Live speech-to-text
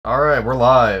All right, we're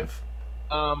live.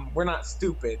 We're not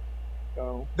stupid.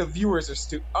 So the viewers are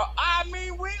stupid. Hey, Oh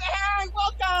my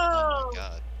welcome.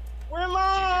 god. We're Did you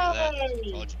hear that?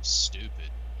 He live. called you stupid.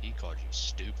 He called you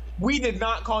stupid. We did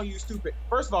not call you stupid.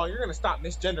 First of all, you're gonna stop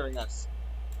misgendering us.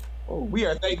 Oh, we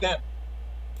are they them.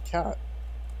 Cat.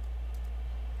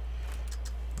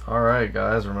 All right,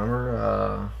 guys.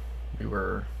 Remember, we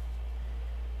were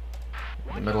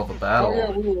in the middle of a Oh yeah,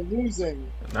 battle. we were losing.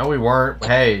 No, we weren't.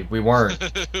 Hey, we weren't.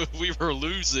 We were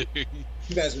losing.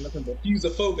 You guys are nothing but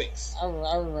fusophobics.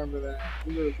 I remember that.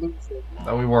 We were losing.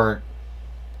 No, we weren't.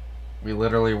 We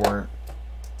literally weren't.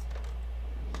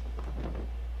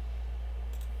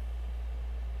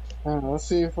 Let's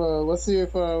see if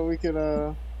we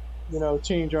could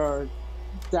change our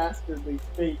dastardly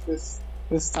fate this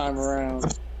time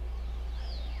around.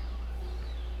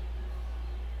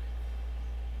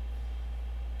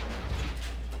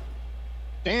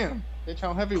 Damn, bitch,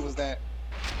 how heavy was that?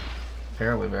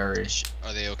 Apparently, very.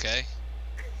 Are they okay?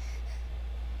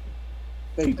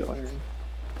 There you go, Aaron.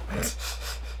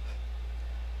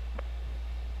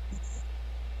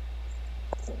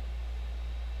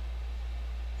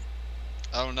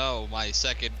 I don't know. My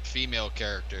second female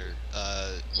character.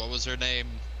 What was her name?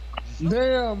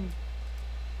 Damn.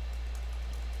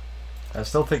 I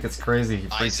still think it's crazy he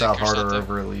freaks Isaac out or harder something.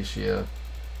 over Alicia.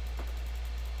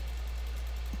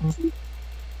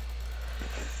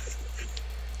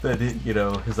 Than,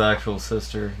 his actual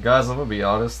sister. Guys, I'm gonna be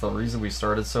honest. The reason we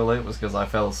started so late was because I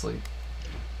fell asleep.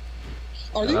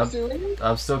 Are you serious?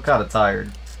 I'm still kind of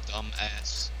tired. Dumb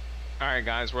ass. Alright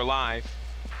guys, we're live.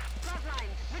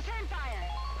 Return fire.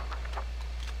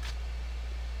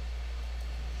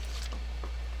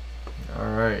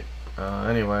 All right.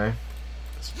 Anyway,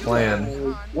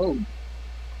 Oh,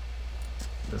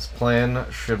 this plan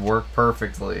should work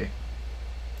perfectly.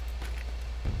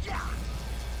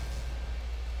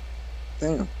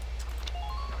 damn.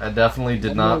 I definitely did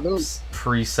One not more of those.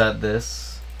 preset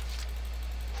this.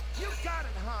 You got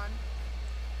it, hon.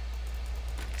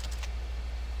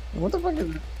 What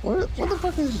the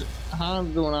fuck is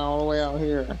Hans doing all the way out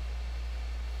here?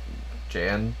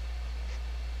 Jan.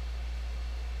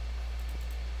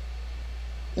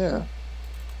 Yeah.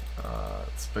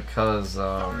 It's because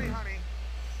Sorry, honey.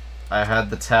 I had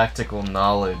the tactical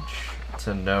knowledge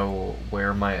to know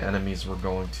where my enemies were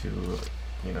going to,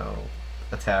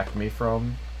 attack me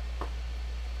from.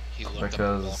 He looked up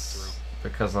and walked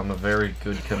Because I'm a very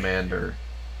good commander.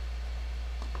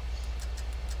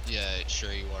 through. Yeah,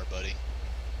 sure you are, buddy.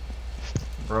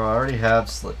 Bro, I already have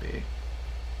Slippy.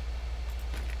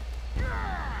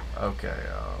 Okay,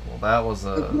 well that was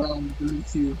The a... ground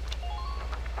beneath you.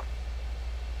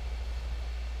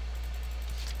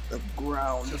 The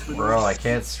ground. Bro, I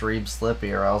can't stream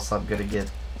Slippy or else I'm gonna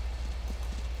get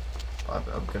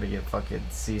fucking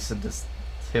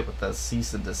hit with that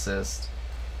cease and desist.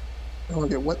 You wanna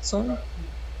get what, son?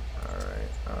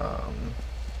 Alright,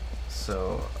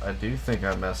 so I do think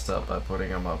I messed up by putting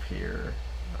him up here.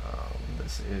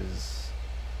 This is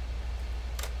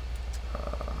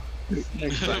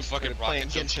Fucking rocket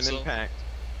jumps himself. Impact.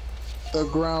 The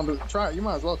ground. Try it. You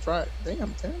might as well try it.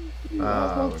 Damn, Tim. You might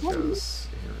as well it try it. goes,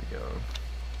 here we go.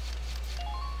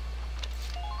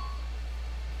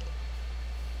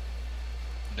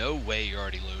 No way you're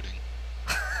already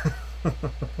loading.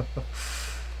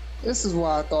 This is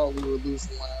why I thought we were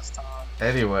losing last time.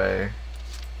 Anyway,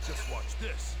 Just watch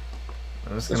this.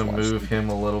 I'm just Just gonna watch move it. him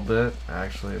a little bit.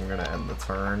 Actually, I'm gonna end the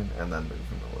turn and then move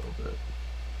him a little bit.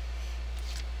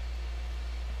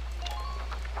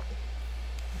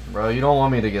 Bro, you don't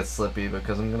want me to get Slippy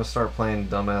because I'm gonna start playing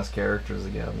dumbass characters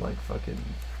again, like fucking...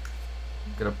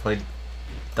 I'm gonna play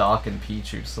Doc and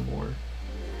Pichu some more.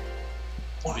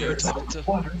 Who are you talking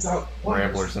to?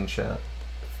 Ramblers in chat.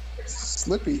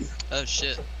 Slippy. Oh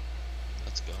shit.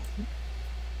 Let's go.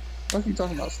 What are you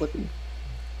talking about, Slippy?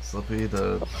 Slippy,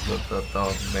 the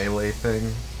melee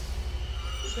thing.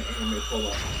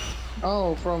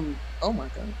 Oh, from. Oh my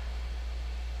god.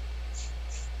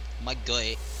 My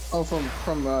gut. Oh,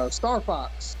 from Star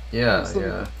Fox. Yeah, Slippy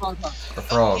yeah. from Star Fox. The Oh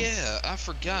frog. yeah, I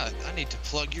forgot. I need to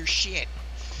plug your shit.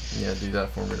 Yeah, do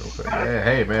that for me real quick.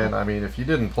 Hey, man, I mean, if you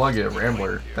didn't plug it,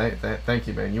 Rambler, thank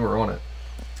you, man. You were on it.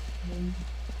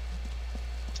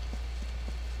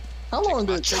 How long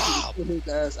did my it take you to job. put his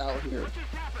ass out here? What just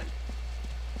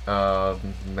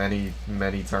happened?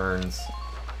 Many turns.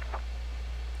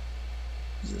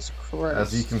 Jesus Christ.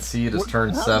 As you can see, it is What- turn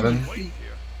how do 7. you beat-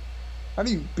 How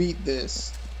do you beat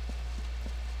this?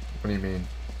 What do you mean?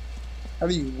 How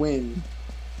do you win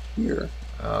here?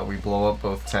 We blow up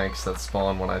both tanks that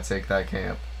spawn when I take that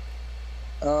camp.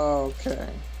 Okay.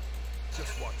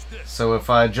 Just watch this. So if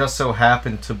I just so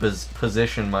happen to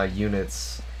position my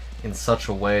units in such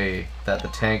a way that the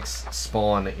tanks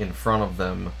spawn in front of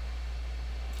them,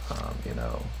 you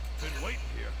know, Been waiting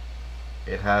here.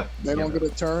 They don't get a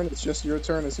turn. It's just your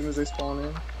turn as soon as they spawn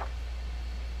in.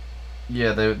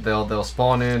 Yeah, they'll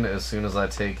spawn in as soon as I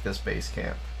take this base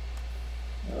camp.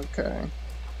 Okay.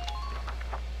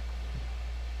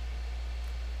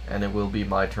 And it will be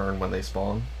my turn when they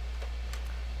spawn.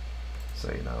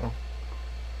 So you know.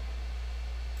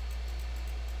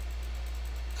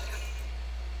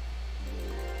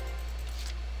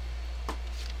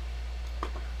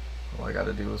 All I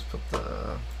gotta do is put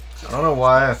the... I don't know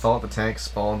why I thought the tank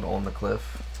spawned on the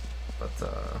cliff, but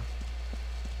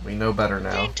we know better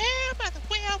now. Can't tell by the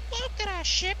way I walk that I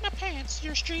shit my pants.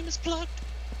 Your stream is plugged.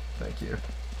 Thank you.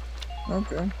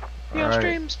 Okay. Your Alright,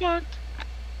 stream's plugged.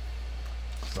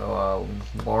 so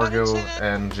Largo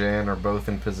and Jan are both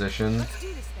in position.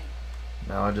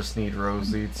 Now I just need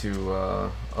Rosie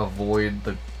to avoid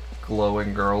the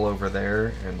glowing girl over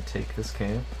there and take this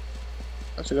camp.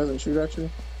 Oh, she doesn't shoot at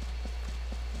you?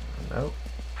 Nope.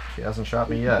 She hasn't shot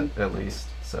me yet, at least.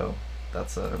 So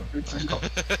that's a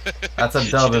that's a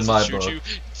dub in my book.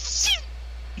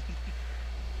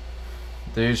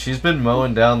 Dude, she's been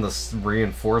mowing down the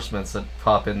reinforcements that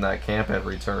pop in that camp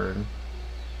every turn.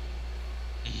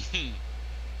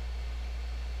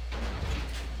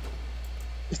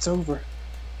 It's over.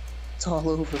 It's all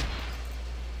over.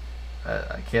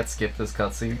 I can't skip this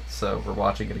cutscene, so we're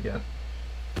watching it again.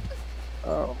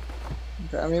 Oh.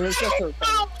 Okay, I mean, it's just her.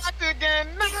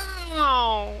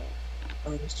 No. I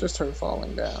mean, it's just her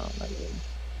falling down. I mean,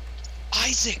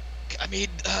 Isaac. I mean,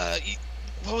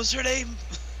 what was her name?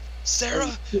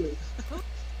 Sarah.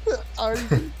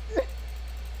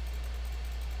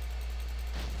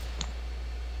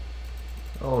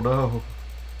 Oh no.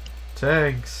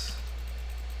 Tanks.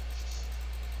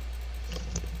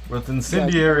 With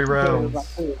incendiary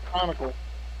rounds. Chronicle.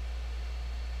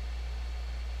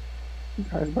 You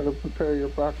guys better prepare your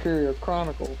Valkyria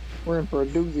Chronicle. We're in for a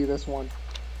doozy this one.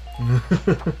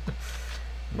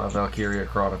 My Valkyria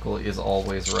Chronicle is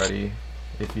always ready,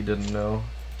 if you didn't know.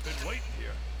 Been waiting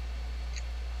here.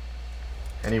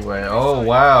 Anyway, oh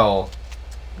wow.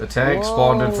 The tank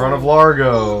spawned in front of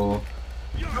Largo.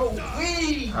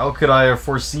 How could I have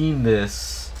foreseen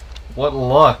this? What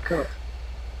luck. Been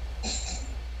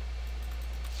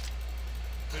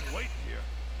waiting here.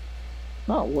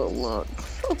 Not what luck.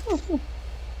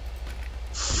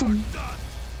 Done.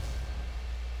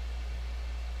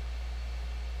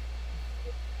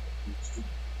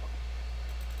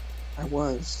 I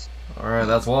was. Alright,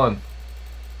 that's one.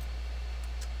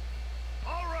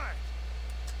 All right.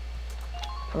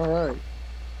 Alright.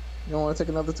 You don't want to take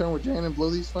another turn with Jan and blow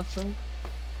these fucks up?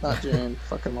 Not Jan,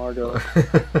 fucking Margo.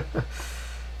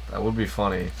 That would be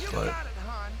funny, You but got it,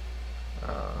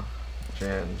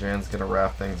 hon. Jan's gonna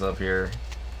wrap things up here.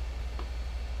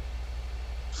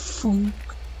 Funk.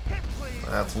 Hit, please.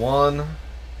 That's one.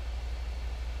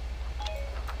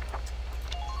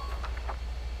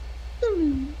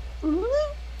 You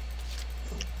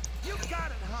got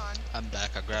it, hon. I'm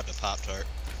back. I grabbed a Pop-Tart.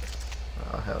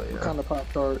 Oh hell What yeah. kind of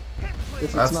Pop Tart? Hit, If please.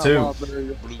 it's That's not two. Wildberry,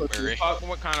 you're Blueberry.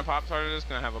 What kind of Pop-Tart is this?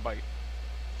 Gonna have a bite.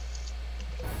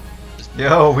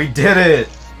 Yo, we did it!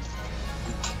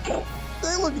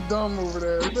 They look dumb over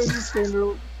there. They just stand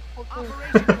there.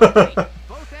 Operation complete.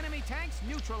 Both enemy tanks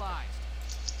neutralized.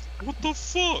 What the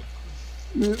fuck?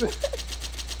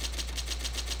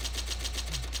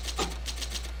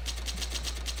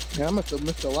 Yeah, I must have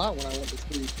missed a lot when I went to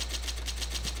sleep.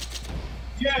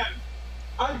 Yeah,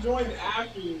 I joined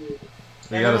after you.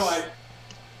 You gotta,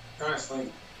 Trying to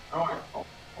sleep. Oh,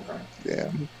 okay.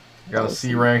 Yeah. got a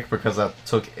C rank because that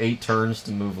took 8 turns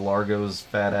to move Largo's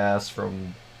fat ass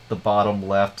from the bottom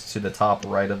left to the top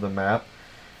right of the map.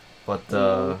 But,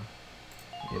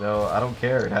 you know, I don't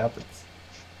care. It happens.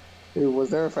 Dude, was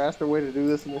there a faster way to do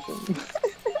this mission?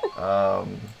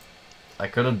 I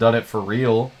could have done it for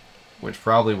real, which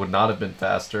probably would not have been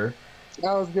faster.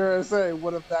 I was gonna say,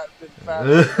 what if that been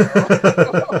faster?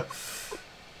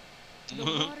 The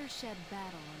watershed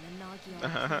battle on the Nagyar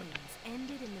Plains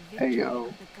ended in the Hey, victory yo.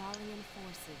 of the Gallian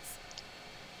forces.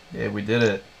 Yeah, we did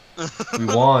it. We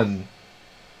won.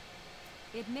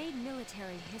 It made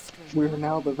military history. We're not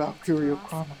now only the thanks Valkyria to us,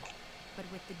 Chronicles. but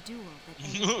with the duel that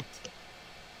ended it.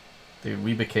 Dude,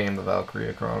 we became the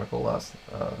Valkyria Chronicle last,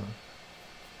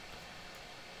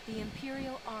 The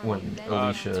Imperial army when then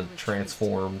Alicia began to retreat,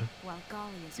 transformed. while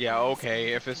Gallia's Yeah, forces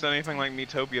okay. If it's anything like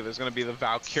Metopia, there's gonna be the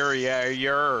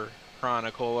Valkyria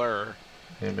Chronicler.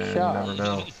 Hey man, you Shot. never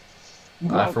know.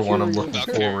 I, for one, am looking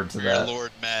Valkyria. forward to Valkyria that.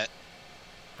 Lord Matt.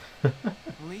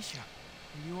 Alicia,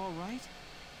 Are you all right?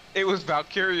 It was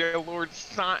Valkyria Lord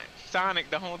Sonic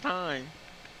the whole time.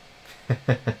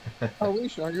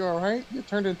 Alicia, are you alright? You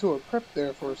turned into a crypt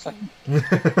there for a second. I'm.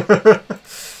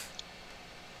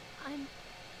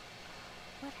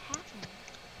 What happened? I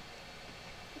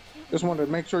can't Just wanted to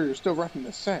remember. make sure you're still running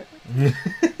the set.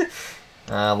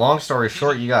 Long story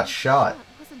short, you got shot.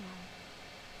 Wasn't I?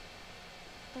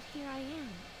 But here I am,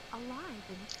 alive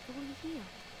and fully healed.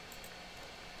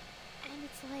 And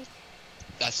it's like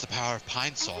That's the power of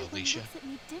Pine Saw, everyone Alicia. looks at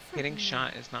me differently Hitting now.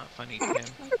 shot is not funny, Tim. Like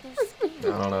they're I scared.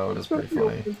 don't know, it is pretty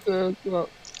funny. Vulcan,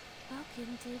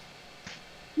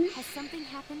 has something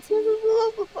happened to me?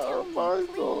 Tell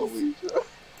me, please.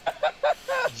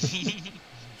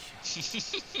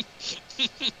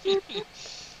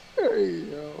 Hey,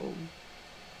 yo.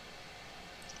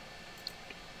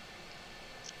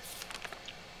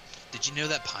 Did you know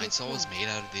that Pine Saw was made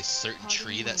out of this certain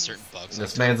tree that certain bugs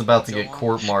This like man's about to go get on? Gotta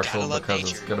court-martialed love because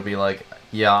it's nature. gonna be like,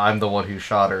 yeah, I'm the one who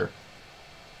shot her.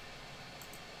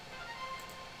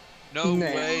 No Nah.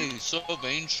 way,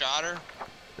 Sylvain shot her?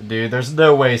 Dude, there's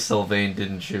no way Sylvain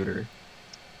didn't shoot her.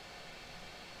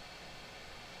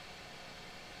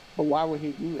 But why would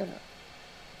he do that?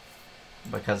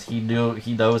 Because he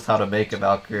knows how to make a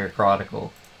Valkyria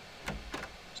Chronicle.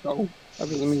 So, that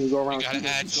doesn't mean you go around. You gotta shooting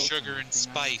add people. sugar and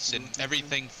spice and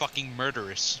everything fucking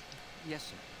murderous. Yes,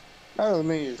 sir. That doesn't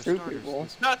mean you For shoot starters, people.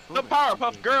 this Not the bullet you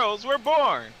Powerpuff gave me, Girls were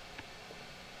born.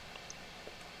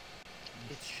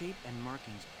 Its shape and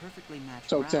markings perfectly match.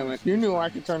 So, Tim, rounds if you used knew by I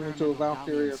an could turn into a experimental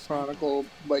Valkyria Valiant sniper. Chronicle,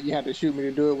 but you had to shoot me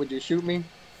to do it, would you shoot me?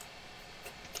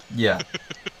 Yeah.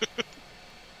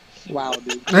 Wow,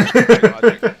 dude.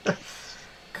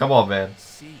 Come on, man. I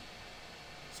see.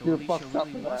 So You're Alicia fucked up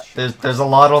really for was that. shot There's by a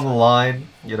lot on some the line, Valiant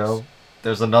you force. know.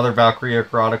 There's another Valkyria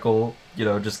Chronicle, you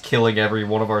know, just killing every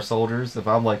one of our soldiers. If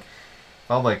I'm like,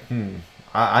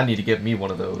 I need to get me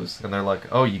one of those. And they're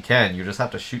like, oh, you can. You just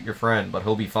have to shoot your friend, but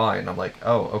he'll be fine. I'm like,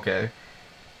 oh, okay.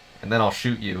 And then I'll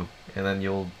shoot you, and then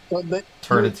you'll So that-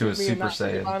 turn you would into a shoot me and Super not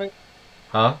think Saiyan. about it?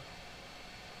 Huh?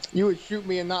 You would shoot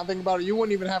me and not think about it. You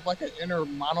wouldn't even have like an inner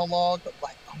monologue of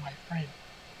like, "Oh, my friend."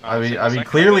 I mean,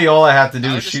 clearly all I have to do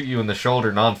I is just- shoot you in the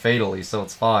shoulder non-fatally, so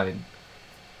it's fine.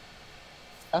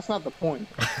 That's not the point.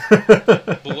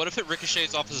 But what if it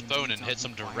ricochets off his bone and hits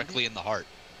him directly in the heart?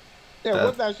 Yeah, That- what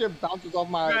if that shit bounces off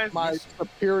my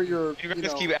superior? You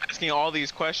guys keep asking all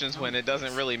these questions when it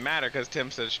doesn't really matter, because Tim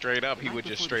said straight up he would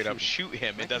just straight up shoot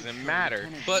him. It doesn't matter.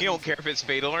 But- He don't care if it's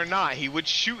fatal or not. He would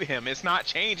shoot him. It's not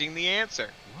changing the answer.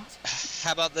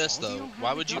 How about this Well, we though? don't have Why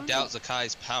the would you gun. doubt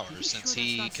Zakai's power You since sure that's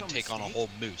he not can some take on a mistake? whole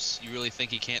moose? You really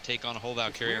think he can't take on a whole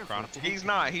Valkyria Chronicle? He's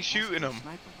not. He's shooting him.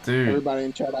 Dude. Everybody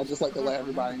in chat, I just like to let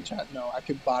everybody in chat know I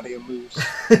could body a moose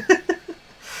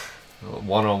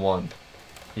One-on-one.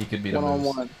 He could beat a one on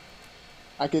moose. one.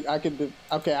 I could do.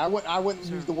 Okay, I wouldn't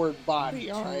use the word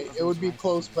body. All right, it would be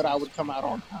close, but I would come out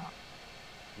on top.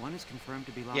 One is confirmed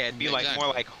to be locked Yeah, it'd be in like Exactly.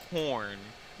 more like horn,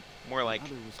 more like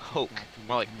Another was poke, kicked out to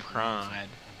more like Lieutenant prod. Ramsey and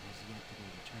has yet to be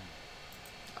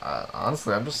returned.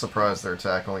 Honestly, I'm just surprised they're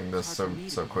tackling this It's hard for me to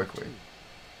so believe, quickly.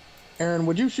 too. Aaron,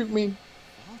 would you shoot me? It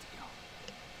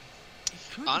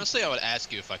could be. Honestly, I would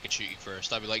ask you if I could shoot you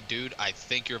first. I'd be like, dude, I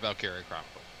think you're a Valkyria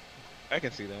Chronicle. I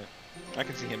can see that. I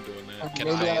can see him doing that. Can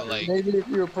maybe, I, like- maybe if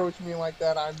you approach me like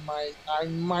that, I might. I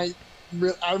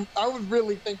would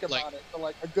really think about Like- it for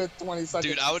like a good 20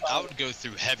 seconds. Dude, I would go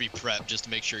through heavy prep just to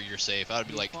make sure you're safe. I would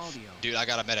be like, dude, I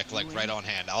got a medic like right on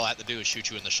hand. All I have to do is shoot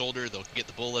you in the shoulder. They'll get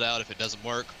the bullet out if it doesn't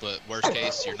work. But worst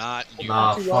case, you're not. You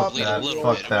Nah, you fuck up, bleed a that. little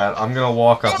Fuck bit. that. I'm gonna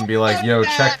walk up and be like, yo,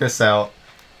 check this out.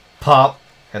 Pop,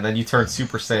 and then you turn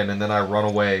Super Saiyan, and then I run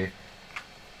away.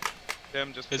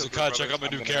 Them just Hey, because Zakai, we're check out my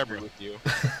brothers, new I'm gonna camera. agree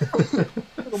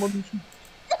with you.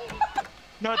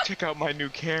 Not check out my new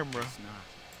camera. It's not.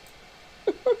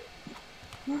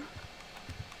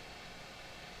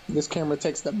 This camera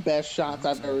takes the best shots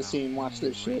I've ever seen. Watch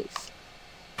this shit.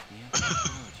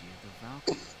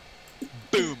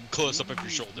 Boom, close up of your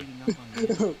shoulder.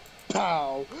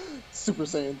 Pow! Super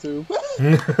Saiyan 2.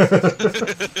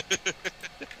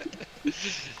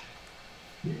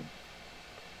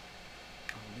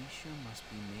 Alicia must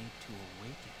be made to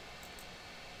awaken.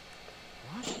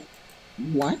 What?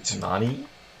 What? Nani?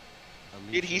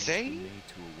 Did he Alicia must say? be made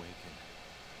to awaken.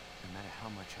 No matter how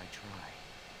much I try,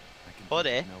 I can Ode.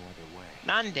 think of no other way.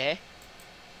 Nande.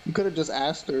 You could have just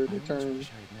asked her I to almost turn. wish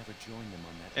I had never joined them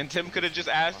on that And Tim could have just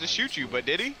asked to shoot you, but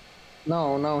did he?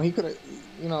 No, he could have.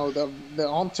 You know, the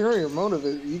ulterior motive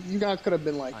is you guys could have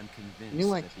been like, I'm convinced you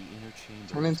like that the inner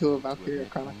chamber turn is into a going to Valkyria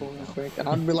admit Chronicle only real Valkyrie. quick, and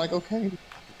I'd be like, okay, But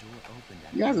the door opened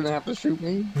at you guys the didn't have to shoot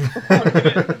me.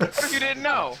 What if you didn't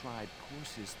know? Tried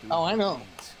courses through Oh, I her know.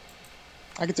 veins.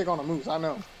 I can take on a moose. I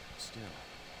know. Still,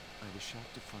 I was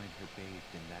shocked to find her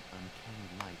bathed in that uncanny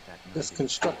light that night. Just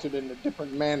constructed in a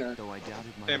different manner. Though I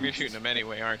doubted my Damn, you're shooting him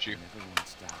anyway, aren't you? I never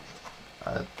once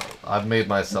doubted. I've made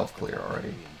myself clear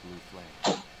already.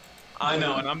 I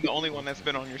know, and I'm the only one that's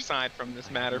been on your side from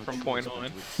this matter from point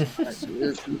on.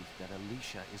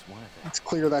 It's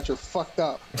clear that you're fucked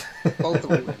up. Both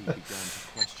of you.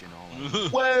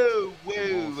 Whoa,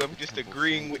 whoa! I'm just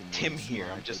agreeing with Tim here.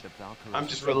 I'm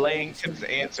just relaying Tim's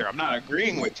answer. I'm not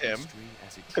agreeing with Tim.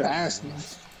 You could ask me.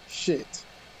 Shit.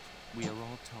 We are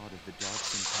all taught of the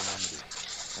darks and calamity,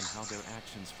 and how their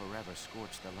actions forever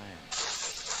scorch the land.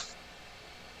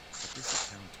 But this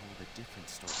account told a different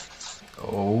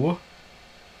story. Oh.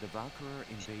 The Valkyria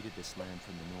invaded this land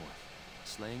from the north,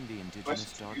 slaying the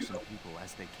indigenous darks and people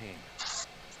as they came.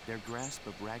 Their grasp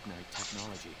of Ragnite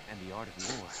technology and the art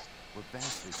of war were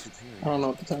vastly superior. I don't know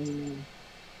what the time is.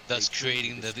 Thus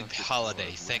creating the big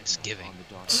holiday, Thanksgiving.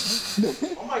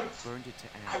 Oh my! Burned it to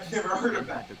ash. I've never heard of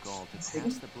that. The gall to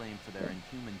pass the blame for their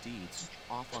inhuman deeds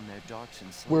off on their darks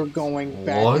and slaves. We're going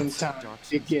back What? in time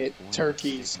to get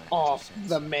turkeys off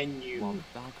the menu. While the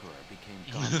Valkyria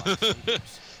became godlike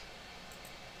saviors.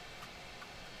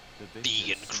 The Vegan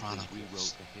victors simply Chronicles.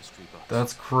 rewrote the history books.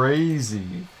 That's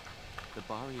crazy. The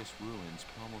Barius ruins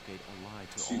promulgate a lie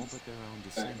to all but their own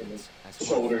descendants as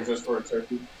Shoulder well. just for a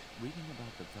turkey. Reading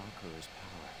about the Valkyria's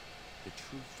power, the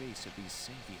true face of these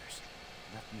saviors,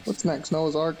 left me What's stunned. next?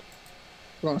 Noah's Ark?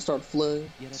 We're gonna start flood.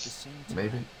 Yet at the same time,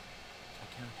 Maybe. I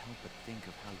can't help but think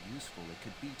of how useful it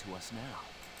could be to us now.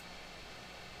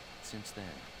 Since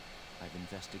then, I've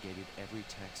investigated every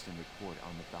text and report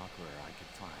on the Valkyria I could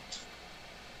find.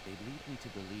 They lead me to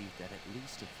believe that at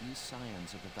least a few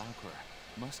scions of the Valkyria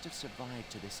must have survived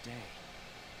to this day.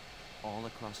 All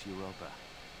across Europa,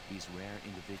 these rare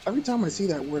individuals. Every time I see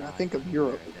that word, I live think of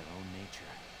unaware Europe. Their own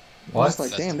nature. What? It's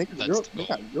like, damn, they got Europe. They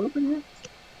got Europe in here.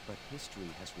 But history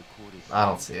has recorded I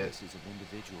don't see it. cases of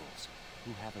individuals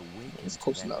who have awakened It's to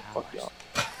close their enough. Fuck powers.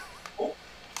 y'all.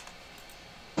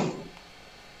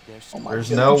 Their Oh my There's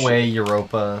stories no gosh. way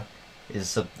Europa is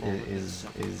suffered grave is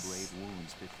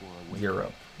wounds before awakening.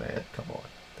 Europe, man. Come on.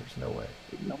 There's no way.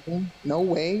 No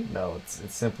way. No, it's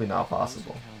simply not Those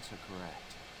possible. accounts are correct.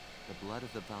 The blood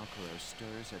of the Valkyria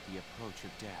stirs at the approach of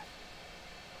death.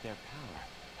 Their power,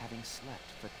 having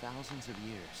slept for thousands of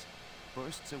years,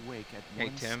 bursts awake at Hey,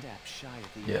 one Tim. step shy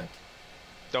of the Yeah. end.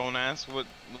 Don't ask what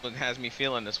has me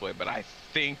feeling this way, but I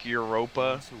think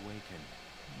Europa Once awakened,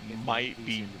 if one might of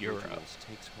be these Europe. individuals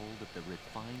takes hold of the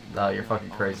refined No, you're Ragnite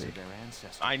fucking arms crazy. of their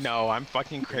ancestors, I know, I'm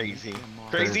fucking crazy. their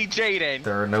mark Crazy Jaden!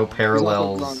 There are no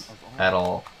parallels at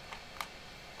all.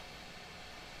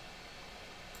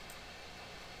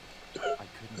 I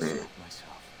couldn't stop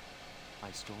myself.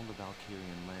 I stole the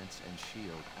Valkyrian lance and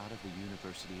shield out of the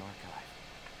university archive.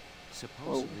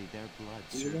 Supposedly their blood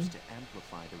serves to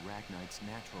amplify the Ragnite's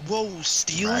natural Whoa, power.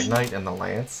 stealing? Ragnite and the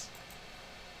Lance?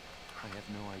 I have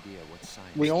no idea what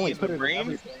science. We only He's put the it in brain?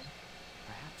 everything.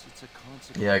 Perhaps it's a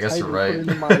consequence. Yeah, I guess I you're even right. put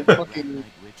it in my fucking.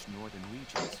 Ragnite-rich northern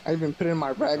regions. I even put in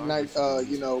my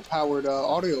Ragnite, powered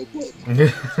audio book.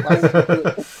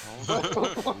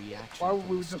 Why would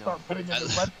we just start putting in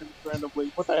the weapons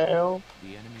randomly? What the hell?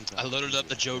 I loaded up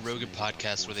the Joe Rogan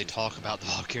podcast where they talk about the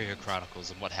Valkyria Chronicles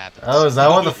and what happens. Oh, is that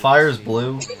why the fire's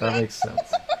blue? That makes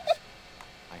sense.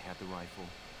 I had the rifle,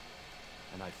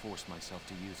 and I forced myself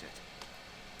to use it.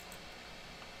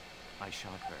 I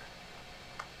shot her.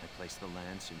 I placed the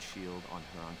lance and shield on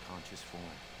her unconscious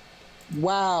form.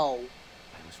 Wow.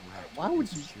 I was wrecked Why with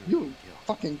would you? insecurity You and guilt.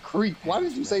 fucking creep. Why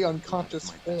did you say Blood unconscious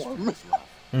of my best form? friend's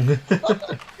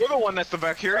love. You're the one that's the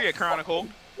Valkyria Chronicle.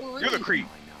 You're the creep. I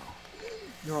know.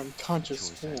 Your unconscious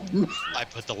Choice I form. made. I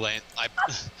put the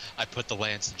I put the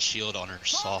lance and shield on her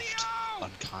soft,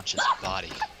 unconscious body.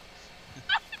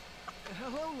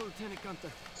 Hello, Lieutenant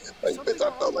Gunther. Like, bitch,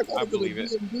 I felt like I I was believe in a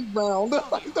it. D&D round.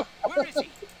 Like, the Where is he?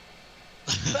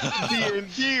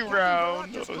 D&D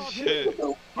round. Oh shit.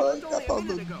 fuck? He I left only a thought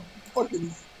minute the ago.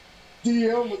 fucking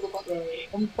DM was about to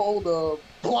unfold a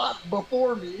plot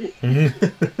before me.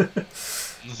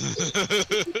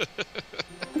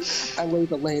 I laid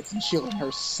the lance and shield in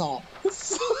her soft.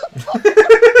 I'm like,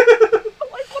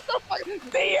 what the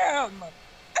fuck? Damn!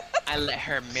 I let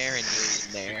her marinate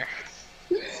in there.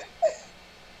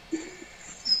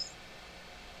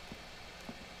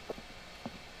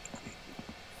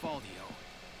 Faldio.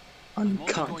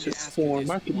 Unconscious form.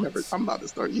 I could never. I'm about to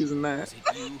start using that. Was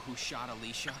it you who shot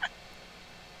Alicia?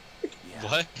 Yeah.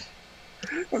 What?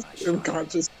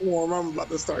 Unconscious form. I'm about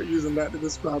to start using that to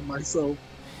describe myself.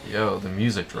 Yo, the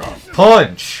music dropped.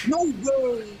 Punch! No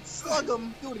way! Slug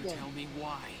him! Do it again. Tell me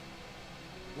why.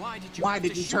 Why did you Why have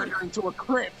did to you shoot turn her into a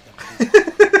crypt?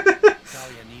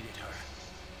 Dahlia needed her.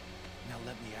 Now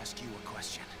let me ask you a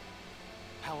question.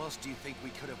 How else do you think we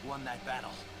could have won that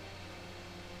battle?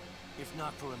 If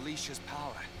not for Alicia's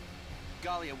power,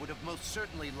 Galia would have most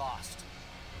certainly lost.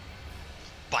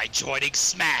 By joining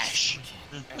Smash.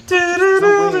 And not just I'm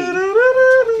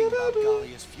talking about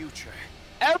Galia's future.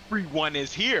 Everyone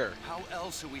is here. How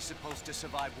else are we supposed to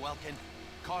survive Welkin,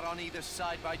 caught on either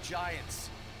side by giants?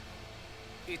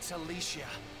 It's Alicia,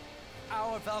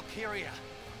 our Valkyria.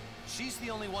 She's the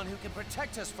only one who can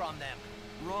protect us from them.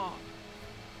 Wrong.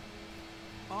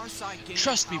 Our side gained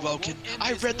Trust me, power Vulcan. won't end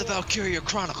I this read the war. Valkyria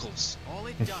Chronicles. All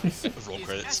it does Roll is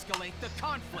credits. escalate the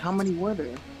conflict. How many were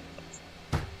there?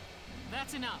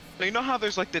 That's enough. So you know how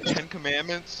there's like the 10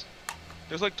 commandments?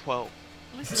 There's like 12.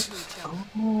 Listen to each other.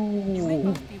 You may Oh.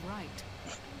 both be right,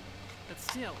 but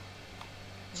still,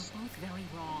 you're both very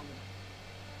wrong.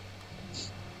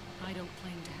 I don't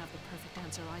claim to have the perfect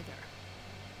answer either.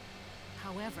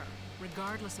 However,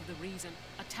 regardless of the reason,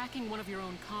 attacking one of your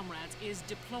own comrades is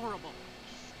deplorable.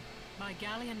 By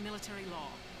Gallian military law,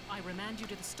 I remand you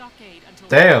to the stockade until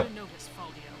Damn. further notice,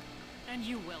 Faldio. And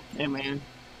you will. Yeah, man.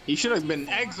 He should have been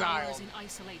 24 exiled. hours in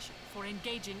isolation for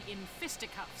engaging in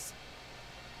fisticuffs.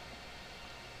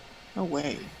 No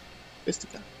way.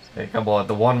 Fisticuffs. Hey, come on.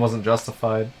 The one wasn't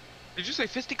justified. Did you say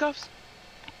fisticuffs?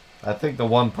 I think the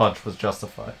one punch was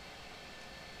justified.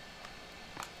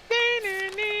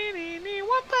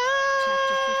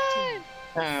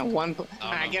 One.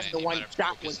 I know, guess man, the you one better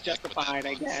shot broke was his neck with that justified.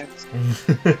 I punch. guess.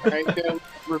 Right, Tim?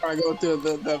 We're gonna go to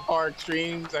the far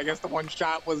extremes. I guess the one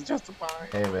shot was justified.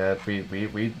 Hey, man.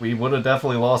 We would have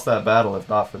definitely lost that battle if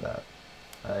not for that.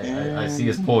 I see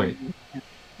his point.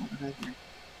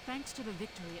 Thanks to the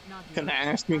victory at Nadia, Can I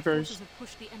ask me our forces first? have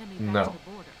pushed the enemy back No. to the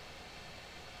border.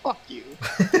 Fuck you.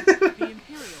 The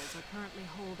Imperials are currently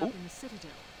holed up in the Citadel.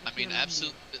 I mean,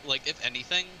 absolutely. Like, if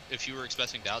anything, if you were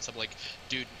expressing doubts, I'm like,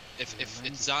 dude, if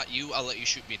it's not you, I'll let you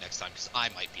shoot me next time, because I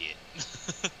might be it.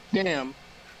 Damn.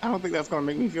 I don't think that's gonna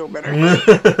make me feel better.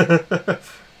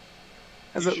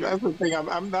 That's the thing.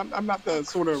 I'm not the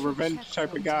sort of revenge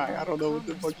type of guy. I don't know what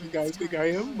the fuck you guys think I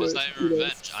am, but It's not even you know.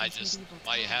 revenge. I just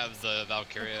might have the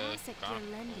Valkyria The classic Chronicles.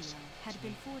 Tirlendio had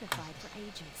been fortified for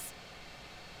ages.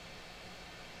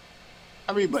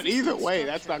 I mean, but This either ancient way,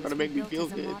 that's structure not gonna was make me rebuilt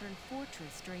feel as a good. modern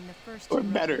fortress during the First Or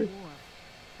Tirlen better. War,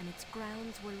 and its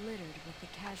grounds were littered with the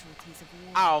casualties of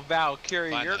war. Oh,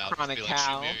 Valkyria, Find your that out, just be like, shoot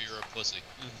Chronicles. me or you're a pussy.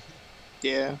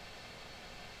 Yeah.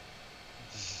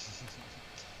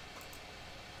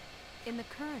 In the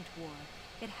current war,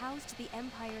 it housed the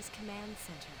Empire's command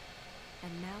center,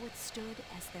 and now it stood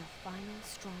as their final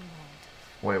stronghold.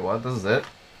 Wait, what? This is it?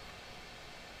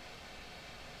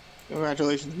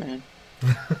 Congratulations, man.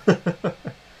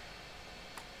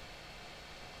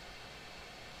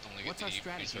 Only get What's the our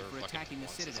strategy reserve for fucking attacking the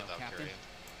once as a Citadel, Captain?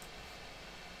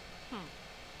 Valkyria.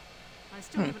 I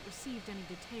still haven't received any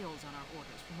details on our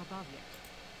orders from above yet.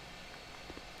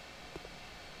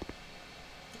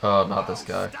 Oh, not this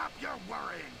guy. Stop your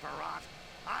worrying, Barat.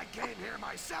 I came here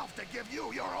myself to give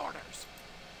you your orders.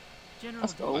 General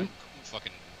Let's go. Dane,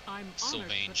 Fucking I'm honored,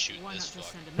 Sylvain but shooting why not this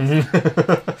just fuck. send a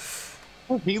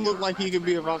message? He looked like he could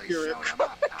be a Valkyria. Oh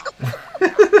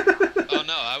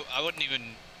no, I wouldn't even.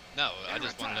 No, I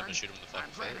just wanted him to shoot him in the I'm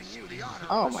fucking granting face. you the honor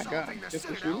Oh of my god. assaulting the Just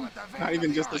to Citadel shoot? at the Not Van even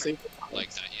of just the to Army. say. Like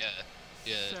that, yeah,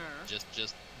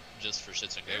 just for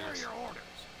shits and Here are giggles. your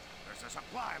orders. There's a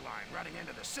supply line running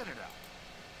into the Citadel.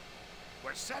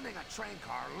 We're sending a train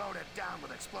car loaded down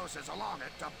with explosives along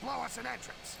it to blow us an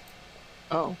entrance.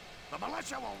 Oh. The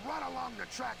militia will run along the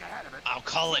track ahead of it. I'll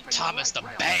call it flipping Thomas the right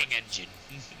rail Bang switches.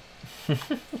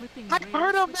 Engine. Flipping I've rail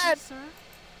heard of switches, that. Sir?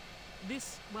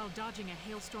 This while dodging a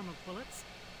hailstorm of bullets?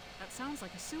 That sounds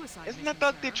like a suicide Isn't mission,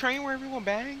 that the sir. train where everyone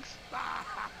bangs?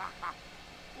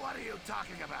 What are you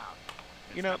talking about?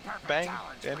 It's You know, the perfect bang,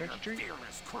 challenge the for energy your drink?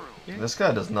 fearless crew. Yeah. This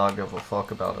guy does not give a fuck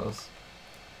about us.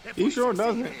 If He we sure succeed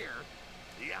doesn't. Here,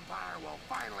 the Empire will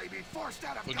finally be forced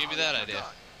out of We'll give you Galia that for idea.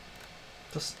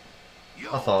 good. Just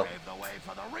You'll I thought. pave the way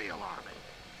for the real army.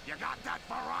 You got that,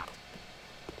 Barat?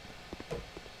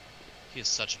 He is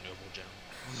such a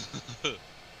noble general.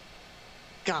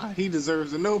 God, he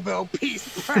deserves a Nobel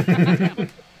Peace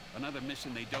Another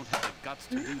mission they don't have the guts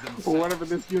to do themselves. or whatever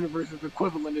this universe's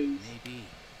equivalent is. Maybe.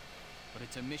 But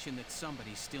it's a mission that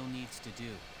somebody still needs to do.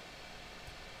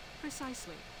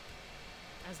 Precisely.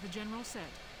 As the General said,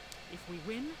 if we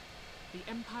win, the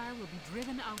Empire will be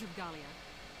driven out of Galia.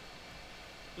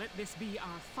 Let this be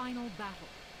our final battle.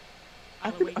 I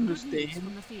I'll could await good news understand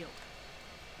from the field.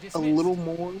 a Dismissed. little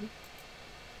more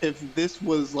if this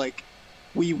was like,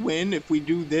 we win if we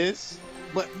do this,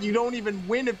 but you don't even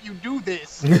win if you do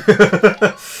this.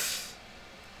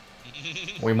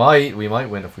 We might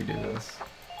win if we do this.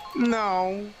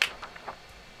 No.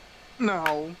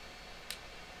 No.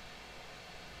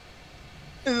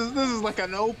 This is like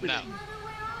an opening. No.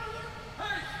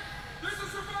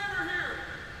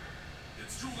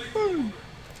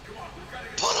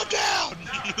 Put him down!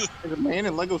 There's a man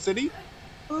in Lego City?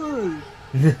 Ooh.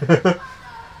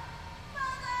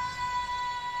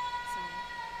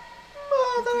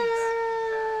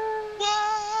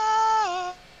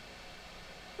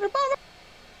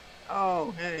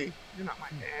 Oh, hey, you're not my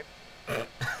dad.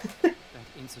 That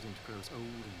incident grows old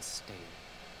and stale.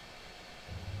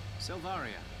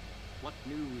 Silvaria, what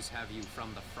news have you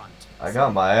from the front? I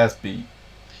got my ass beat.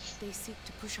 They seek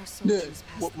to push our Yeah, soldiers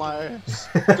past whoop the my border. ass.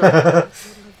 The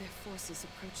total of their forces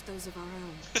approach those of our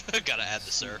own. Gotta add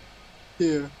the sir.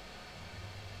 Yeah.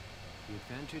 The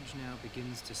advantage now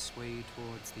begins to sway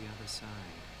towards the other side.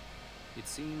 It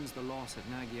seems the loss at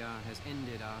Magyar has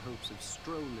ended our hopes of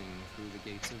strolling through the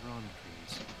gates of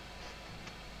Roncrease.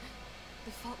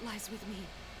 The fault lies with me.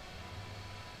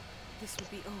 This would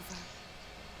be over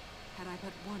had I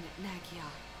but won at Magyar.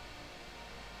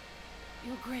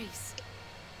 Your Grace,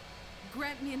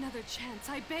 grant me another chance,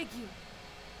 I beg you.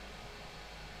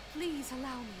 Please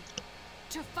allow me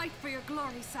to fight for your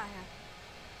glory, sire.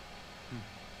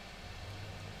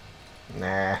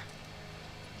 Nah.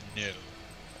 No.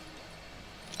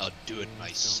 I'll do it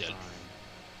myself.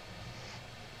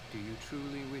 Do you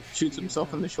truly wish? Shoots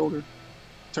himself in the shoulder.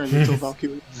 Turns into a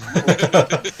Valkyrie. From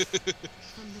the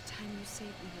time you saved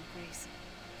me, your Grace,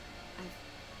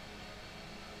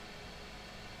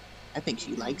 I think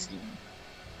she likes him.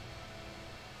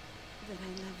 that I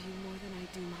love you more than I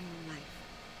do my own life.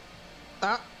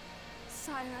 Ah.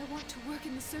 Sire, I want to work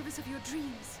in the service of your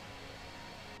dreams.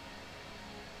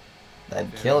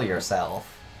 Then kill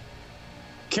yourself.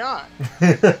 God.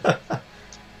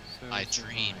 My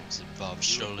dreams involve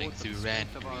strolling through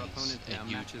Rancrease, and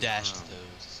you dashed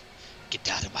those. Get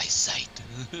out of my sight.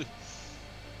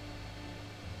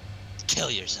 Kill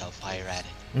yourself while you're at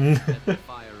it. Let the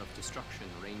fire of destruction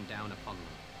rain down upon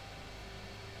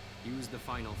them. Use the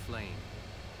final flame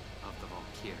of the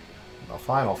Valkyria. The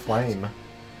final flame.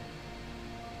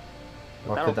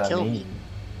 What could that kill mean? me.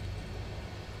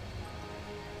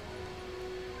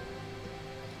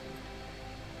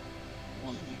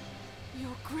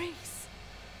 Your Grace.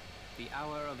 The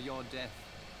hour of your death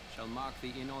shall mark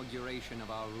the inauguration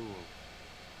of our rule.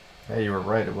 Hey, you were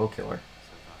right. It will kill her.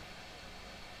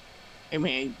 Hey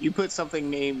man, you put something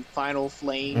named Final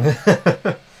Flame,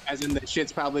 as in the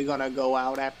shit's probably gonna go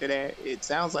out after that. It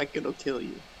sounds like it'll kill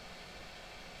you.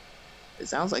 It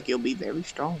sounds like you'll be very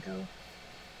strong though.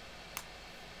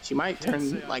 She might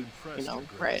turn like, you know,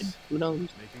 red. Who knows?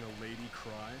 Making a lady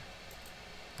cry.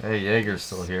 Hey, Jaeger's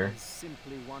still here. This is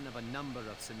simply one of a number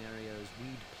of scenarios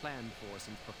we'd planned for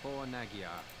since before Magyar.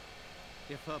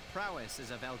 If her prowess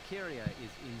as a Valkyria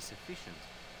is insufficient,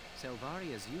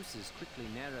 Silvaria's uses quickly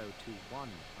narrow to one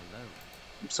alone.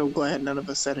 I'm so glad none of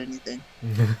us said anything.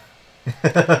 Yeah.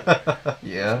 There's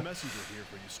a messenger here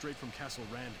for you, straight from Castle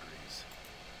Randgrease.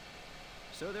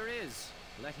 So there is.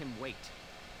 Let him wait.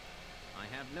 I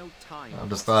have no time. I'm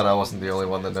just glad I wasn't the only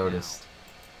one that noticed.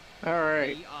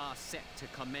 Alright. We are set to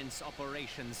commence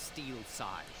Operation Steel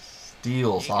Scythe.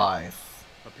 Steel Scythe.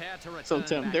 Prepare to return So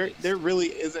Tim, back there really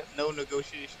isn't no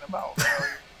negotiation about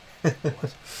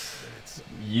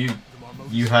You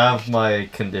have my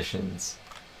conditions.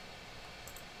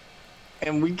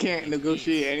 and we can't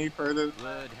negotiate any further.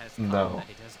 Word has come No. that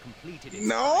it has completed its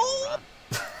No? final run.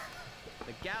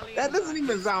 The galleons That doesn't are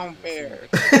even sound hastening fair.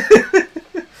 to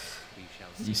victory. We shall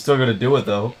You see. still gonna do it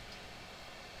though.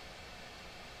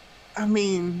 I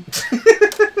mean,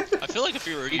 I feel like if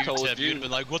you were you, told Tim, you. you'd have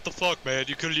been like, what the fuck, man?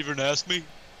 You couldn't even ask me?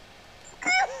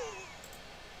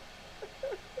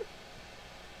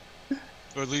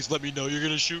 Or at least let me know you're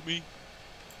gonna shoot me?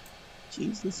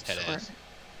 Jesus Head Christ. ass.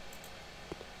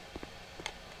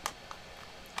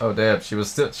 Oh damn, she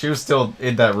was still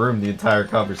in that room the entire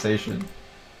conversation.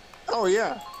 Oh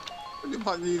yeah. What the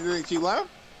fuck do you think? She left?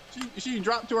 She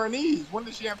dropped to her knees. When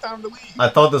did she have time to leave? I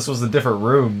thought this was a different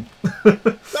room.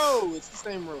 No, it's the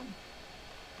same room.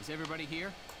 Is everybody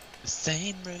here? The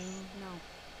same room. No.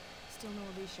 Still no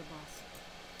Alicia, boss.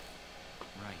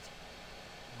 Right.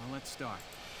 Well, let's start.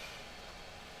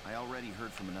 I already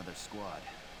heard from another squad.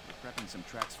 We're prepping some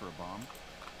tracks for a bomb.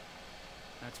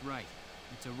 That's right.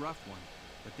 It's a rough one,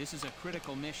 but this is a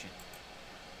critical mission.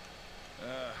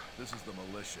 This is the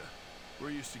militia. We're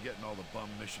used to getting all the bum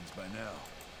missions by now.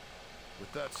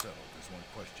 With that settled, there's one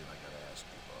question I gotta ask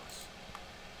you, boss.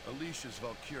 Alicia's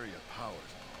Valkyria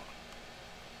powers and all.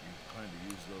 You plan to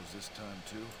use those this time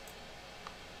too?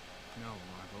 No,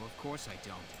 Largo, of course I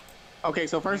don't. Okay,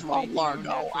 so first of all,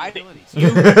 Largo, I didn't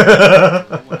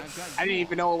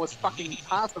even know it was fucking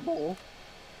possible.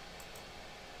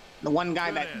 The one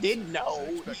guy that did know,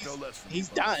 he's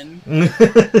done.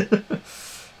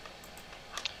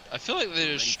 I feel like they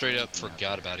just straight up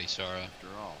forgot about Isara. After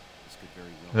all, this could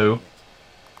very well Who?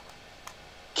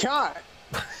 God.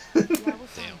 Yeah, we're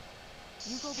fine. Damn.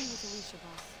 You go be with Alicia,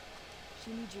 boss.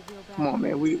 She needs you real bad. Come on,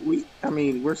 man. I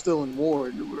mean, we're still in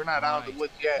war. We're not out of the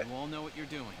woods yet. You all know what you're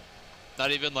doing.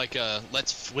 Not even like a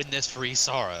let's win this for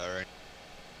Isara or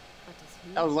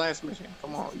That was last mission.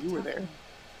 Come on, you were there.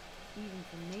 Even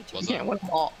from nature. We can't win them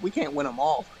all. We can't win them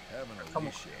all. Having Come on.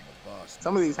 Alicia and the boss.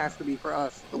 Some of these have to be for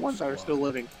us, the ones that are still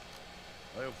living.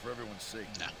 I hope for everyone's sake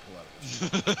you pull out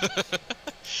of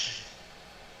this.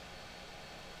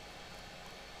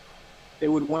 They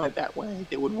would want it that way.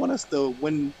 They would want us to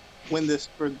win this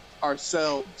for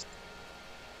ourselves.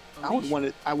 I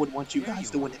would want you guys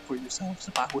to win it for yourselves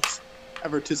if I was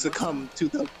ever to succumb to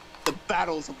the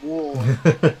battles of war. Look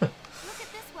at this,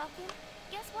 Welkin.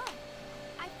 Guess what?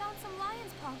 I found some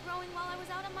lion's paw growing while I was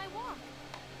out on my walk.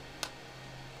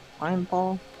 Lion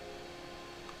paw?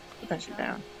 Put that shit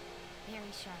down. Very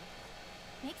sharp.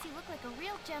 Makes you look like a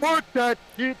real gem. Put that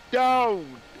shit down!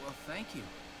 Well, thank you.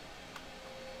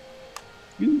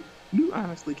 You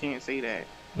honestly can't say that.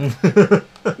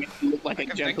 You look like a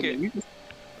gentleman. You just,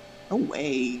 no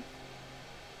way.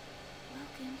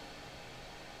 Welkin.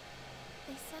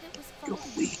 They said it was You're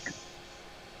falling. weak.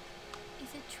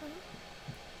 Is it true?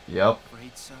 Yep.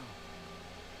 Afraid so.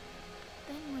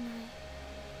 Then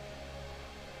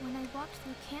when I walked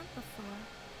through camp before,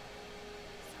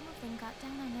 some of them got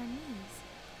down on their knees,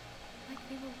 like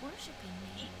they were worshiping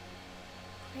me.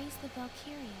 Praise the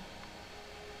Valkyria.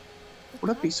 What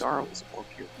if Isara was a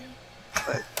Valkyria?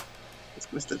 But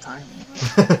it's missed the timing.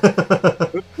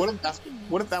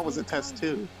 What if that was a test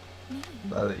too?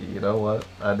 You know what?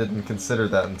 I didn't consider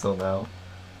that until now.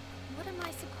 What am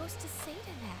I supposed to say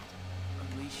to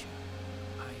that? Alicia,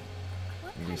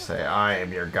 You say, I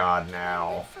am your god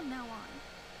now. From now on.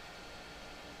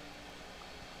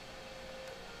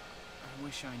 I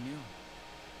wish I knew.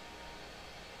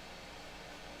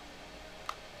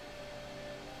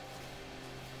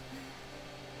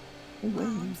 Oh,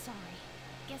 I'm sorry.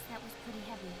 Guess that was pretty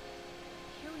heavy.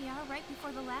 Here we are right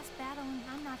before the last battle and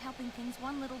I'm not helping things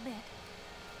one little bit.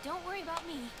 Don't worry about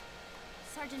me.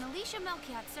 Sergeant Alicia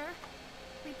Melchiot, sir.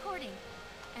 Reporting.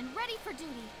 And ready for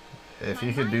duty. If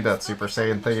you could do that Super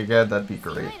Saiyan thing again, that'd be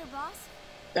great.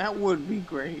 That would be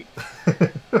great.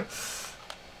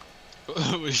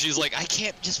 She's like, I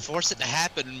can't just force it to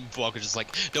happen. And Walker's just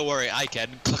like, don't worry, I can.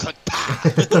 Click, click,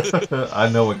 bah! I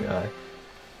know a guy.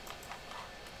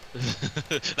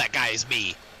 That guy is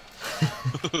me.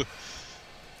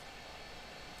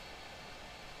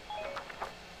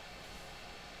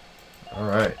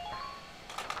 Alright.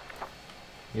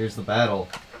 Here's the battle.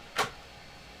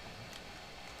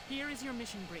 Here is your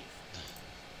mission brief.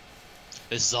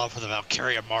 This is all for the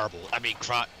Valkyria marble. I mean,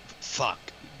 fuck.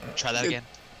 Try that again.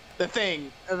 The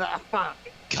thing. Fuck.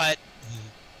 Cut.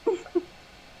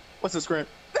 What's the script?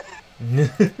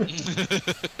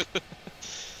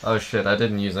 Oh shit, I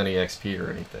didn't use any XP or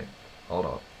anything. Hold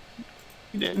on.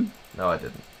 You didn't? No, I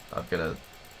didn't. I'm gonna...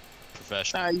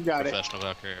 Professional. You got Professional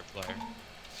Valkyria player.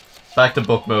 Back to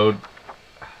book mode.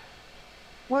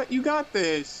 What? You got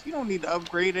this. You don't need to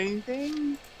upgrade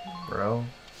anything. Bro.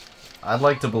 I'd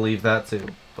like to believe that too,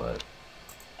 but...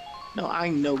 No, I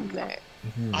know that.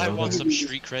 I want some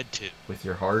street cred too. With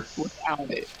your heart? Without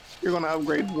it. You're gonna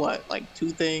upgrade what? Like 2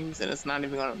 things and it's not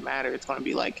even gonna matter. It's gonna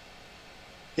be like...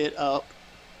 hit up.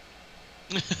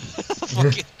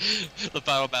 Fucking, the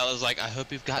final battle is like, I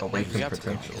hope you've got Awaken every upgrade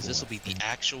potential. because this will be the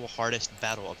actual hardest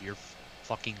battle of your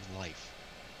fucking life.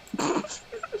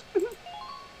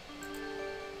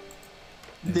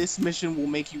 This mission will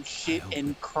make you shit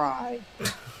and cry.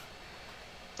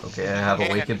 Okay, I have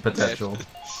awakened potential.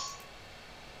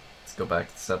 Let's go back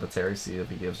to the cemetery, see if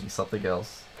he gives me something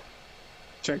else.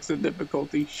 Checks the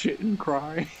difficulty, shit and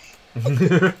cry.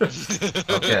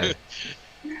 Okay.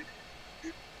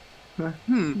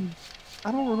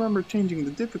 I don't remember changing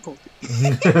the difficulty.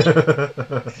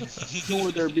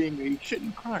 Nor there being a shit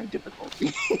and cry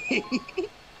difficulty.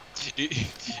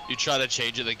 You try to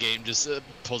change it, the game just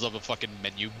pulls up a fucking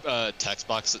menu text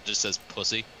box that just says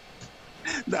pussy.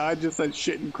 No, I just said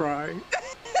shit and cry.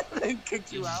 And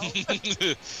kicked you out.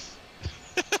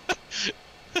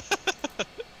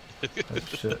 Oh,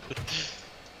 shit.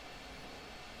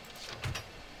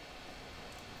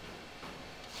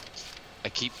 I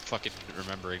keep fucking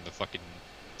remembering the fucking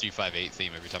G58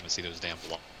 theme every time I see those damn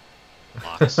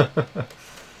blocks.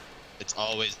 It's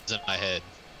always in my head.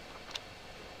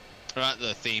 Not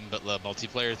the theme, but the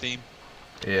multiplayer theme.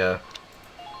 Yeah.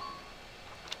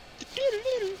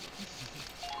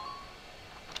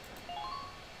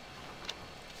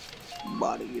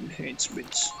 Body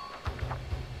enhancements.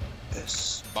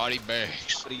 Yes. Body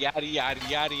bags. Yada yada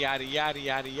yada yada yada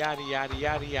yada yada yada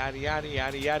yada yada yada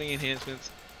yada yada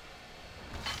enhancements.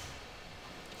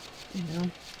 Yeah.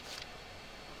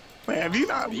 Wait, have you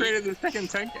not upgraded the second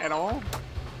tank at all?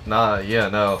 Nah, yeah,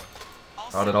 no.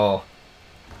 Not at all.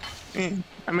 Man,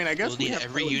 I mean, I guess We'll we need have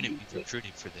every really unit used we've it.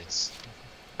 recruited for this.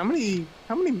 How many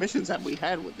missions have we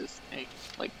had with this tank?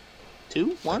 Like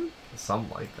 2? 1?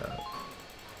 Something like that.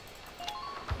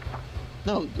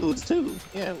 No, it was 2.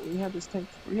 Yeah, we had this tank.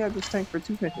 We had this tank for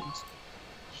 2 missions.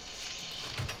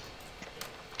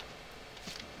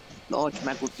 Large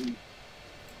magazine.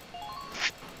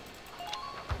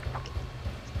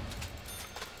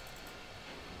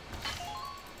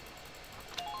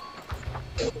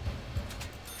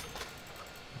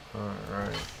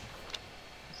 Alright.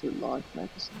 It's a large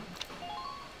magazine.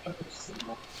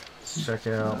 Let's check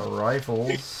out the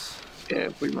rifles. Yeah,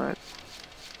 pretty much.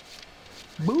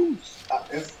 Boost!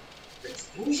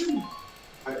 Explosion!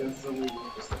 I instantly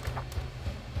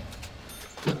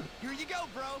Here you go,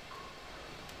 bro.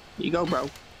 Here you go, bro.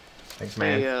 Thanks,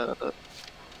 man. Hey,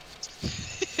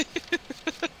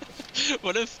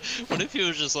 What if he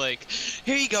was just like,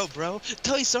 here you go, bro.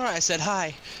 Tell you sorry I said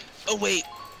hi. Oh wait.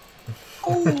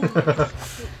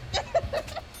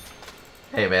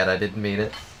 Hey, man, I didn't mean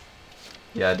it.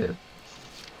 Yeah, I did.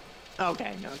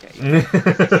 okay.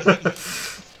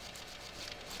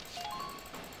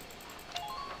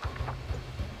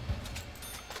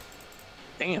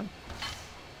 Damn.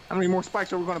 How many more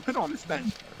spikes are we gonna put on this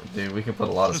thing? Dude, we can put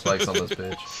a lot of spikes on this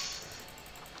bitch.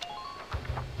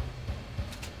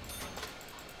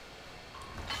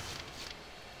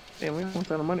 Damn, we don't want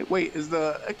that money. Wait, is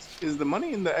the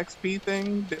money in the XP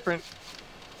thing different?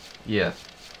 Yeah.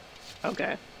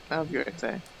 Okay, I was gonna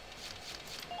say.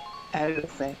 Added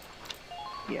effect.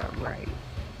 Yeah, right.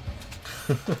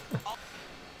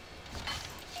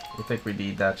 You think we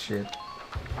need that shit?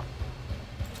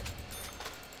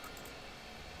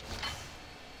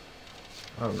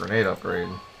 Oh, grenade upgrade.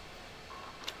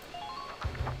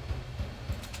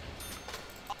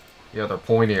 Yeah, they're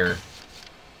pointier.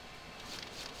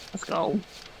 Let's go.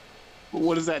 But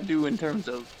what does that do in terms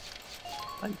of,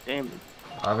 like, damage?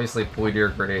 Obviously,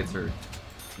 pointier grenades are,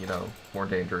 you know, more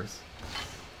dangerous.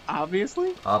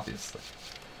 Obviously? Obviously.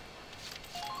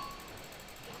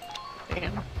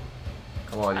 Damn.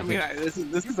 Come on, I you mean, can,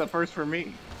 this is a first for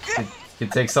me. you can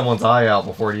take someone's eye out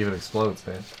before it even explodes,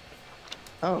 man.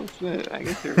 Oh shit, I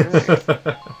guess you're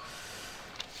right.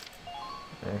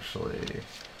 Actually,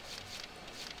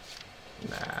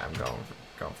 nah, I'm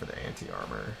going for the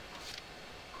anti-armor.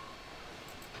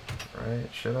 Right?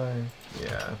 Should I?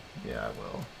 Yeah, I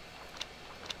will.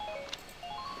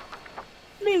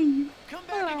 Come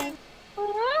back again.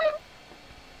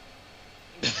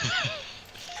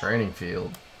 Training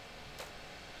field.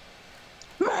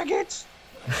 Maggots!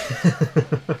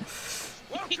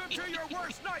 Welcome to your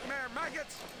worst nightmare,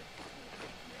 maggots!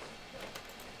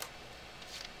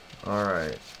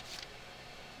 Alright.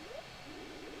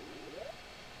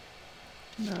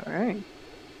 Alright.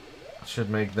 Should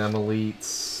make them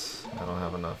elites. I don't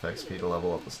have enough XP to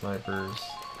level up the snipers.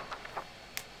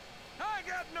 I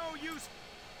got no use.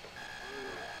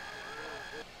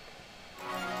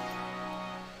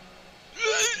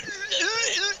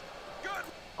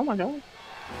 Oh my god.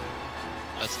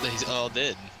 That's what they all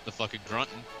did. The fucking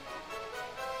grunting.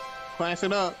 Class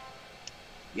it up.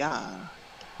 Yeah.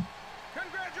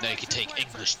 Now you can take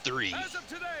English 3. As of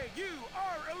today, you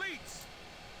are elites.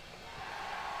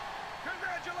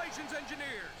 Congratulations,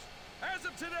 engineers. As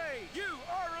of today, you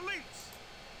are elites.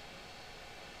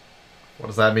 What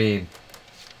does that mean?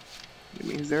 It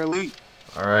means they're elite.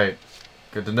 Alright.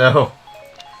 Good to know.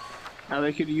 Now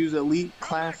they could use elite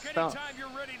class stuff. Anytime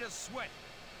you're ready to sweat.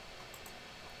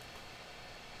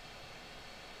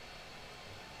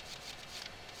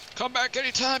 Come back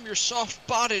anytime your soft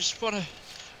bodies wanna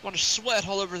sweat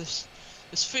all over this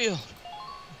field.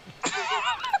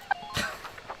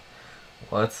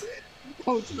 What?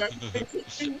 Coach, that makes it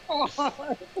too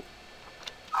hard.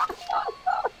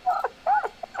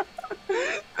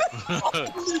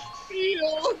 This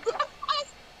field.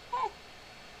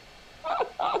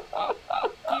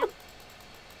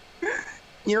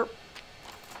 Yep.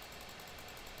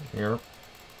 Yep.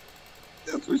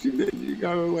 That's what she did. You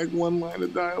got her like one line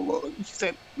of dialogue. She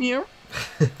said, yep.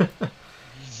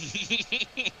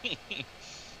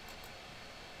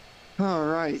 All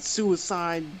right,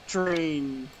 suicide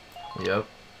train. Yep.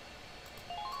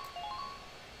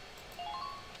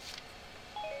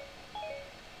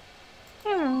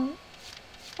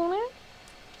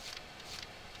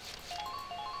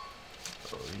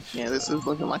 Yeah, this is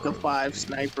looking like a 5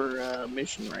 sniper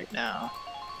mission right now.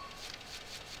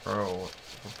 Bro,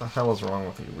 what the hell is wrong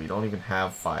with you? We don't even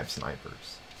have 5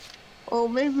 snipers. Oh,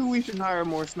 maybe we should hire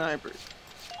more snipers.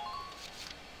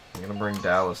 I'm gonna bring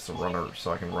Dallas to run her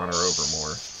so I can run her over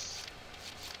more.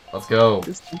 Let's go.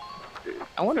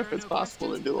 I wonder if it's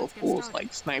possible to do a full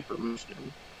like sniper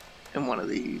mission in one of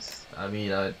these. I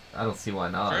mean, I don't see why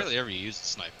not. Rarely ever use the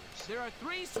snipers. There are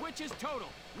 3 switches total.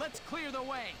 Let's clear the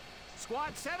way.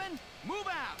 Squad 7, move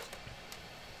out.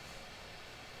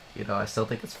 You know, I still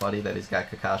think it's funny that he's got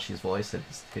Kakashi's voice and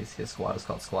his squad is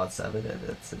called Squad 7, and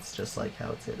it's just like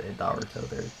how it's in Naruto.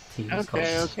 Their team is called.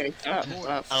 Okay.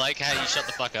 I like how you shut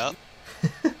the fuck up.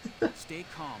 Stay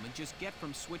calm and just get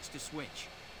from switch to switch.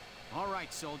 All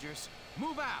right, soldiers,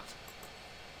 move out.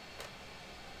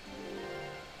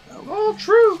 All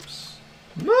troops,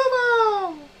 move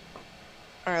out!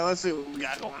 All right, let's see what we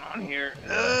got going on here.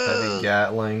 Heavy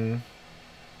Gatling.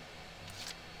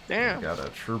 Damn. We got a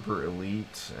Trooper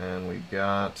Elite, and we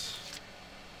got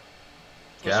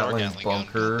Where's our Gatling Gatling gun?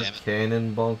 Bunker, God damn it.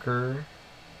 Cannon Bunker.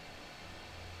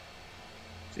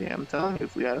 See, I'm telling you,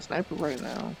 if we had a sniper right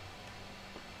now,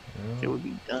 it would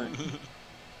be done.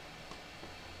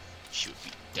 Should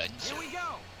be done. Here we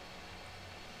go.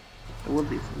 It would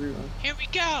be for real. Here we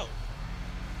go.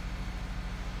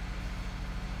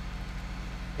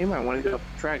 You might want to get off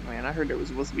the track, man. I heard there was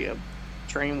supposed to be a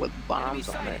train with bombs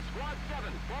on it.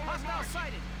 Hostile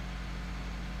sighted.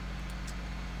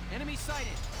 Enemy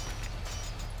sighted.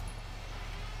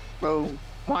 Bro,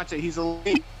 watch it. He's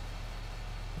elite.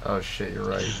 Oh shit, you're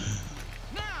right.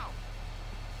 Now.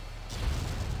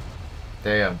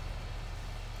 Damn.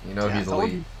 You know Yeah, he's I told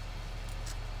elite. you.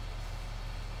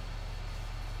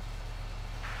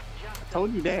 I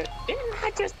told you that. Didn't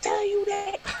I just tell you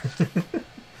that?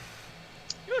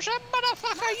 You some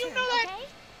motherfucker, you know that.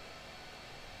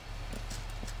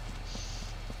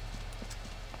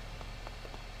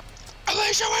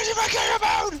 Alicia, what is it care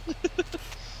about?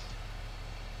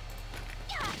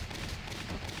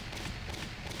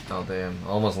 Oh damn,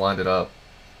 almost lined it up.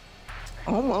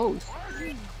 Almost.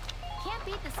 Can't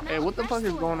beat the smell Hey, what of the fresh fuck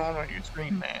is soil. going on your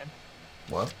screen, man?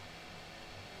 What?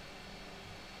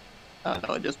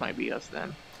 No, it just might be us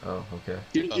then. Oh, okay. Oh,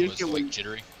 Your it's shit like was,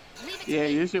 jittery. yeah,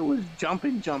 your shit was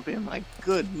jumping. Like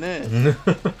goodness.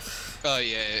 Oh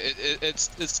yeah, it's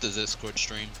the Discord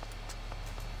stream.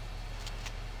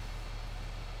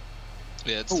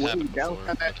 Yeah, it's Oh, wait, happened that before, was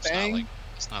that but thing?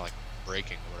 it's not like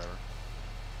breaking or whatever.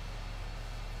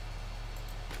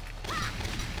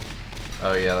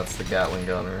 Oh yeah, that's the Gatling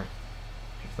gunner.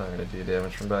 It's not gonna do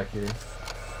damage from back here.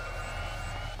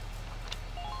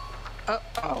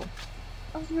 Oh.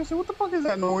 I was gonna say, what the fuck is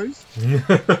that noise?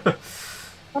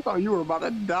 I thought you were about to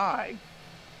die.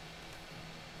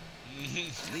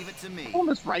 Leave it to me. On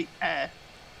this right ass.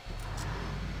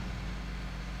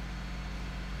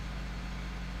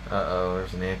 Uh-oh,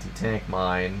 there's an anti-tank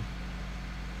mine.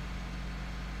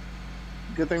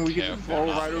 Good thing we can just roll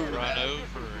right over Run that.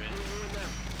 over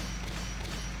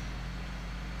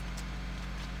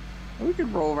it. We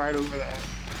can roll right over that.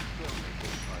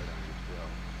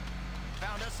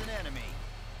 Found us an enemy.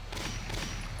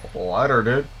 Lighter,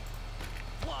 dude.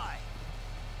 Why?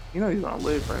 You know he's gonna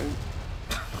live, right?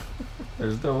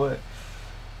 There's no way.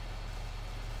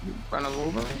 You run him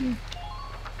over.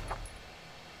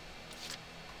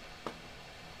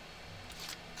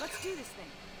 Let's do this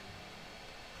thing.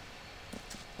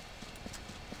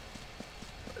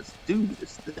 Let's do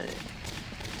this thing.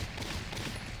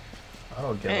 I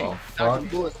don't give Hey, a fuck. Dr.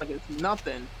 Bullets like it's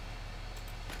nothing.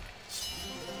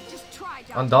 Just try,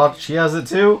 Dr. Undocked, she has it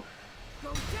too? Go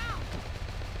down.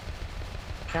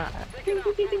 God. You're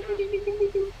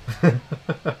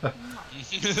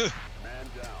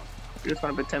just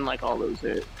gonna pretend like all those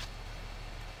hit.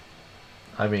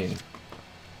 I mean,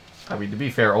 to be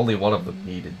fair, only one of them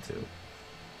needed to.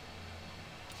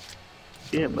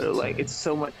 Yeah, but like it's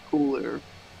so much cooler.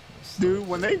 Dude,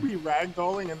 when they be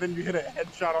ragdolling and then you hit a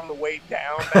headshot on the way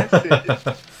down, that shit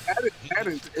is, that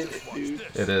is it, dude.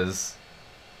 It is.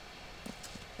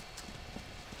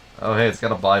 Oh hey, it's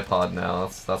got a bipod now.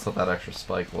 That's what that extra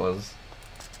spike was.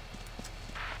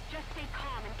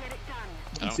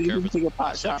 I don't See, care you if can it's take a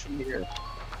pot shot from here.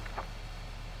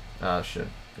 Ah shit.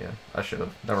 Yeah, I should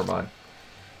have. Never mind.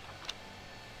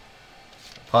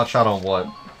 Pot shot on what?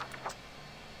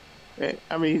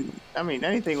 I mean,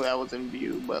 anything that was in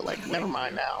view, but like, never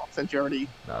mind now, since you already.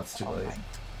 No, it's too late.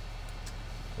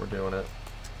 We're doing it.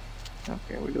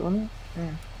 Okay, we're doing it?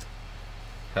 Yeah.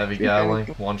 Heavy Gatling,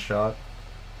 one shot.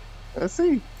 Let's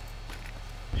see.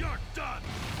 You're done.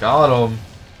 Got him.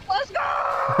 Let's go!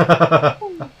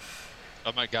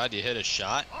 Oh my god, you hit a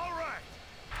shot? All right.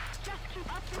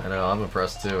 I know, I'm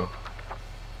impressed too.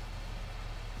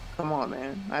 Come on,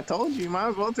 man. I told you might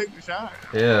as well take the shot.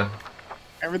 Yeah.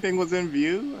 Everything was in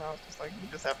view. I was just like, you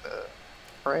just have to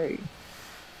pray.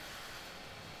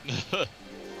 Did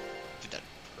that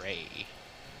pray?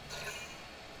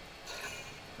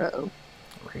 Uh-oh.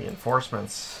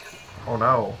 Reinforcements. Oh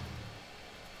no.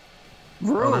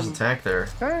 Vroom. Oh, there's a tank there.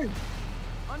 Hey.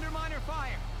 Under minor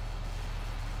fire.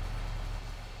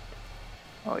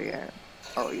 Oh yeah.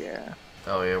 Oh yeah.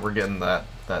 Oh yeah, we're getting that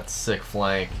sick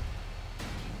flank.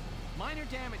 Minor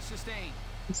damage sustained.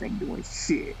 This ain't doing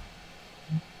shit.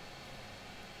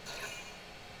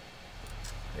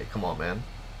 Hey, come on, man.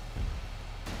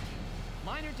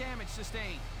 Minor damage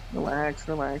sustained. Relax,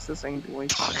 relax. This ain't doing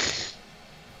shit.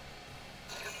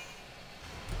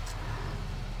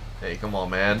 Hey, come on,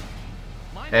 man.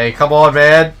 Hey, come on,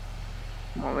 man.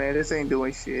 Come on, man. This ain't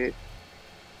doing shit.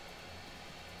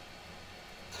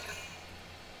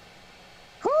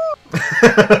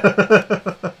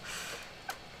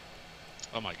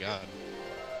 Oh my god.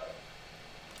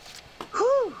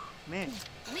 Whew, man.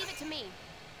 Leave it to me.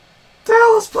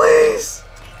 Tell us, please.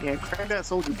 Yeah, crack that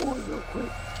soldier boy real quick.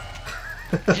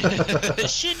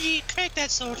 Shinji, crack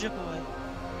that soldier boy.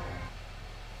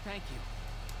 Thank you.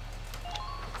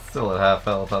 Still at half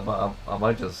health. I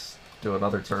might just do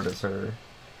another turn as her.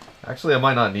 Actually, I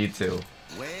might not need to.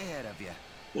 Way ahead of you.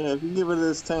 Yeah, if you get rid of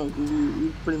this tank,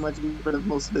 you pretty much get rid of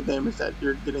most of the damage that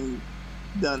you're getting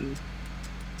done.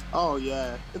 Oh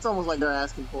yeah, it's almost like they're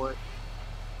asking for it.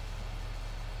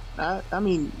 I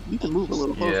mean, you can move a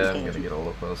little closer. Yeah, I'm can't gonna you? get a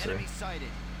little closer. Enemy sighted.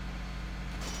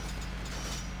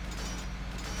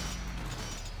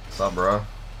 What's up, bro?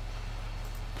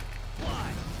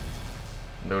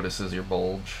 Notices your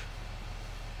bulge.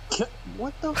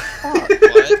 What the fuck?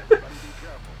 What?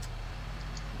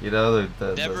 You know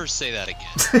Never say that again.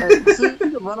 Hey, see, you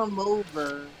can run them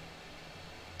over.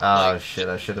 Oh shit!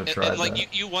 I should have tried And like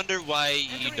that. you wonder why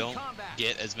you don't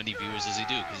get as many viewers as you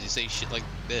do, because you say shit like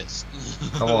this.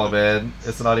 Come on, man.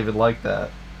 It's not even like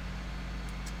that.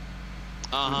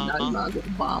 Now you're not gonna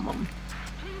bomb them.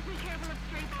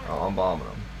 Oh, I'm bombing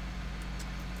them.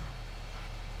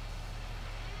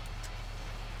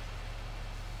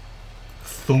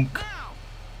 Thunk.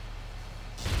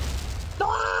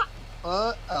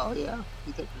 Oh yeah,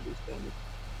 you take reduced damage.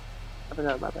 I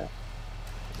forgot about that.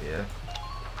 Yeah.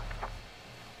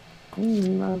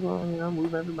 Might as well,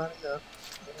 move everybody up.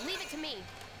 Leave it to me.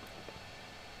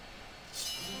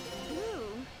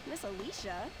 Ooh, Miss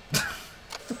Alicia.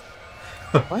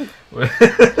 What?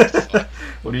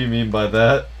 What do you mean by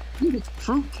that? You get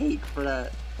fruit cake for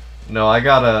that. No, I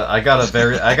got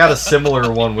a similar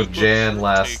one with Jan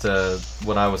last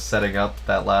when I was setting up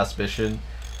that last mission.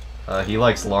 He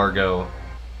likes Largo.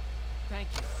 Thank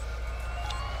you.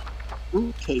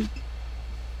 Fruit cake.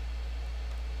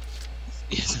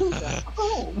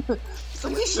 Oh, it's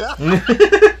Alicia.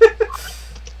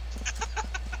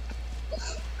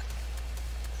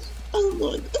 I'm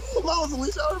like, if I was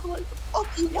Alicia, I would be like, the fuck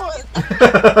you want?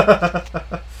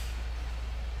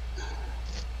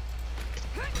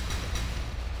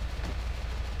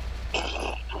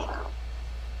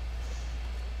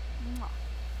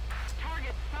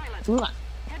 Target silent.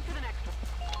 Head to the next one.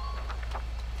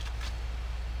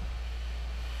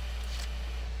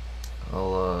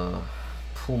 I'll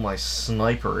pull my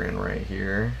sniper in right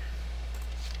here.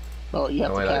 Oh, you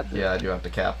have to cap it. Yeah, I do have to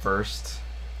cap first.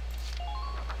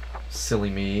 Silly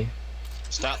me.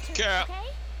 Stop the cap. Okay?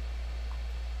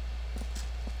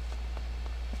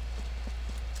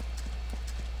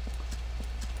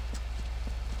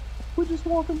 We're just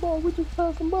walking by, we're just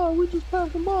passing by, we're just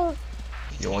passing by.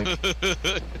 Yoink. This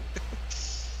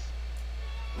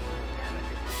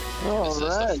is the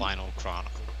Alright. final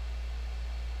chronicle.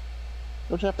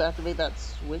 Don't you have to activate that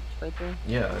switch right there?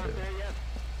 Yeah, I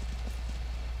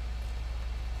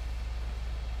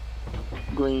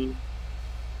do. Green.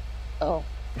 Oh.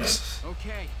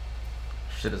 Okay.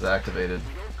 Shit is activated.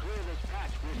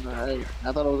 Alright.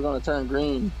 I thought it was gonna turn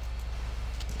green.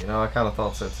 You know, I kind of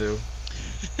thought so too.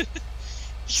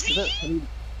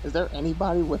 Is there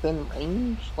anybody within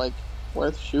range, like,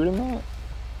 worth shooting at?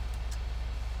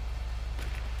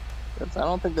 'Cause I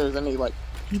don't think there's any, like,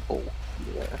 people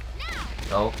here.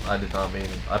 Oh, I did not mean.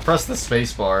 I pressed the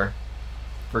space bar.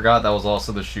 Forgot that was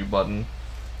also the shoot button.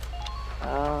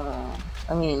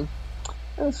 I mean,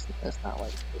 it's not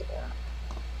like, yeah.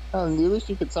 At least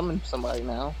you could summon somebody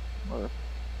now. Or...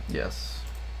 Yes.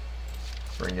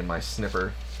 Bring in my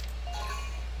snipper.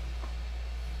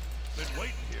 Been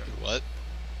waiting here. What?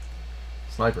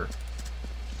 Sniper.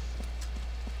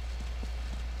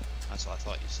 That's what I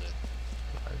thought you said.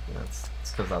 That's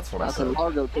because that's what I I said. can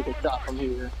Largo take a shot from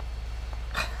here.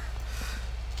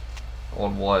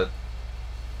 On what?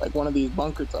 Like one of these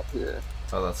bunkers up here.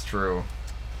 Oh, that's true.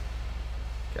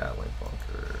 Gatling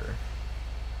bunker.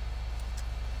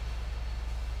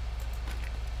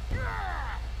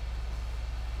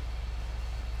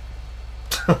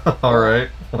 Alright,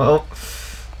 well.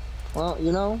 Well,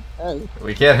 you know, hey.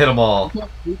 We can't hit them all.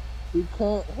 We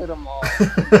can't hit them all.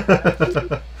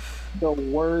 The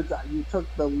words, you took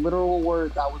the literal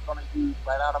words I was going to use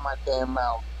right out of my damn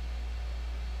mouth.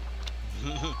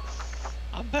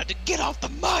 I'm about to get off the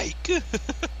mic.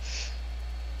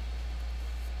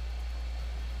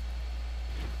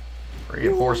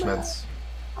 Reinforcements.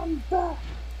 I'm back.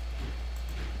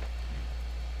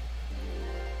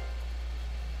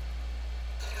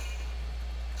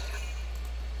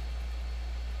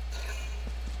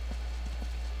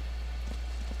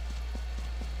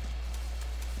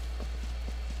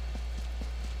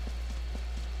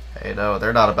 Hey, no,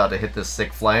 they're not about to hit this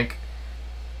sick flank.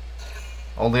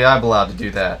 Only I'm allowed to do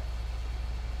that.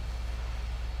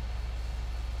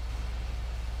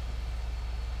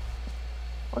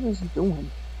 What is he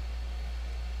doing?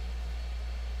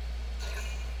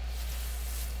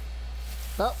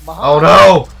 Oh, oh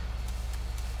no!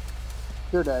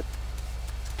 You're dead.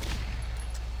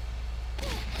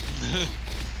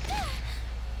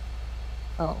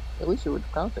 Oh, at least you were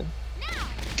counting.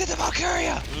 Get the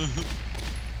Valkyria!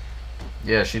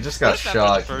 Yeah, she just got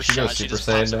shot. She goes Super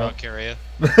Saiyan now. Valkyria.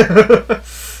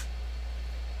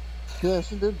 Yeah,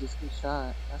 she did just get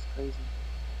shot. That's crazy.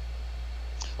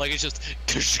 Like it's just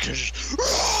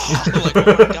like,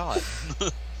 oh my god.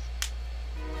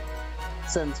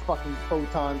 Sends fucking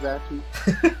photons at you.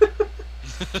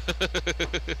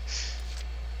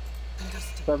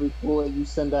 For every bullet you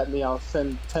send at me, I'll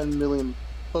send 10 million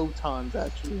photons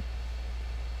at you.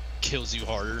 Kills you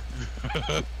harder.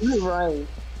 You're right.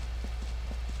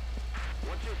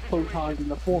 Photons in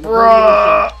the form of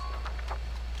radiation.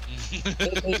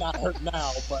 It may not hurt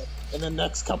now, but in the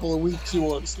next couple of weeks you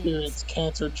will experience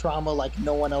cancer trauma like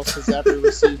no one else has ever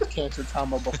received cancer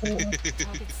trauma before.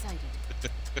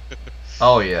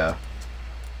 Oh yeah.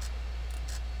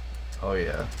 Oh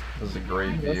yeah. This is a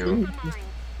great view.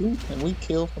 Who can we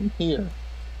kill from here?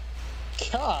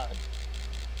 God.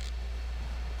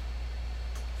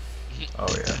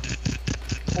 Oh yeah.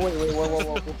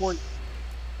 Whoa, before you...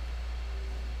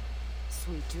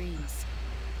 Sweet dreams.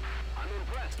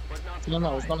 You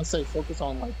know, I was gonna say focus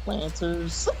on like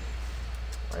lancers.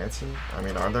 Lancers? I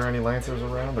mean, are there any lancers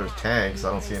around? There's tanks.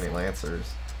 I don't see any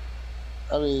lancers.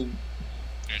 I mean,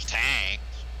 there's tanks.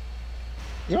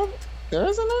 You know, there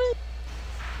isn't any.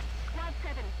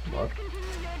 What?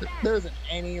 There isn't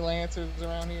any lancers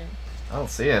around here. I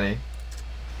don't see any.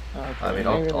 Okay, I mean,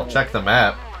 I'll check the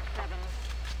map.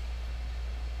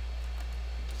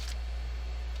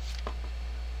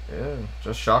 Yeah,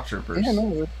 just shock troopers.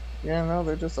 Yeah, no,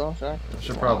 they're just all shock troopers. I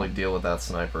should probably deal with that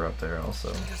sniper up there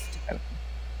also.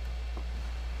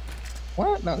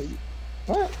 What? No.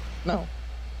 What? No.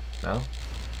 No?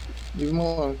 Leave him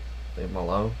alone. Leave him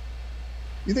alone?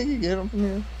 You think you can get him from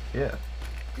here? Yeah.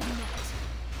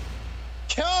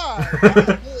 God!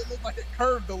 That bullet looked like it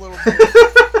curved a little bit.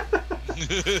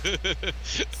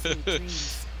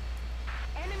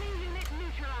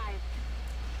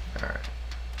 Alright.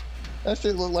 That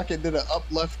shit looked like it did an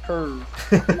up-left curve.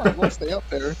 You might as well stay up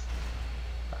there.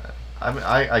 I mean,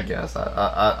 I guess.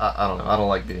 I don't know. I don't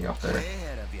like being up there.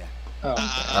 Oh,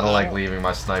 I don't like leaving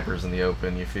my snipers in the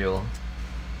open, you feel?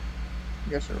 I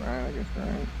guess you're right.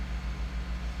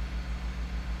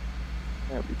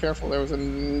 Yeah, be careful. There was a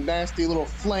nasty little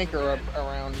flanker up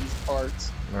around these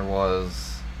parts. There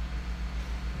was.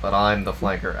 But I'm the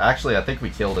flanker. Actually, I think we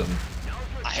killed him.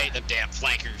 I hate them damn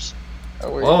flankers.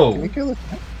 Oh, wait. Whoa. Can we kill this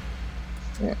thing?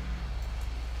 Yeah.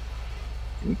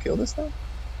 Can we kill this thing?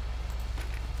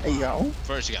 Hey, yo.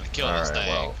 First, you gotta kill this thing.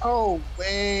 Well. Oh,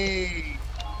 wait.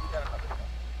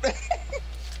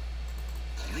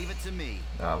 Leave it to me.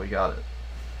 Nah, we got it.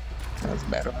 That's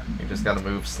better. You just gotta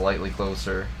move slightly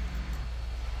closer.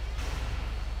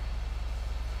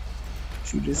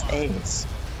 Shoot his ass.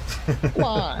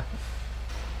 Fly.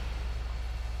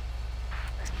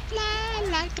 Fly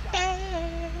like a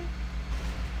bird.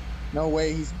 No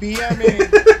way, he's BMing.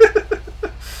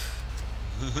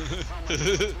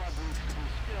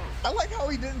 I like how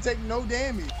he didn't take no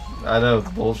damage. I know, it's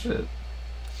bullshit.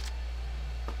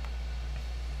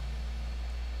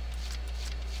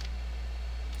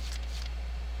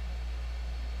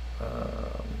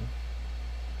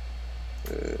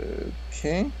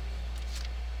 Okay.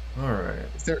 Alright.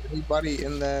 Is there anybody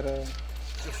in that,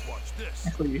 Just watch this.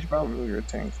 Actually, you should probably move your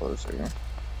tank closer.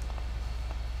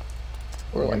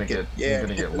 Or I'm like gonna get, get, I'm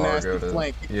gonna hit get the nasty Largo to,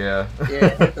 flank. yeah. Yeah,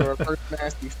 hit the reverse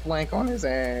nasty flank on his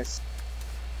ass.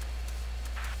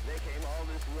 They came all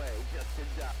this way just to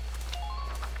die.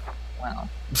 Wow.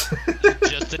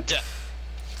 Just a death.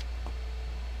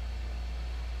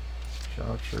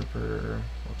 Shock trooper.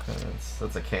 What kind of?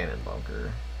 That's a cannon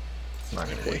bunker. It's not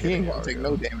gonna. Yeah, he ain't gonna take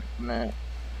no damage from that.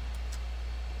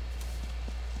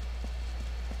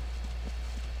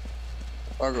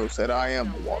 Largo said, "I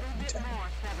am the walking tank."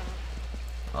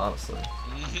 Honestly.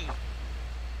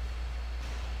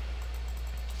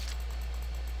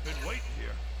 Been waiting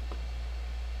here.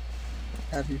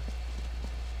 Have you?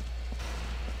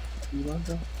 You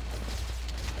Largo?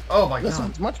 Oh my This god.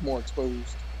 one's much more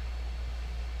exposed.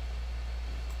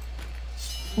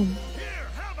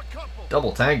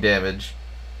 Double tank damage.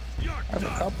 I have a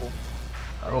couple.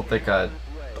 I don't think I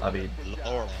mean,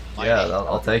 Lord yeah, almighty.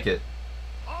 I'll take it.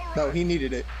 No, he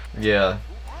needed it. Yeah.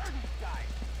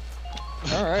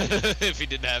 All right. If he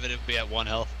didn't have it, it'd be at 1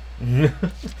 health.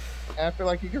 I feel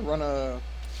like you could run a.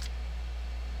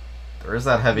 There is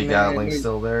that heavy Man, Gatling wait.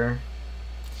 still there,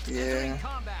 Yeah.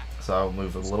 so I'll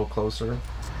move a little closer.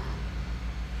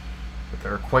 But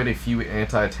there are quite a few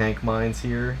anti-tank mines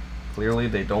here. Clearly,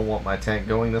 they don't want my tank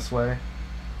going this way.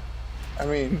 I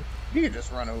mean, you could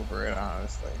just run over it,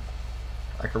 honestly.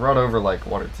 I could run over like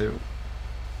 1 or 2.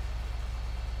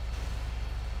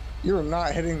 You're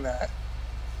not hitting that.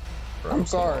 I'm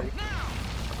sorry.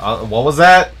 What was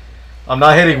that? I'm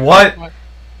not hitting what?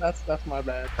 That's my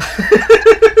bad.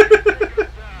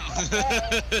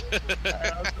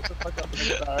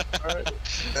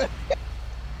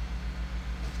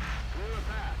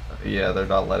 Yeah, they're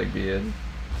not letting me in.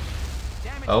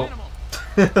 Oh,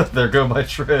 there go my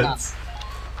treads.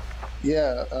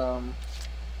 Yeah,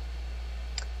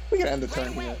 we can end the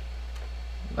turn here.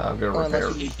 No, I'm gonna Or repair.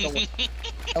 unless you need someone,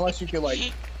 unless you could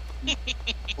like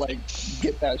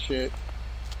get that shit.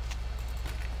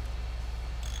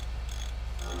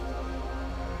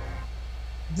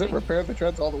 Does it repair the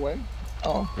treads all the way?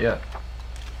 Oh. Yeah.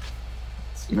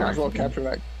 You might as well capture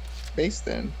that base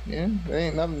then. Yeah, there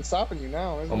ain't nothing stopping you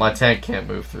now. Is Well, it? my tank can't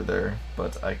move through there,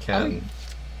 but I can. I mean,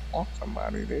 walk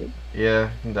somebody, dude. Yeah,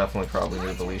 you can definitely probably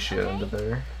move Alicia into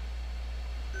there.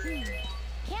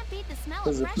 Can't beat the smell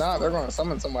Because of if fresh not, they're food. going to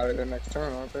summon somebody their next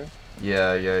turn, aren't they?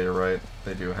 Yeah, you're right.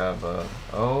 They do have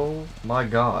oh my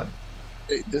god.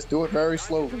 Hey, just do it very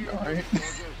slowly, alright?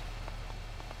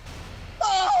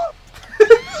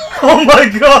 Oh my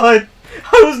god!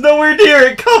 I was nowhere near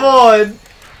it, come on!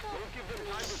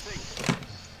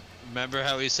 Remember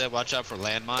how he said watch out for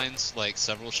landmines like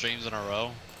several streams in a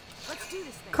row?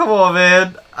 Come on,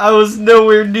 man. I was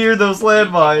nowhere near those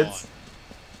landmines.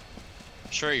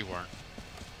 Sure you weren't.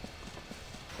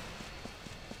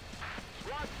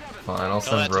 Fine, I'll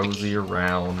Tell send that to the Rosie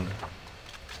around.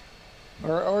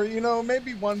 Or you know,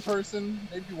 maybe one person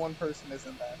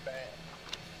isn't that bad.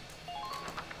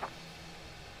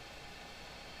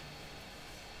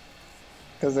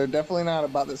 Because they're definitely not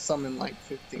about to summon like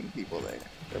 15 people there.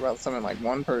 They're about to summon like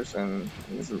one person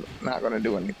who's not going to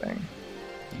do anything.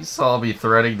 You saw me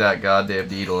threading that goddamn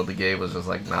needle and the game was just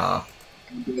like, nah.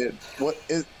 What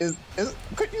is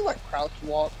could you like crouch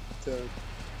walk to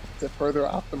further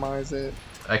optimize it?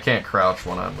 I can't crouch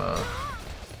when I'm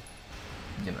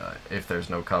you know, if there's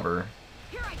no cover.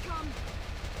 Here I come.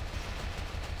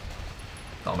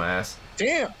 Dumbass.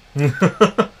 Damn.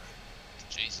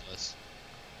 Jesus.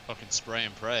 Fucking spray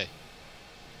and pray.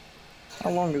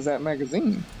 How long is that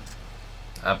magazine?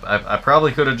 I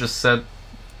probably could have just sent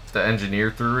the engineer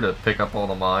through to pick up all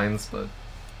the mines, but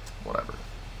whatever.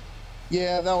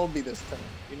 Yeah, that will be this turn,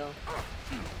 you know?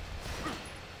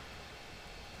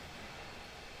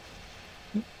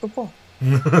 What the fuck?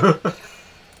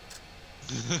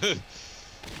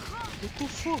 What the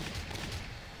fuck?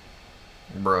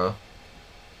 Bruh.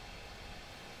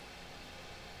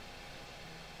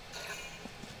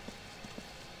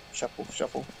 Shuffle,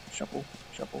 shuffle, shuffle,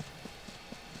 shuffle.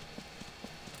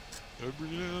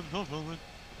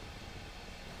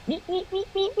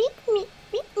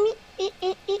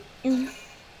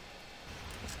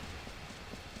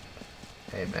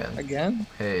 Hey, man. Again?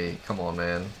 Hey, come on,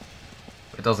 man.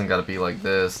 It doesn't gotta be like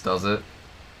this, does it?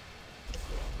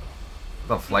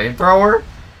 The flamethrower?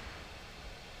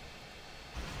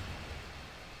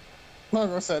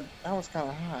 Margo said that was kind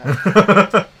of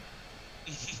high.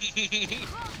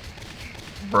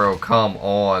 Bro, come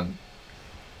on.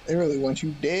 They really want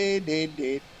you dead, dead,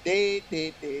 dead, dead,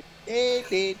 dead, dead, dead,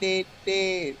 dead, dead,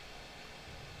 dead.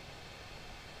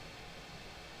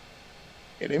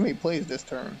 Yeah, they made plays this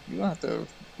turn. You don't have to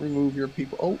remove your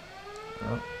people. Oh.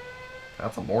 Oh,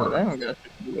 that's a mortar. I don't got to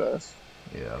do us.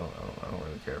 Yeah, I don't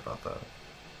really care about that.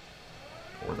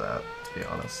 Or that, to be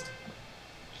honest.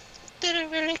 Didn't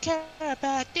really care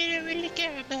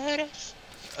about us.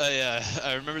 Yeah,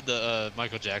 I remembered the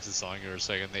Michael Jackson song you were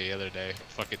singing the other day.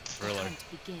 Fucking Thriller.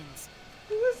 Begins.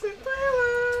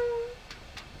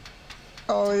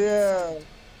 Oh yeah.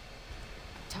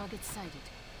 Target sighted.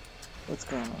 What's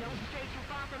going on?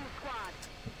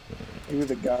 Maybe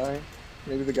the guy.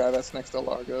 Maybe the guy that's next to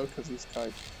Largo, because he's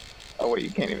like, oh wait, you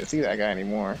can't even see that guy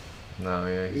anymore. No,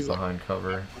 yeah, he's behind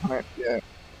cover. Yeah.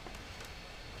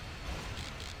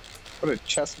 What a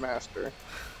chess master.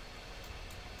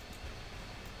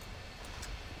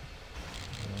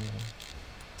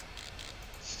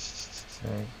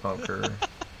 Okay, bunker.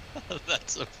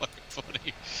 That's so fucking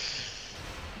funny.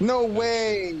 No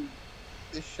way!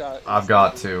 This shot. I've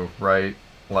got to, right?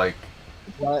 Like.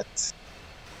 What?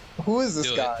 Who is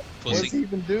this guy? What does he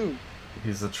even do?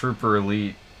 He's a trooper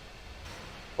elite.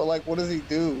 But like, what does he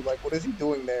do? Like, what is he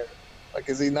doing there? Like,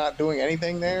 is he not doing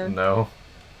anything there? No.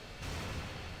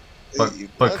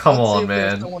 But come on, man.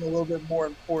 There's someone a little bit more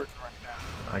important right now.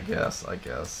 I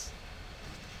guess.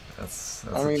 That's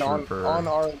I mean, a trooper.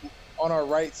 on our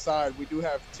right side, we do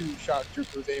have 2 shock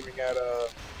troopers aiming at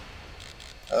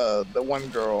the one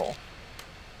girl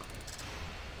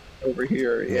over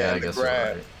here. Yeah, I guess you're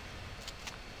right.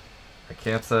 I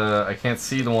can't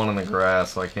see the one in the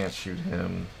grass, so I can't shoot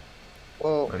him.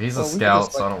 Well, but he's a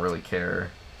scout, so I don't really care.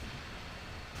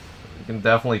 You can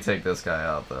definitely take this guy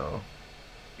out, though.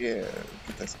 Yeah,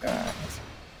 get this guy.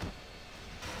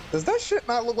 Does that shit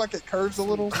not look like it curves a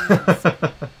little?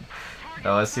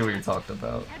 Oh, I see what you're talking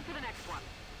about.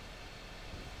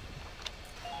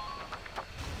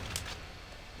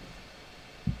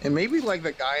 And maybe like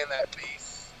the guy in that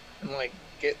base and like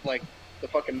get like the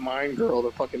fucking mine girl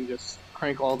to fucking just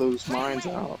crank all those mines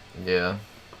out. Yeah.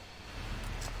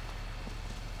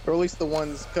 Or at least the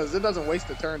ones, because it doesn't waste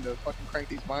a turn to fucking crank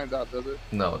these mines out, does it?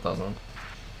 No, it doesn't.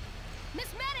 Miss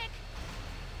Medic!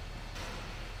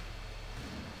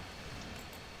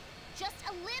 Just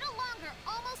a little longer,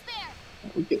 almost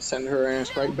there. We could send her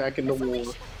ass right back into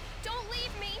war. Don't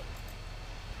leave me.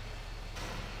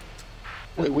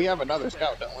 Wait, we have another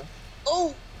scout, don't we?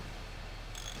 Oh!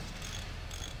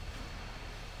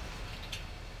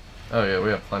 Oh yeah, we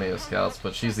have plenty of scouts,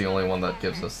 but she's the only one that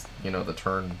gives us, you know, the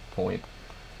turn point.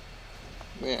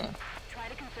 Yeah. Try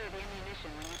to conserve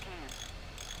ammunition when you can.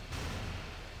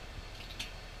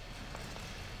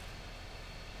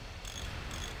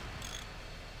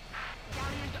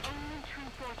 Gallia's only true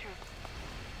fortress.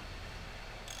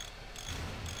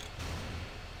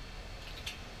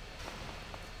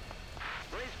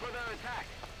 Brace for their attack.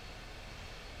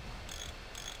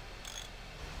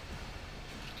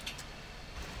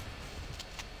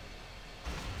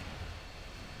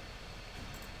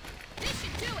 This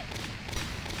should do it.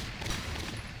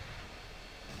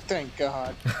 Thank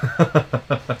God.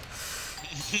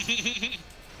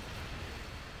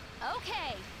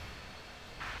 Okay.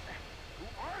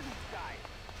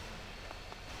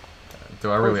 Do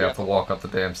I really have to walk up the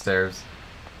damn stairs?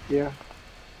 Yeah.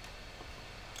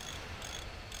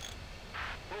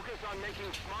 Focus on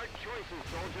making smart choices,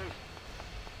 soldiers.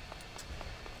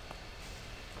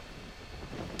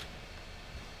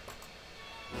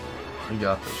 You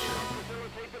got this shit.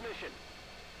 Facilitate the mission.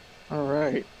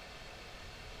 Alright.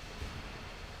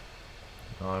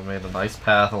 Oh, I made a nice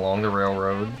path along the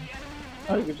railroad.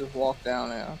 Oh, you could just walk down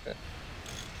there, okay.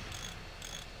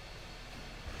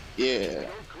 Yeah.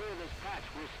 Don't clear this patch,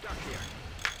 we're stuck here.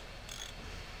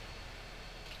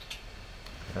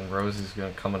 And Rosie's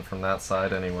gonna come in from that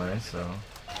side anyway, so.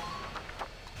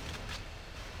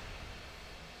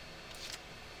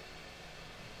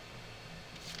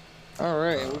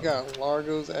 Alright, we got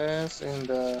Largo's ass and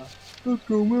let's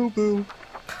go Millville.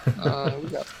 We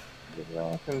got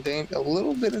a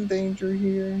little bit in danger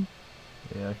here.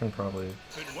 Yeah, I can probably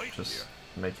just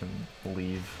make him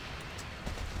leave.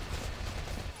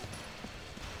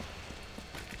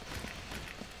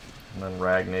 And then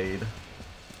Ragnade.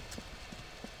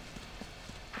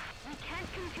 And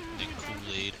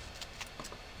Kool-Aid.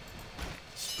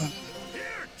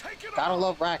 Gotta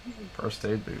love Ragnade. First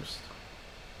aid boost.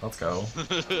 Let's go.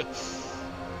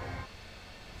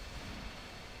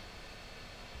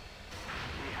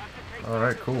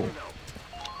 Alright, cool.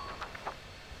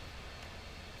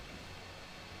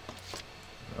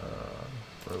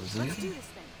 Rosie?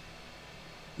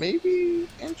 Maybe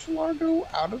inch Largo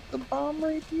out of the bomb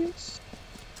radius?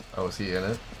 Oh, is he in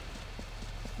it?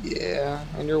 Yeah,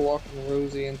 and you're walking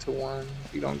Rosie into one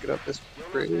if you don't get up this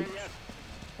bridge.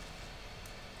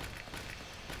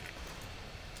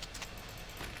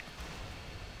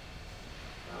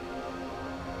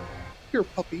 here,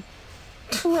 puppy.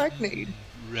 Arachnade.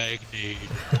 Ragnade.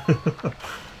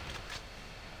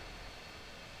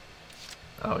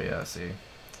 Oh yeah, I see.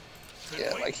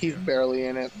 Yeah, like he's barely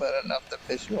in it, but enough to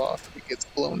piss you off if he gets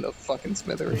blown to fucking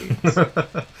smithereens.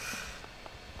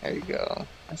 There you go.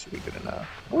 That should be good enough.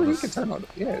 Or you can turn on.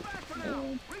 Yeah.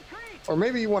 Or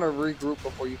maybe you want to regroup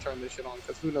before you turn this shit on,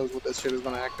 because who knows what this shit is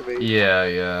going to activate. Yeah,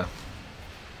 yeah.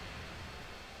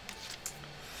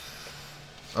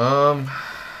 Alright,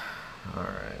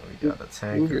 we got a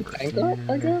tank. Move your tank up,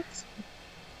 I guess?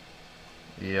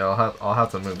 Yeah, I'll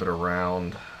have to move it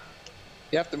around.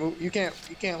 You have to move. You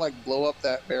can't like blow up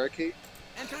that barricade.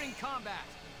 Entering combat.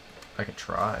 I could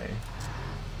try.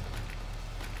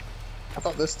 I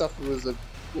thought this stuff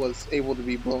was able to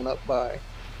be blown up by.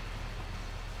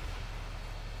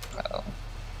 Uh-oh.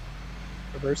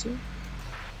 Reverse it?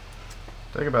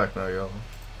 Take it back now, yo.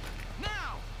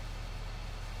 Now.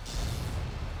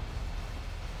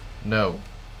 No.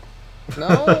 No,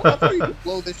 I thought you could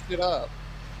blow this shit up.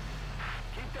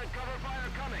 Keep that cover fire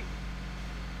coming.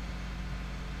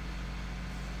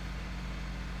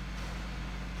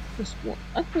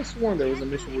 I could have sworn there was a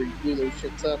mission where you blew those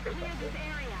shits up or something.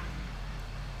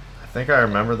 I think I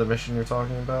remember the mission you're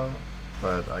talking about,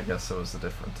 but I guess it was a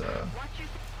different,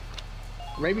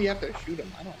 Maybe you have to shoot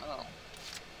him, I don't know.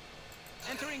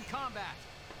 Entering combat.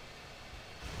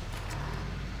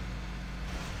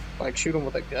 Like shoot him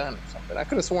with a gun or something. I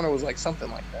could have sworn it was like something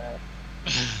like that.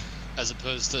 As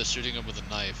opposed to shooting him with a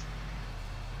knife.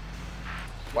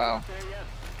 Wow.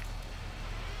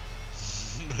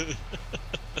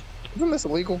 Isn't this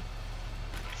illegal?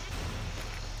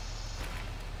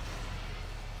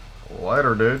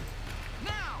 Lighter, dude.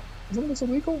 Isn't this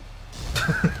illegal?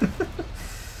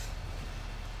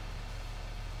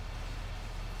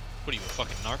 What are you, a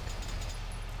fucking narc?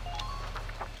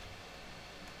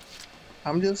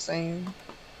 I'm just saying.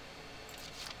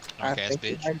 I Narc-ass think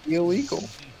bitch. it might be illegal.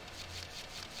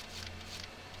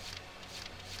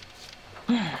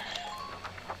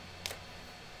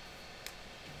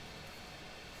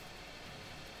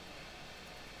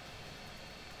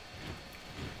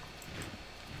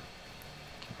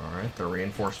 Alright, the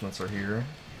reinforcements are here.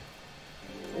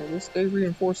 Yeah, this stay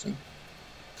reinforcing.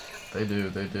 They do,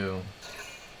 they do.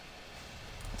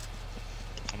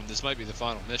 I mean, this might be the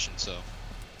final mission, so.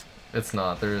 It's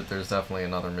not. There's definitely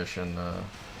another mission.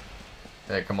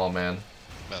 Hey, come on, man.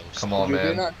 Oh, Come on, Did they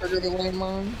man. not trigger the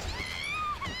landmines?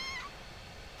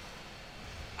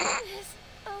 Miss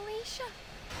Alicia.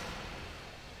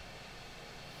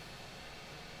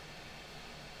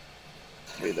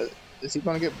 Wait, is he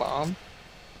gonna get bombed?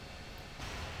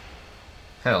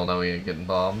 Hell no, he ain't getting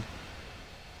bombed.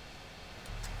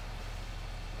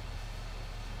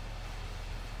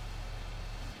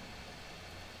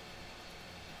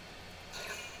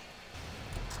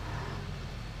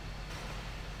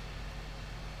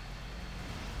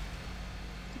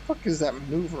 What the fuck is that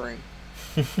maneuvering?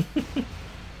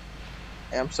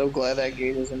 Hey, I'm so glad that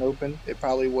gate isn't open. It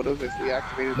probably would have if we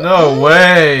activated that. No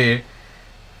way!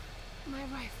 My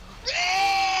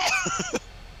rifle.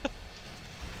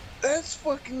 That's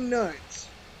fucking nuts.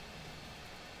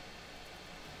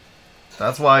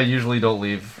 That's why I usually don't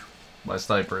leave my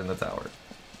sniper in the tower.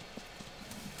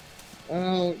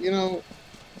 Well, you know,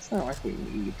 it's not like we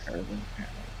need her.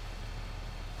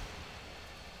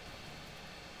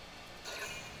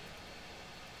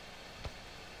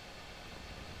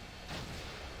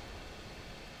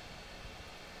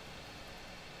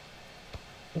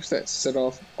 What's that? Set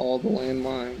off all the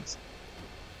landmines.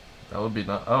 That would be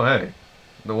not. Oh, hey.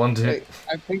 The one dude. Hey,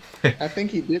 I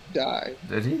think he did die.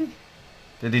 Did he?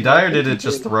 Did he die or did it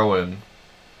just throw him?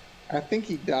 I think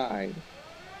he died.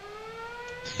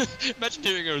 Imagine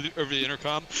doing it over the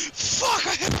intercom. Fuck,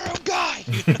 I hit my own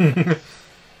guy!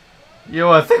 Yo,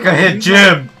 I think I hit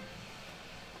Jim!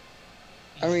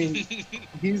 I mean,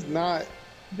 he's not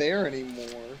there anymore.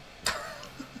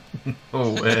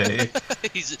 No way.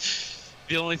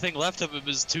 The only thing left of him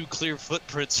is 2 clear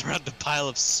footprints around a pile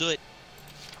of soot.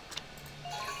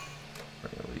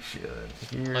 Holy shit.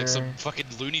 Here. Like some fucking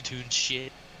Looney Tunes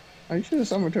shit. I should have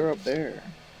summoned her up there.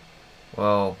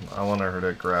 Well, I want her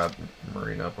to grab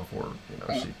Marina before, you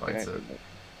know, she bites it.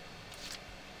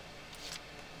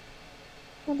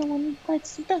 Another one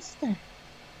bites the dust there.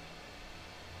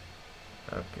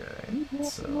 Okay,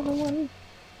 so... Another one.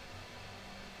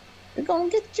 They're gonna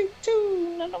get you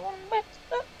too. Another one bites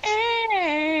the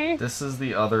ass. This is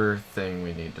the other thing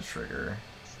we need to trigger.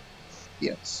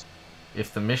 Yes.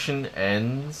 If the mission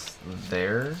ends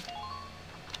there,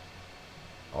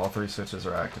 all 3 switches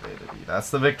are activated. That's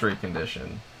the victory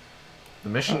condition. If the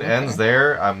mission ends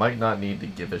there, I might not need to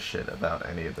give a shit about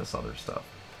any of this other stuff.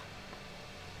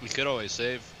 We could always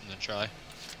save and then try.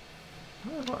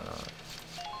 Why not?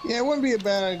 Yeah, it wouldn't be a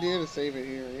bad idea to save it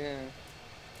here, yeah.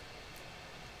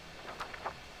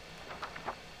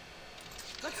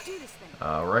 Let's do this thing.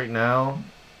 Right now,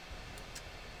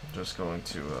 I'm just going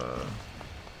to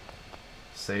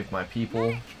save my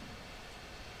people,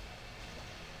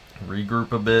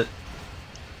 regroup a bit.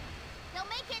 They'll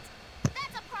make it.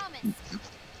 That's a promise.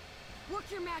 Work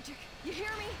your magic. You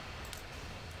hear me?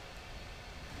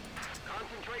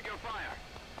 Concentrate your fire.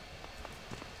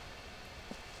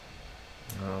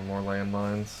 More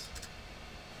landmines.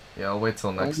 Yeah, I'll wait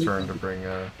till next turn to bring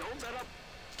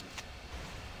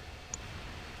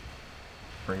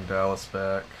Dallas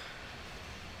back.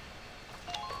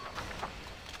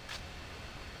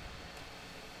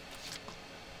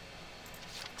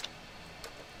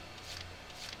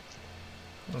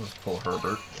 I'll just pull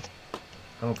Herbert. I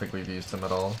don't think we've used him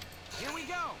at all. Here we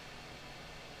go.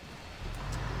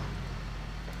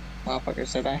 Motherfucker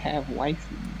said I have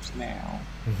waifus now.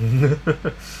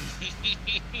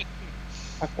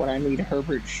 Fuck what I need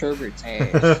Herbert Sherbert's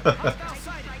ass.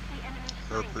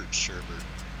 Herbert Sherbert.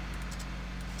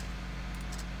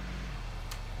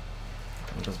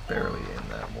 I'm just barely in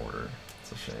that mortar.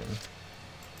 It's a shame.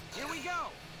 Here we go.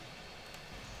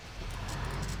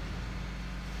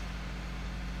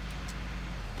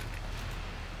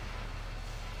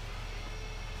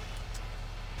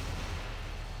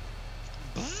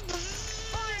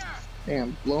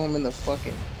 Damn, blow him in the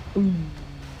fucking. Ooh,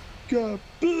 God.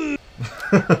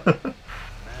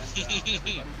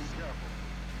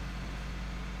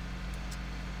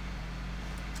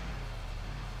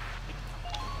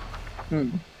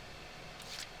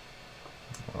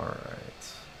 Alright.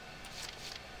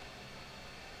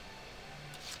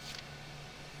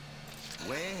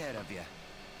 Way ahead of you.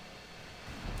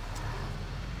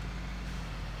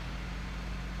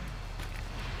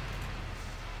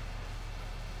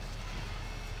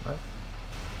 What?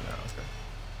 No, okay.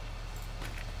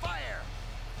 Fire!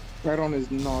 Right on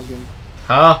his noggin.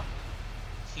 Huh?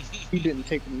 He didn't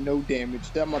take no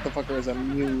damage. That motherfucker is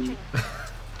immune.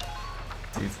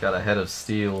 Dude's got a head of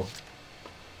steel.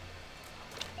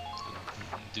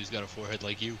 Dude's got a forehead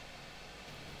like you.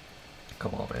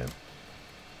 Come on, man.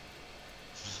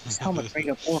 His helmet made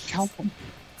of more calcium.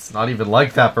 It's not even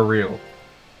like that for real.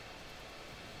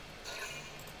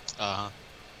 Uh-huh.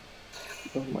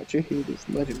 Oh, my chicken is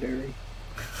legendary.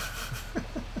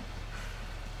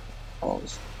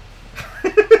 Pause.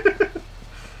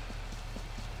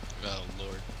 Oh,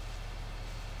 Lord.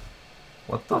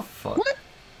 What the fuck? What?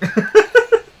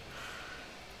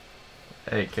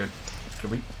 Hey, can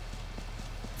we...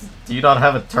 Do you not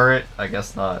have a turret? I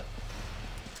guess not.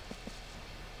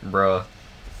 Bruh.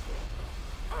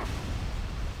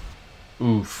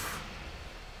 Oof.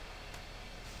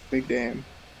 Big damn.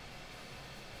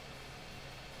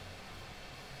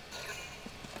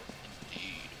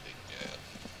 Indeed, big dab.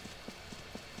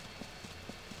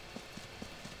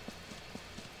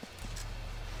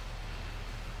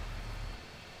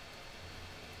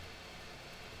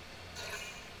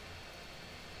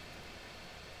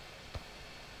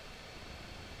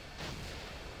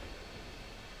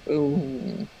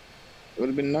 Ooh. It would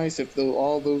have been nice if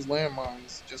all those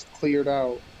landmines just cleared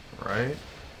out. Right?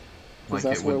 Because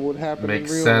that's what would happen make in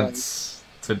real sense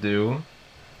to do.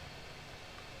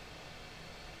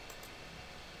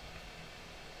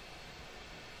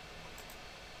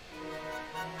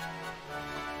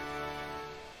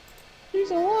 He's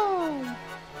alive!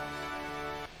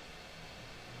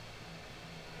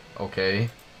 Okay.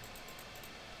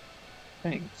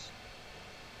 Thanks.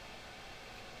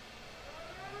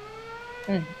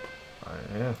 Thanks.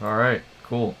 Yeah, alright,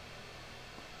 cool.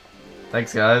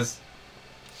 Thanks, guys.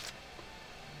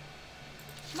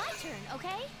 My turn,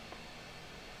 okay?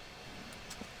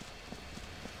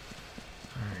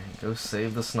 Alright, go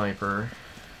save the sniper.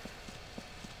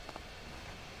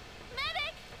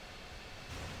 Medic!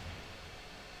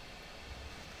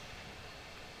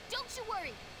 Don't you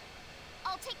worry.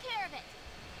 I'll take care of it.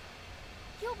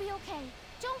 You'll be okay.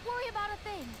 Don't worry about a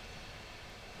thing.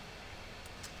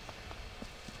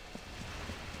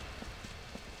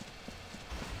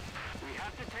 We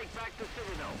have to take back the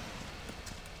Citadel.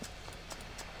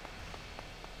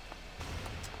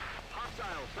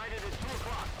 Hostile sighted at 2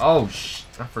 o'clock. Oh,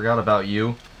 I forgot about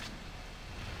you.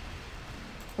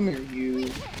 Come here,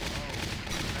 you.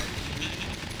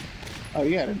 Oh,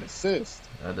 you had an assist.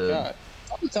 I did. God.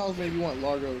 Sometimes maybe you want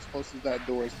Largo as close to that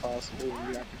door as possible when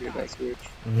you have to get that switch.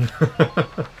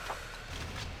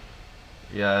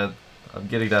 Yeah, I'm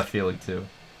getting that feeling too.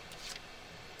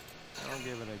 I'll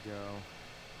give it a go.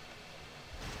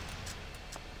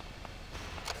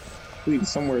 Please,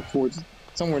 somewhere towards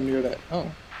Somewhere near that.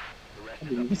 Oh. I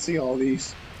didn't even see all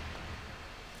these.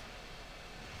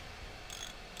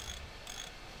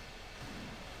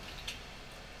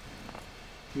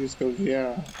 He just goes,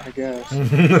 yeah, I guess.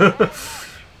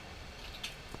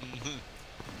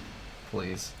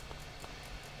 Please.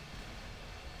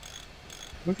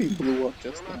 What if he blew up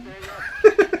just then?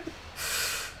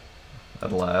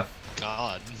 I'd laugh.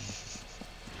 God.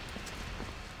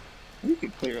 You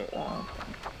could clear it out.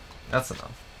 That's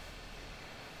enough.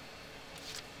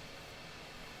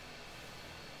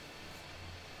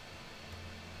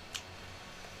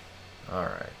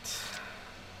 Alright.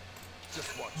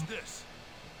 Just watch this.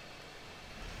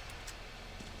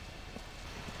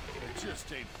 I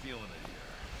just ain't feeling it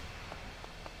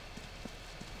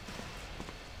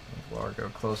here. Largo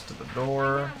close to the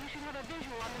door.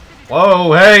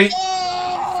 Whoa, hey!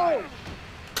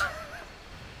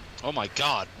 Oh my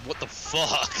God! What the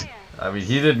fuck? I mean,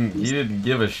 he didn't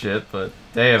give a shit, but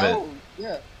damn it. Oh,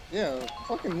 yeah.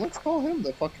 Fucking, let's call him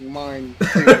the fucking mind.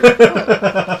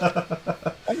 I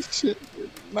shit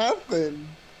nothing.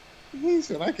 He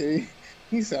said I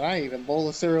eat a bowl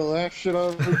of cereal that shit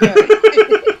every day.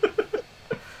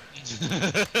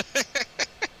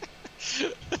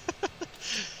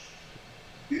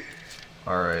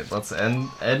 Alright, let's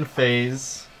end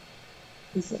phase.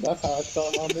 He said that's how I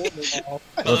start my morning now.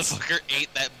 Motherfucker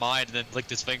ate that mind and then licked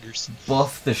his fingers.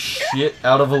 Buff the shit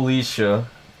out of Alicia.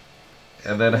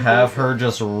 And then have her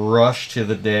just rush to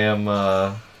the damn,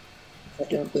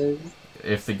 Second thing.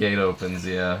 if the gate opens,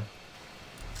 yeah.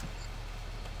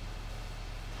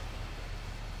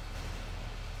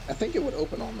 I think it would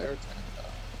open on their turn,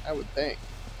 though. I would think.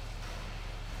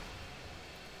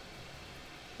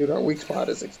 Dude, our weak spot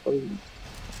is exposed.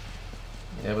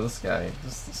 Yeah, but this guy ain't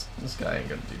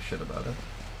gonna do shit about it.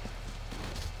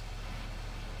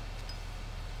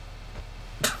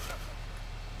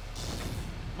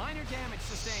 Minor damage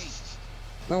sustained.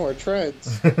 No, our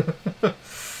treads.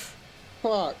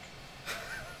 Fuck.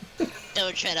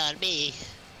 Don't tread on me.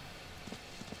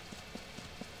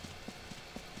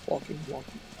 Walking.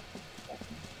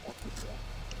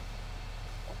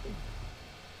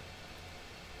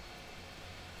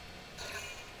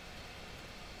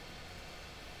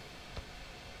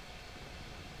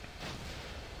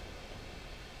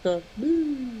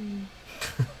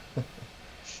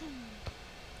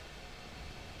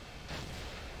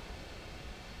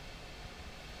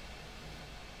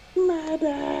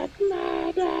 Medic.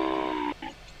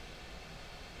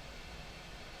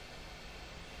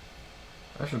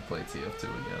 I should play TF2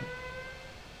 again.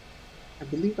 I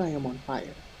believe I am on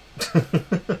fire.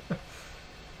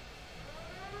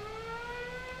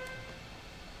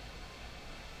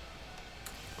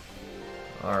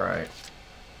 Alright.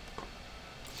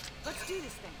 Let's do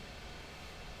this thing.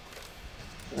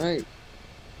 Alright.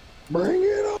 Bring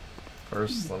it up!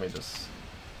 First, let me just...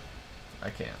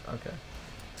 I can't, okay.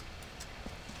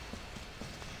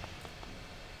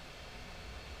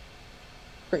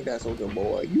 Great, that's a good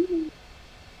boy. You.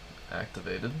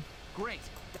 Activated. Great.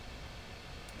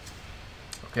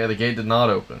 Okay, the gate did not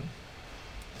open.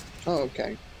 Oh,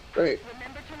 okay. Great.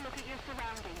 Remember to look at your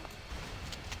surroundings.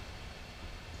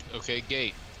 Okay,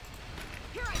 gate.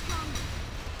 Here I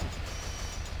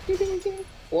come.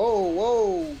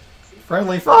 Whoa.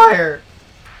 Friendly fire!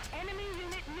 Enemy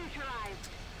unit neutralized.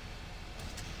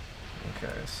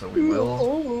 Okay, so we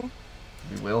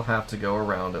will have to go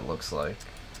around, it looks like.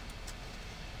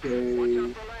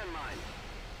 Okay.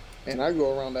 And I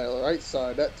go around that right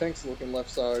side. That tank's looking left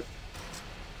side.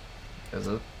 Is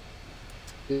it?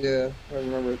 Yeah, I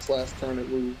remember its last turn it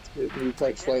moved. It moved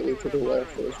like slightly to the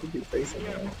left, so it should be facing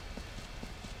that.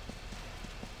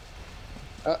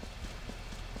 Ah.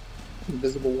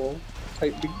 Invisible wall.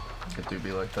 Type B. It do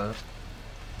be like that.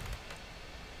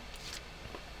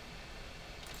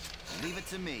 Leave it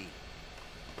to me.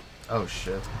 Oh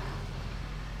shit.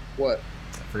 What?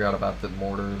 I forgot about the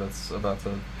mortar that's about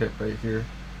to hit right here.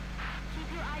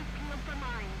 Keep your eyes peeled for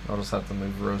mine. I'll just have to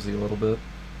move Rosie a little bit.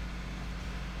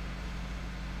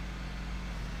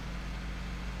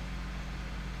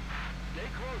 Stay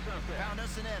close up there. Found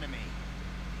us an enemy.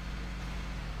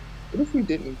 What if we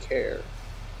didn't care?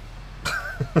 I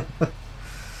can't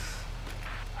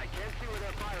see where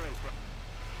they're firing from.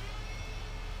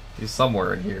 He's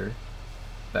somewhere in here.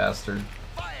 Bastard.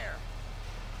 Fire!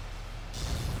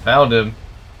 Found him.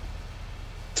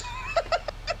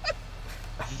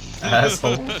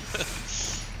 Asshole.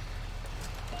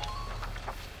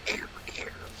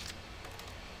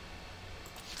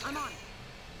 I'm on.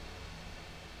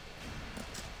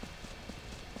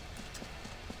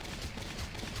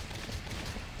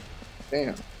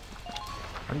 Damn.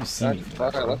 How do you see me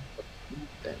from that, bro?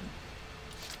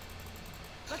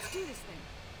 Let's do this thing.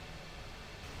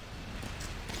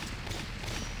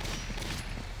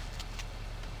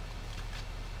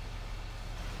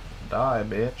 Die,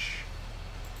 bitch.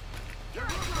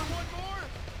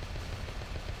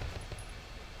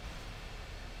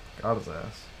 Got his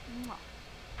ass.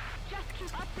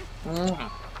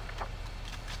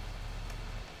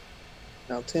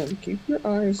 Now, Tim, keep your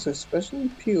eyes especially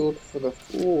peeled for the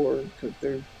floor, because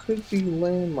there could be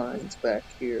landmines back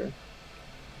here.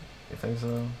 You think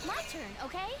so? My turn,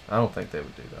 okay? I don't think they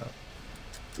would do that.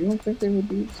 You don't think they would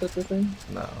do such a thing?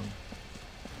 No.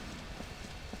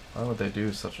 Why would they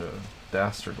do such a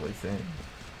dastardly thing?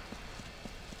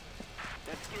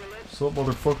 What's up,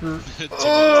 motherfucker?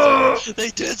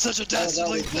 They did such a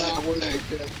dastardly thing. Not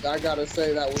worth it. I gotta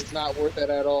say, that was not worth it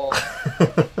at all.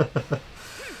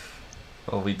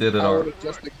 Well, we did it. I would've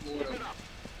just ignored it.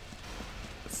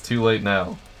 It's too late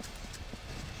now.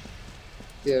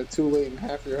 Yeah, too late and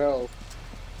half your health.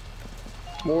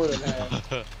 More than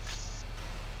half.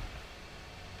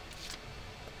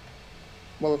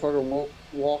 Motherfucker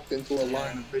walked into a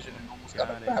line of vision and almost got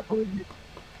evaporated.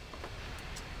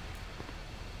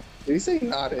 Did he say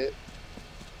not it?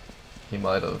 He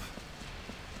might have.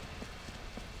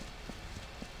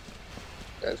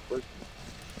 That's quirky.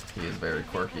 He is very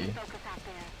quirky.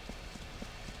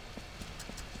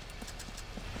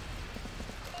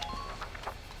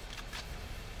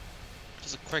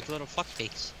 Just a quirky little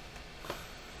fuckface.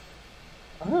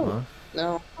 Oh,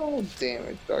 now how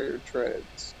damaged are your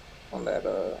treads on that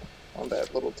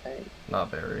little tank?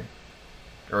 Not very.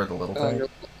 Or the little tank.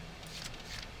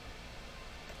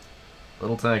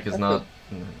 Little tank is not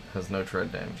has no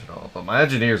tread damage at all. But my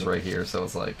engineer's right here, so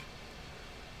it's like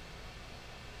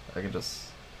I can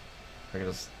just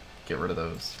get rid of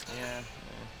those. Yeah,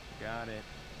 got it.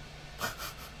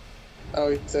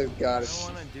 Oh, he said got it. I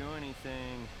don't want to do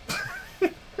anything.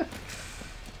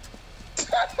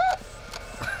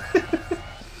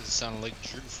 It sounded like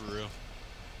Drew for real.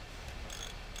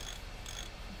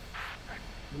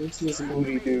 What's this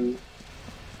booty do?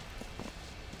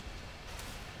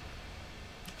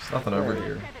 There's nothing over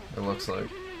here, it looks like.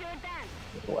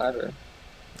 The ladder.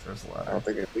 There's a ladder. I don't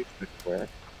think it leads anywhere.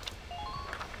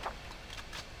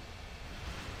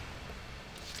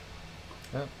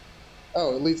 Yep.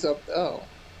 Oh, it leads up. Oh.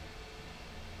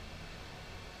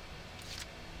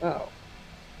 Oh.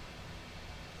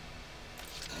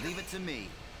 Leave it to me.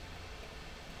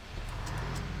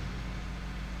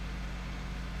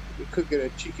 We could get a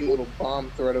cheeky little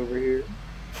bomb threat over here.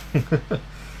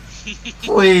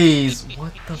 Please!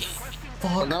 What the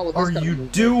fuck are you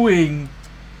doing?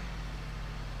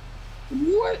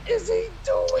 What is he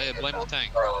doing? Hey, blame the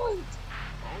tank.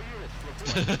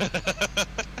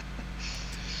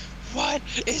 What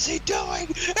is he doing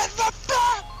in the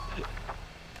front?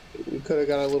 We could have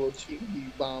got a little cheeky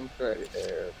bomb threat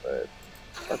there, but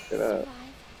fucked it up.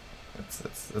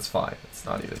 It's fine. It's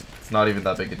not even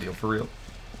that big a deal for real.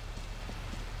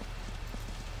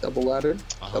 Double ladder,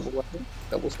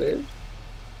 double stairs.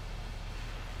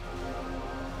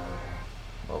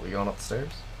 Well, we going up the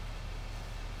stairs?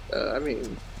 I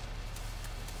mean,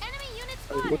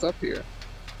 what's up here?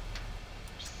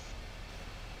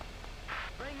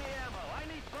 Bring the ammo. I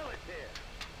need bullets here.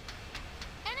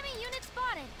 Enemy unit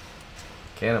spotted.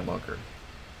 Cannon bunker.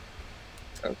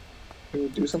 Oh. Can we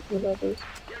do something about this?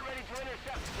 Get ready to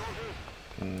intercept,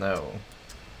 soldiers. No.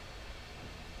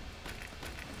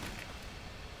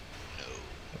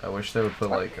 I wish they would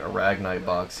put like a Ragnite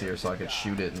box here so I could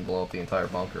shoot it and blow up the entire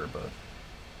bunker, but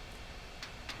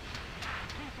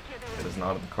it is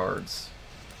not in the cards.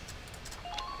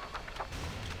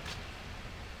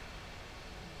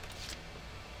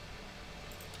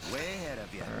 Way ahead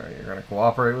of you. Alright, you're gonna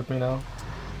cooperate with me now?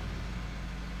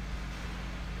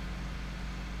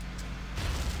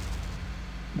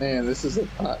 Man, this is a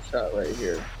pot shot right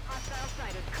here.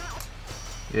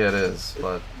 Yeah, it is,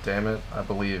 but damn it, I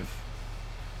believe.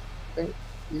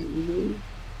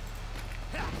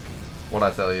 What'd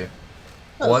I tell you?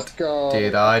 What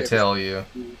did I tell you?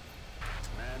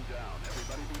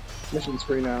 Mission's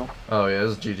free now. Oh yeah,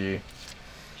 this is GG.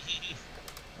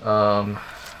 Gonna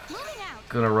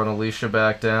run Alicia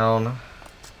back down.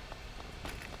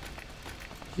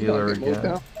 Heal her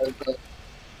again.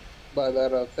 By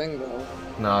that thing though.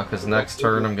 Nah, cause next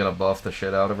turn I'm gonna buff the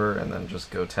shit out of her and then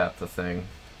just go tap the thing.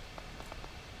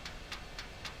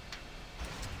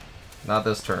 Not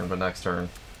this turn, but next turn.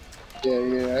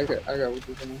 Yeah, I got what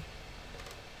you're doing.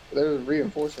 There's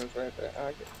reinforcements right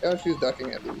there. Oh, she's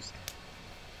ducking at least.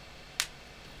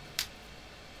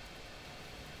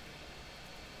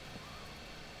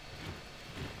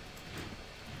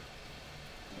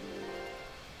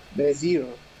 Bezir,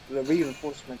 The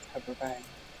reinforcements have arrived.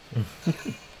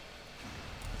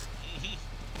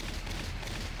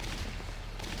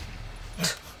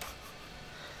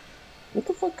 What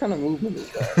the fuck kind of movement is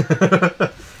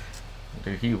that?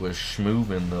 Dude, he was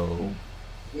schmoovin' though.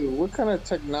 Dude, what kind of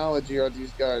technology are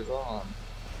these guys on?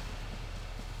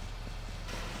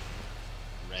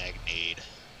 Ragnade.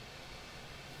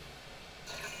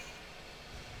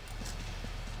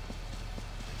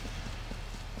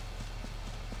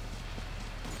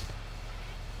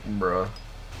 Bruh.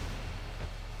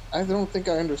 I don't think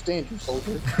I understand you,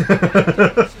 soldier.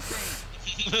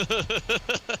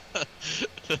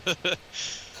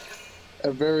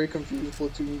 A very confused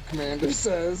platoon commander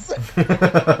says.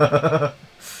 I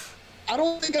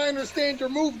don't think I understand your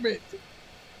movement.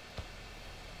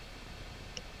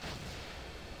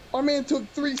 My man took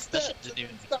 3 steps and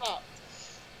then stopped.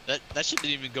 That shit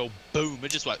didn't even go boom.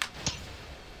 It just went.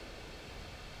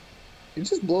 It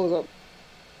just blows up.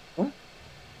 What?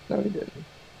 No, he didn't.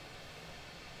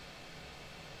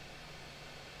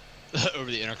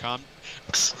 Over the intercom.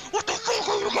 What the fuck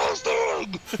are you guys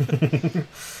doing?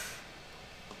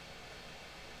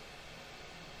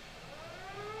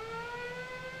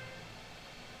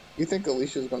 You think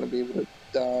Alicia's going to be able to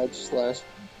dodge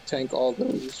 / tank all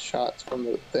those shots from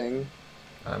the thing?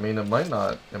 I mean, it might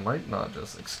not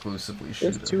just exclusively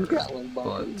shoot There's 2 at her, Gatling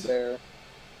bunkers there.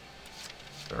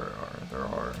 There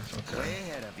are. Okay. Way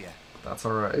ahead of you. That's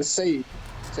all right. It's safe.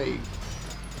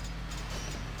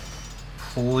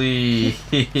 Please.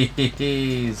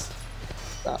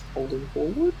 Stop holding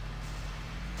forward.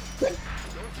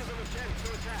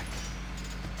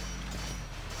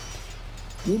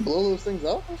 Can you blow those things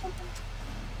up or something?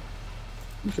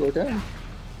 You sure can.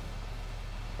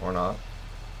 Or not.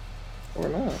 Or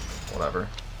not. Whatever.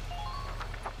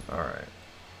 Alright.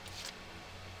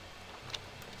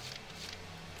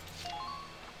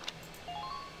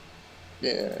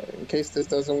 Yeah, in case this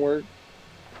doesn't work.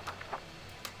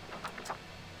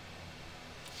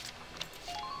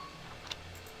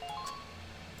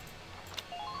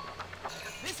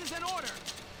 This is an order.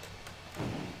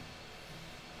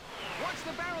 Watch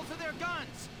the barrels of their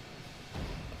guns.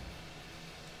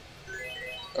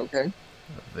 Okay.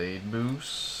 Evade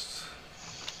boost.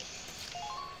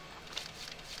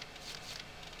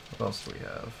 What else do we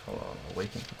have? Hold on.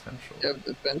 Awaken potential. You have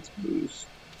defense boost.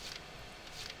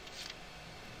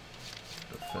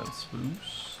 Defense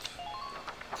boost.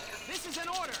 This is an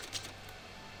order.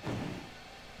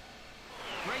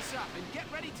 Brace up and get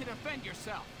ready to defend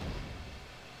yourself.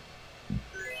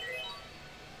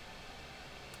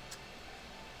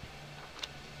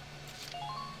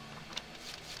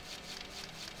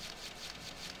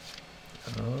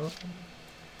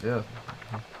 Yeah.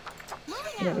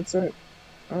 Yeah, that's it.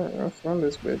 Alright, let's run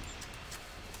this bitch.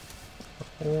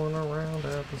 Going around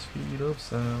at the speed of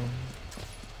sound.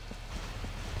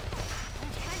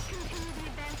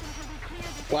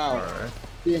 Wow. Alright.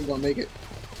 He ain't gonna make it.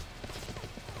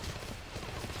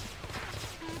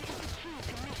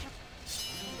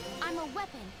 I'm a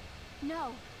weapon.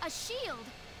 No, a shield.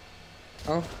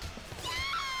 Oh.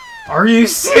 Are you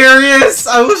serious?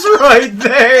 I was right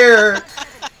there!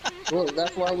 Well,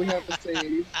 that's why we have to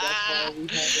save. That's why we have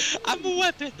to save. I'm a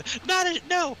weapon, not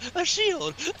a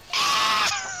shield.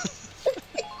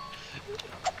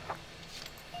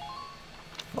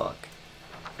 Fuck.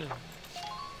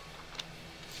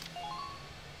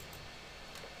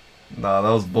 Nah, that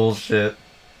was bullshit.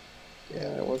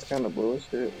 Yeah, it was kind of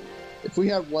bullshit. If we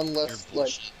had one less,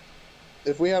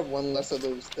 if we had one less of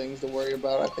those things to worry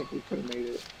about, I think we could have made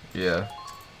it. Yeah.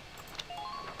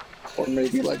 Or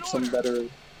maybe like some better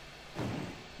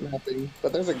mapping.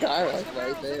 But there's a guy like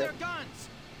right there.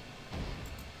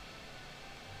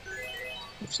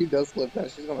 If she does live that,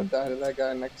 she's gonna die to that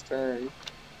guy next turn.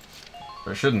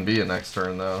 There shouldn't be a next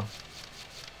turn though.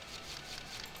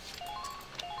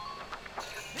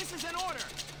 This is an order.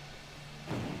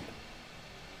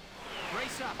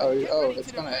 Brace up. Oh, Get oh, ready it's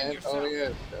to gonna defend end. yourself. Oh yeah,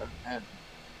 it's gonna end.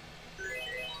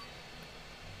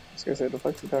 I was gonna say, the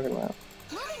fuck's he talking about?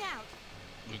 Moving out.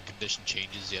 When condition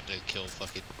changes, you have to kill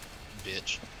fucking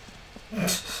bitch.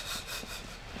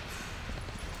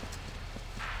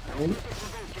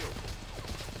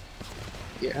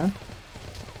 Yeah.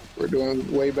 We're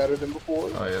doing way better than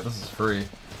before. Oh yeah, this is free.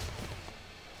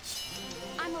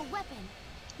 I'm a weapon.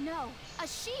 No, a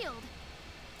shield.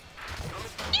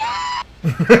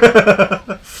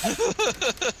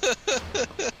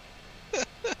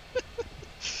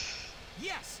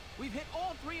 Yes, we've hit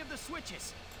all 3 of the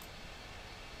switches.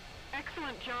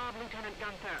 Excellent job, Lieutenant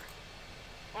Gunther.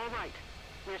 All right,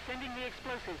 we're sending the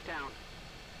explosives down.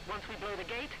 Once we blow the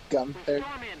gate, we'll Gunther.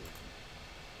 storm in.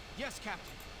 Yes,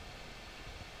 Captain.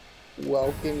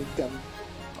 Welcome.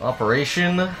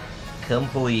 Operation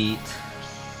complete.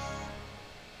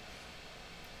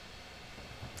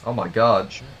 Oh my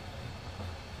god.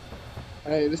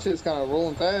 Hey, this shit's kind of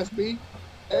rolling fast, B.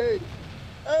 Hey,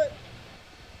 hey.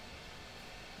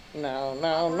 No.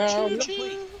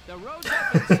 The road's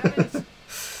open, Sevens.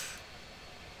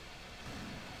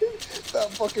 That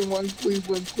fucking one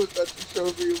Cleveland clip that you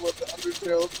showed me about the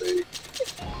Undertale thing.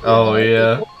 Oh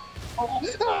yeah.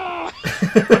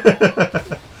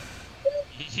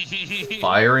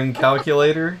 Firing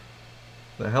calculator?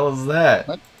 The hell is that?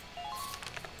 What?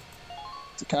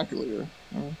 It's a calculator.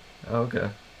 Okay.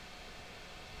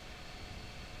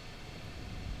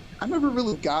 I never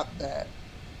really got that.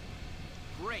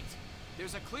 Great.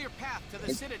 There's a clear path to the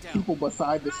Like, Citadel. people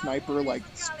beside the sniper, like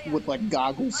with like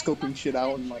goggles, scoping shit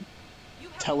out, and like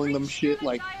telling them shit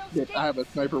like that. I have a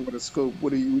sniper with a scope.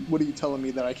 What are you telling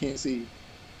me that I can't see?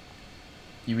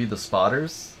 You mean the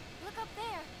spotters? Look up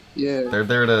there. Yeah. They're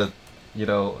there to, you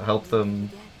know, help them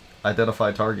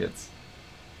identify targets.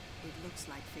 It looks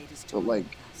like fate is But like,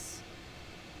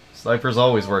 Snipers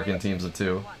always work in teams of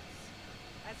 2.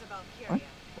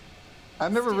 I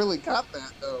never really got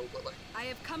that though. But like, I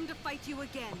have come to fight you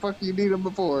again. the fuck you need him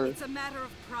before? It's a matter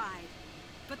of pride.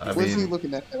 But I this What's he mean-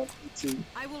 looking at? That I can't see.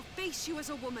 I will face you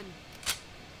as a woman.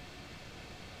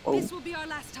 Oh. This will be our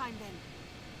last time then.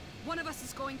 One of us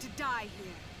is going to die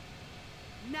here.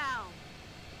 Now.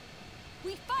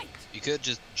 We fight! You could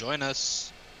just join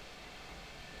us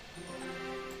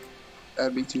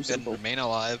That'd be too and simple. remain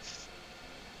alive.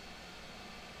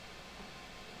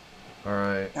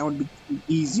 Alright. That would be too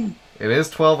easy. It is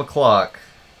 12 o'clock.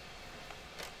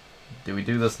 Do we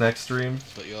do this next stream?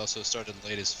 But you also started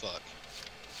late as fuck.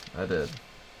 I did.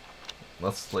 Yeah,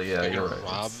 Are you you're gonna right.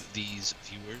 rob these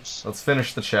viewers Let's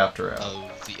finish the chapter out.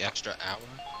 of the extra hour?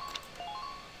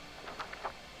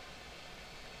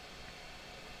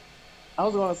 I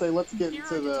was gonna say let's get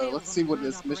into let's see what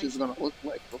this mission is gonna look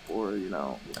like before we leave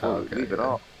it yeah.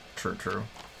 off. True.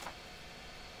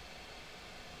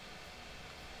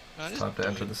 I It's just time to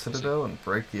enter doing- the Citadel and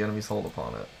break the enemy's hold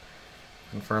upon it.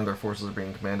 Confirm their forces are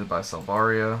being commanded by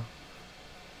Valkyria.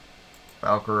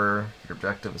 Valkyria, your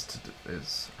objective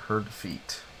is her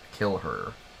defeat. Kill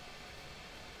her.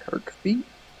 Kirk feet.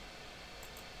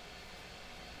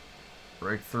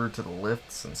 Break through to the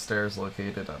lifts and stairs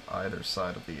located on either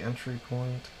side of the entry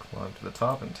point. Climb to the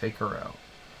top and take her out.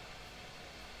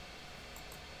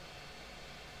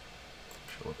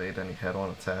 She'll evade any head-on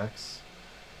attacks.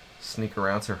 Sneak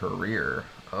around to her rear.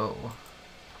 Oh.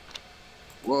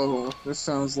 Whoa, this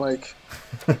sounds like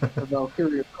the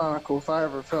Valkyria Chronicles if I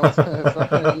ever felt it.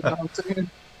 You know what I'm saying?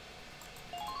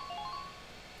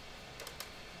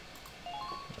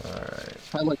 Alright.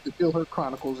 I like to feel her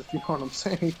chronicles, if you know what I'm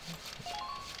saying.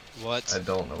 What? I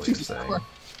don't know what Jesus you're saying. Christ.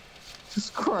 Jesus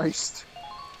Christ.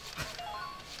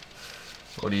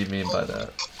 What do you mean by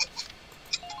that?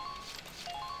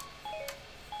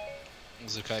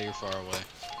 Zakai, you're far away.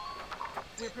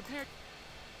 We're prepared.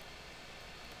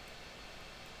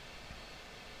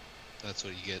 That's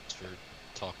what you get for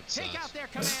talking Take sense. out their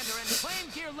commander and claim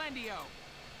Gearlendio.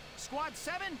 Squad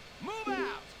 7, move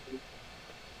out.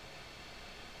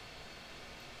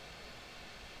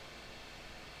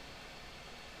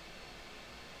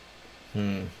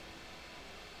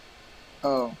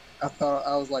 Oh,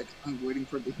 I was like, I'm waiting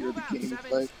for to hear the game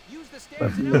play. Use the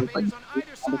But stairs he and was like, elevators on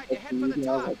either side to head for the and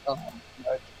I was top. like, oh, I'm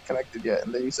not connected yet.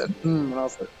 And then he said, and I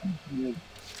was like,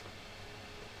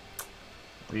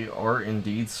 We are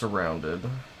indeed surrounded.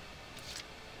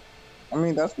 I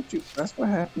mean, that's what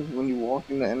happens when you walk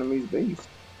in the enemy's base.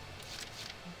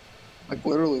 Like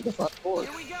literally the front door.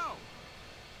 Here we go.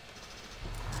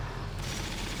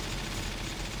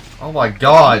 Oh my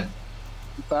god!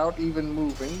 Without even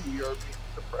moving, we are being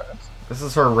suppressed. This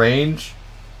is her range?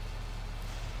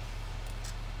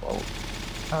 Well,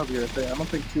 I'll be right there. I don't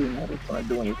think shooting at is gonna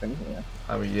do anything here.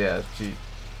 I mean, yeah,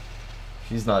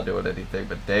 she's not doing anything,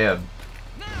 but damn.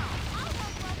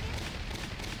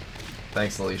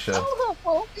 Thanks, Alicia.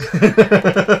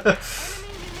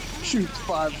 Shoots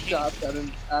 5 shots at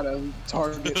a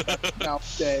target that's now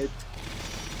dead.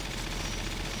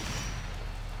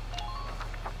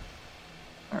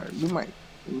 Alright, we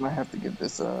might have to get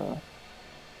this Ooh,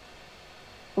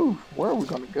 where are we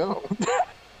gonna go?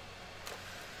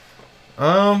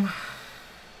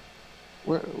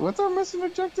 What's our mission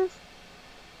objective?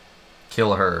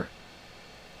 Kill her.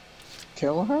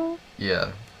 Kill her?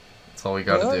 Yeah. That's all we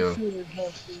gotta do.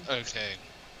 Okay.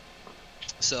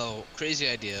 So, crazy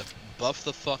idea. Buff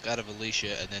the fuck out of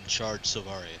Alicia and then charge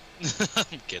Silvaria.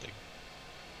 I'm kidding.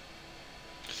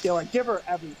 Yeah, like give her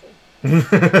everything.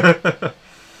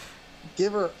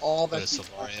 Give her all Put that. a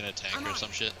Savara in a tank or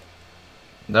some shit.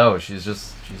 No, she's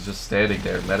just standing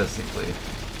there menacingly.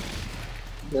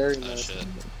 Very Oh nice. shit.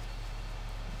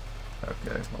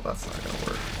 Okay, well that's not gonna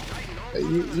work. Hey,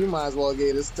 you might as well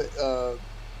get this.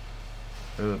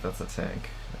 Ooh, that's a tank.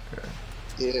 Okay.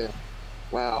 Yeah.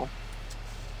 Wow.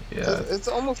 Yeah. It's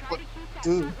almost like,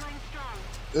 dude.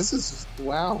 This is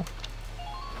wow.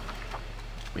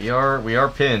 We are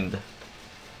pinned.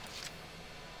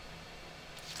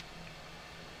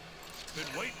 Been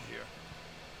waiting here.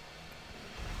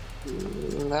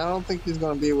 I don't think he's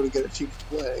gonna be able to get a cheap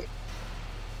play.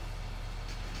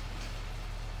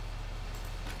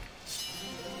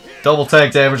 Double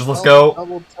tank damage. Let's go.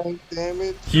 Double tank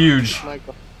damage. Huge.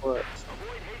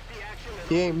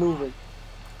 He ain't moving.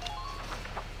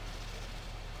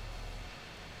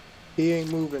 He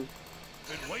ain't moving.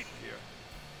 Been waiting here.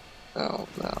 Oh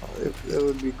no! It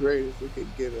would be great if we could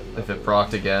get him. If it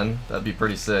procced again, that'd be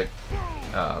pretty sick.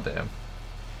 Oh damn.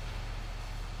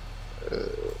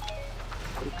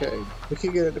 Okay, we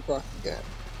can get it to proc again.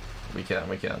 We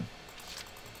can.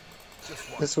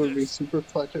 This would be super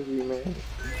clutch of you, man. You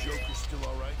Joker's still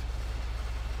alright?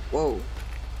 Whoa.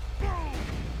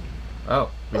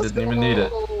 Oh, we didn't even need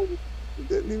it. We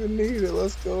didn't even need it.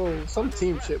 Let's go. Some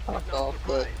team shit popped off,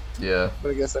 but Yeah.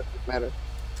 But I guess that doesn't matter.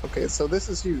 Okay, so this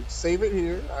is huge. Save it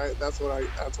here. All right, that's what I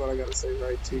gotta say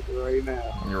right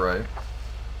now. You're right.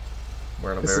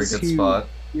 We're in a This very is good huge. spot.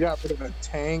 You got rid of a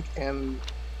tank, and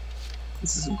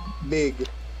this is big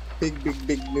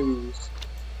news.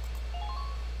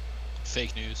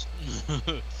 Fake news.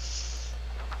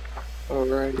 All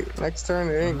right, next turn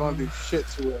it ain't gonna do shit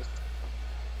to us.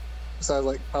 Besides,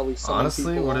 like probably some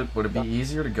Honestly, people. would it be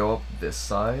easier to go up this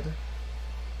side?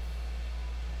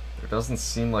 There doesn't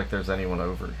seem like there's anyone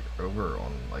over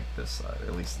on like this side.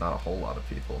 At least not a whole lot of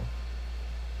people.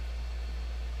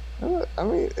 I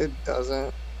mean, it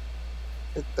doesn't.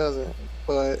 It doesn't.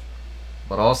 But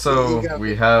also, you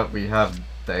we have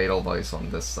the Edelweiss on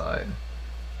this side.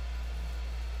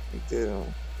 We do.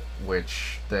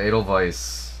 Which the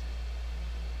Edelweiss,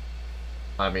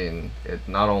 I mean, it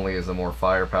not only is a more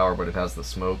firepower, but it has the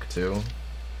smoke too.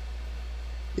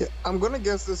 Yeah, I'm gonna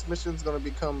guess this mission's gonna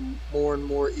become more and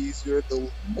more easier the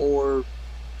more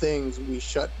things we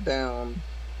shut down,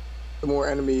 the more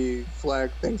enemy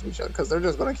flag things we shut, because they're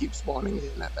just gonna keep spawning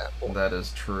in at that point. That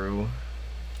is true.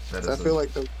 That So is I feel a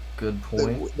like good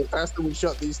point. the faster we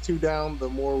shut these two down, the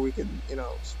more we can,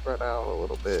 spread out a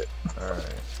little bit.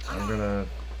 Alright, I'm gonna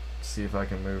see if I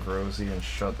can move Rosie and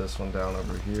shut this one down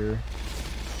over here.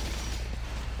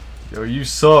 Yo, you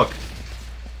suck!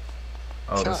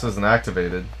 Oh, this isn't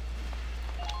activated.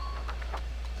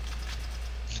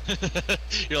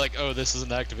 You're like, oh, this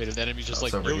isn't activated. The enemy's just Oh,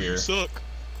 it's like, over yo, here. you suck.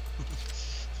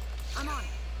 I'm on.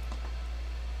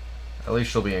 At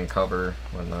least she'll be in cover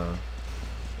when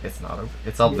it's not over.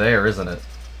 It's up there, isn't it?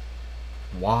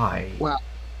 Why? Wow.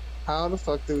 How the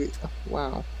fuck do we...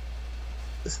 Wow.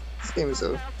 This game is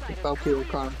a Valkyria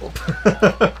Chronicle.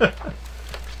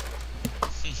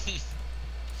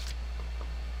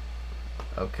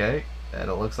 Okay, and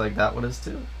it looks like that one is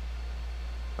too.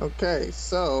 Okay,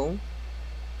 so...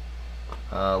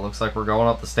 Looks like we're going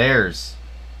up the stairs.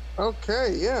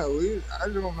 Okay, yeah, I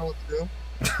don't know what to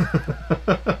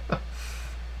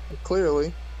do.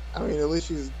 Clearly. I mean, at least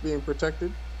she's being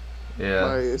protected Yeah.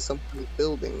 by something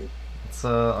building. It's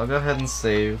I'll go ahead and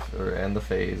save or end the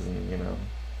phase, and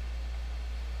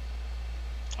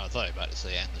I thought you were about to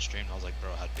say end the stream. I was like,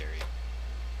 bro, how dare you?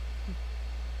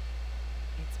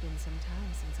 It's been some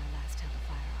time since I last held a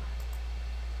firearm.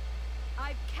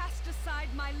 I've cast aside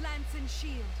my lance and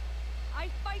shield. I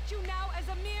fight you now as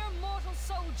a mere mortal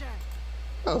soldier.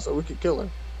 Oh, so we could kill her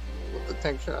with the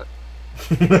tank shot.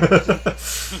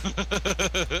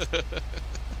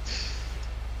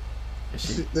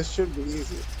 This should be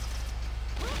easy.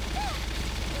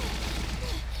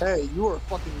 Hey, you are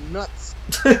fucking nuts.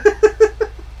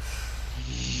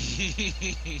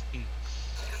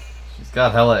 She's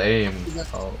got hella aim.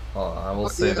 I will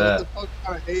say that. What the fuck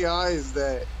kind of AI is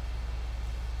that?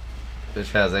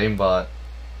 Bitch has aimbot.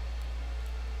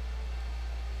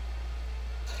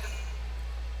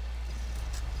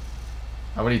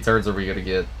 How many turns are we gonna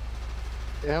get?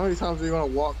 Yeah, how many times are you gonna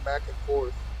walk back and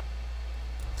forth?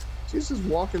 She's just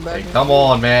walking back. Hey, and come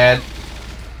forth. on, man.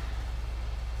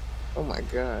 Oh my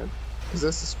god. Is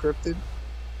this a scripted?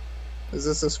 Is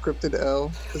this a scripted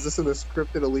L? Is this a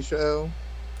scripted Alicia L?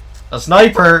 A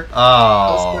sniper!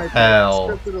 Oh, A sniper. hell.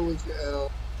 Scripted Alicia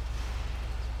L.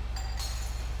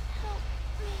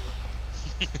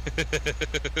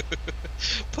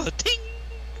 Pa-ting!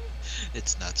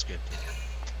 It's not scripted.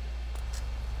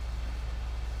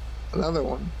 Another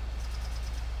one.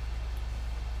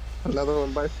 Another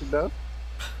one bites the dust?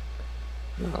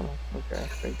 No. Okay,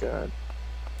 thank God.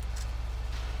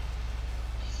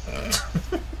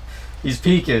 He's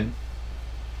peeking.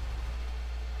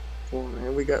 Cool,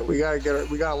 man. We gotta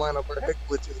line up our head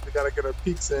glitches. We gotta get our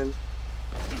peaks in.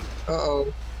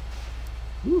 Uh-oh.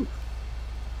 Woo.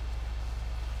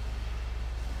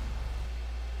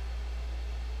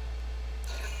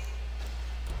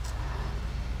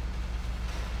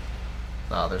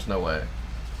 Nah, there's no way.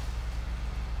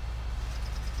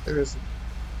 There is.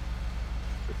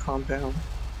 Calm down.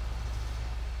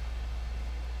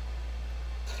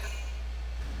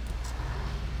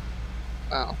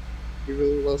 Wow. He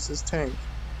really loves his tank.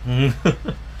 Wait,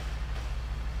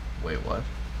 what?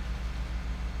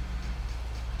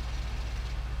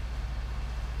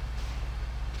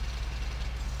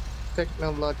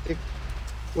 Technologic.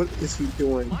 What is he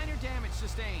doing? Minor damage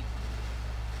sustained.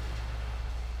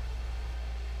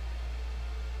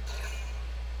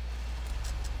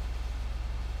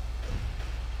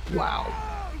 Wow.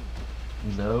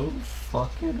 No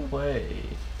fucking way.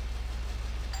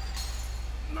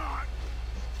 Not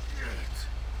yet.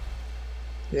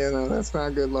 Yeah, no, that's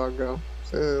not good, Largo.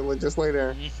 So just lay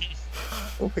there.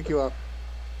 We'll pick you up.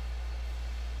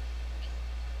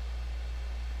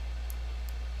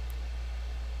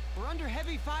 We're under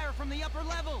heavy fire from the upper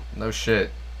level. No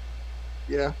shit.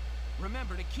 Yeah.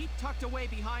 Remember to keep tucked away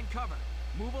behind cover.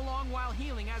 Move along while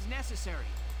healing as necessary.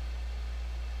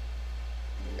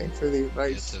 Thanks for the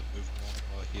advice. To move along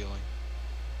while healing.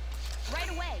 Right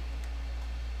away.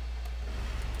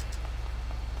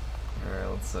 Alright,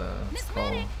 let's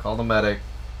call the medic.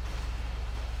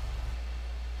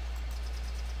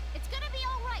 It's gonna be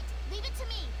all right. Leave it to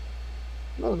me.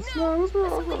 No, it's not. I'm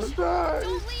gonna die.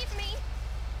 Don't leave me.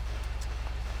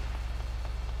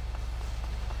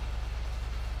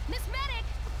 Miss Medic.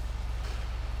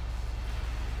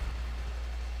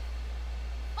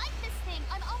 Fight this thing.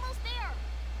 I'm almost there.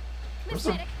 Miss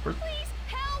Medic, please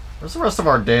help. Where's the rest of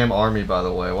our damn army, by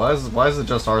the way? Why is it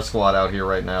just our squad out here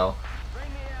right now?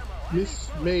 Miss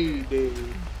Mayday.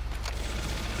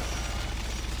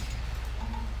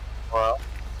 Well.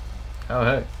 Oh,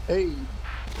 hey. Hey.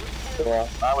 Yeah,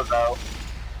 I was out.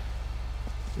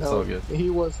 It's all good. He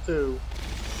was too.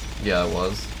 Yeah, it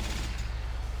was.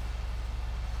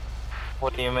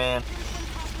 What do you mean?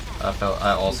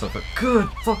 I also felt good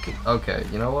fucking. Okay,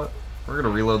 you know what? We're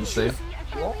gonna reload the save.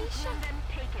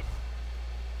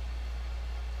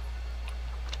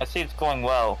 I see it's going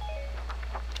well.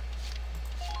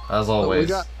 As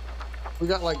always. We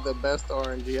got like the best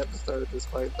RNG at the start of this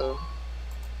fight though.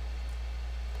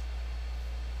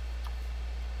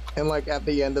 And like at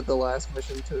the end of the last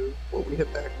mission too, where we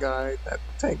hit that guy, that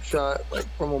tank shot like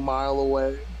from a mile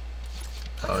away.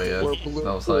 Oh yeah, where that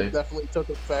was blue hype. definitely took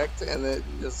effect and it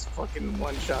just fucking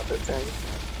one shot the tank.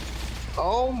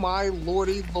 Oh my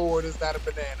lordy lord, is that a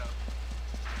banana?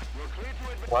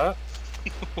 What?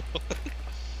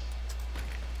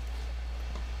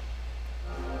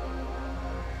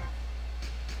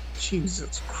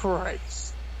 Jesus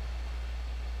Christ.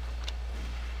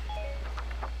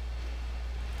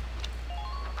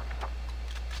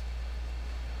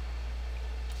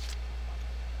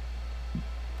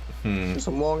 There's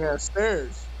some long ass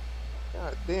stairs.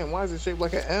 God damn, why is it shaped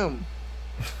like an M?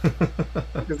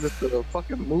 Is this the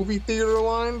fucking movie theater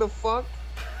line? The fuck?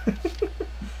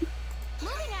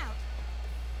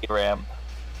 Ramp.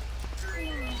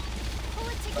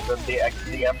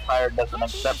 The Empire doesn't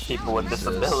accept people with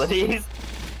disabilities.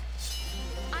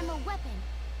 I'm a weapon.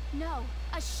 No,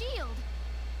 a shield.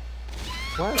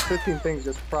 Why is 15 things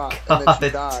just prop and then she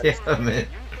dies? Damn it.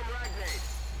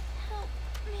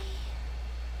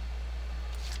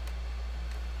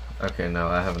 Okay, no,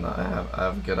 I have not. I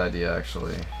have a good idea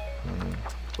actually.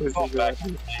 Where's the good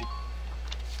idea?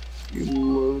 You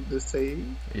load the save?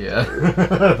 Yeah,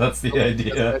 that's the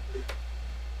idea.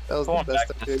 That was the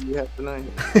best idea you had tonight.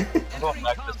 I'm going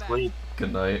back to sleep.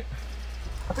 Good night.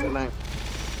 Good night.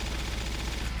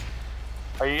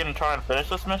 Are you gonna try and finish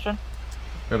this mission?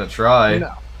 Gonna try.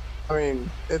 No. I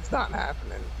mean, it's not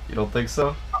happening. You don't think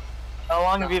so? How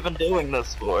long have you been doing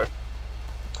this for?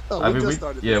 Oh, I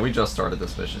mean, we just started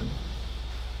this mission.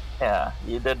 Yeah,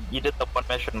 you did the one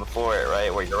mission before it,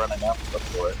 right? Where you're running out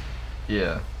before it.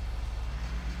 Yeah.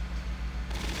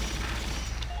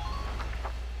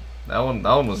 That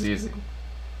one was easy.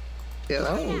 Yeah,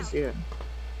 that one was, yeah.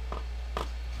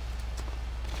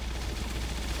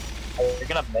 Are you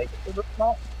gonna make it to this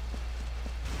map?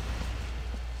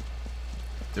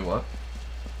 Do what?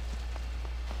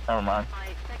 Never mind.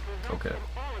 Okay.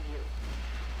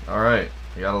 Alright,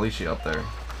 we got Alicia up there.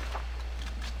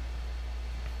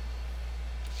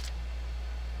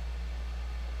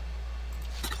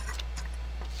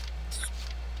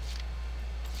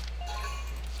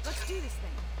 do this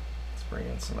thing. Let's bring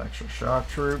in some extra shock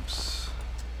troops.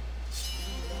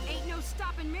 Ain't no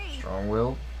stopping me.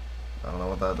 Strong-willed. I don't know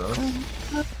what that does.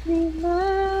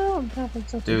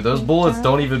 Dude, those bullets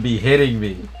don't even be hitting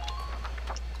me.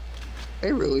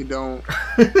 They really don't.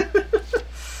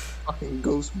 Fucking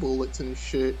ghost bullets and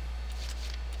shit.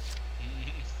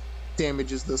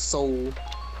 Damages the soul.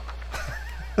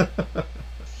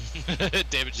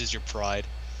 Damages your pride.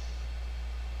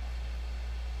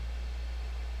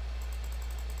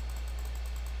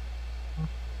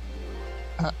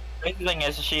 The thing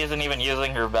is, she isn't even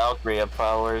using her Valkyria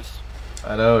powers.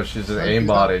 I know, she's just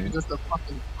aimbotting. She's just a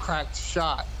fucking cracked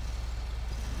shot.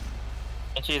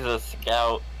 And she's a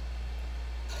scout.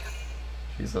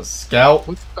 She's a scout?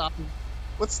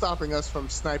 What's stopping us from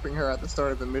sniping her at the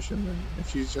start of the mission then, if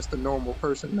she's just a normal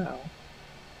person now?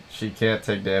 She can't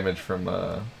take damage from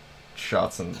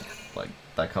shots and like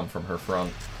that come from her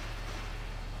front.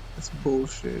 It's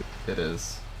bullshit. It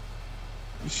is.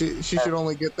 She should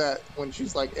only get that when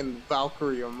she's like in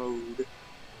Valkyria mode.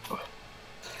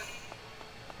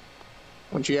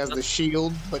 When she has the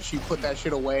shield, but she put that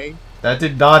shit away. That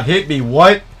did not hit me.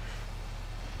 What?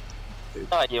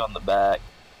 Not you on the back.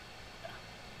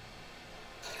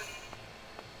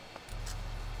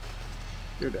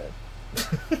 You're dead.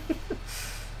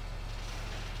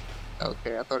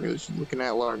 Okay, I thought he was looking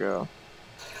at Largo.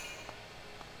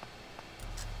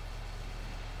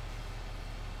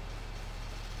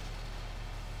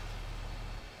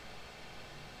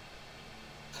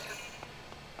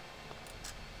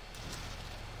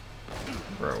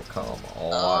 Bro, come on.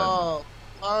 Oh,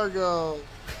 Largo.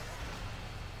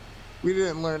 We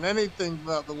didn't learn anything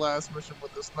about the last mission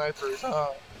with the snipers, huh?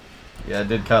 Yeah, I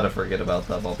did kind of forget about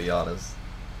them, I'll be honest.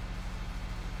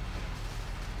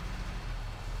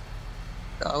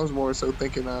 I was more so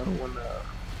thinking when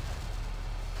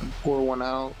pour one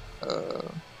out,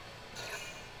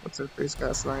 what's her face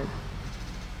got sniped?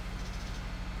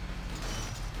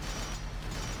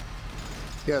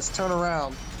 Yes, turn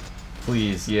around.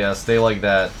 Please, yeah, stay like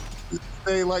that.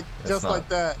 Stay like, just like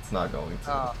that. It's not going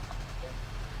to.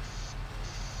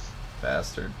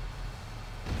 Bastard.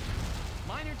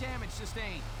 Minor damage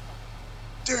sustained.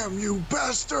 Damn you,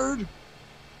 bastard!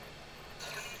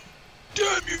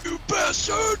 Damn you,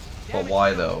 bastard! But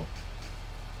why though?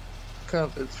 Because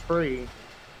it's free.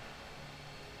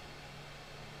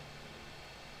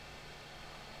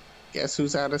 Guess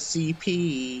who's out of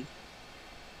CP?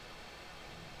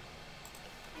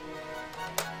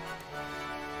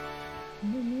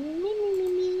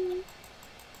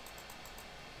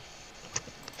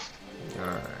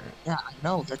 Alright. Yeah, I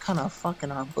know. They're kind of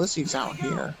fucking our pussies out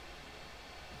here.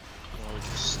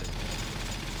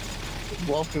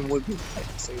 Wolfen would be right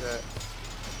to say that.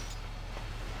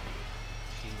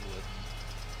 He would.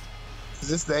 Is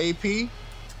this the AP?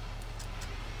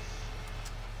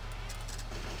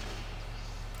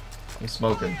 I'm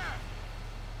smoking.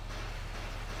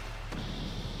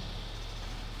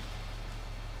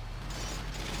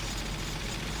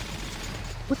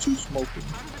 What you smoking?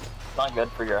 It's not good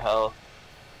for your health.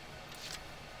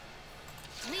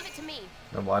 Leave it to me.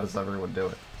 Then why does everyone do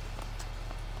it?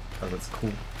 Because it's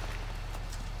cool.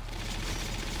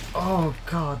 Oh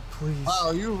god, please.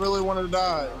 Wow, you really want to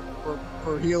die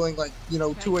for healing like, 2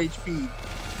 HP.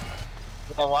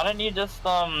 Yeah, why don't you just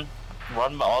run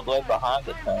all the way behind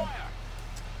the tank?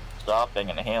 Stopping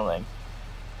and healing.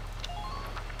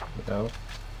 You know?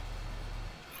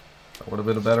 That would have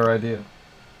been a better idea.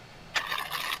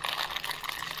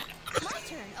 My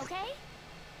turn, okay?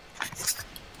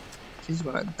 She's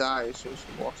gonna die as soon as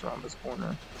she walks around this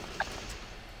corner.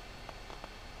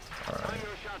 Alright.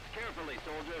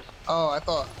 Oh, I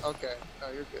thought, okay,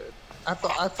 no, you're good. I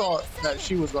thought that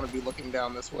she was gonna be looking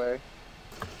down this way.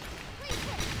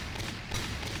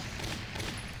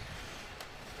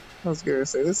 I was gonna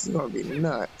say, this is gonna be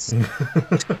nuts. Yeah,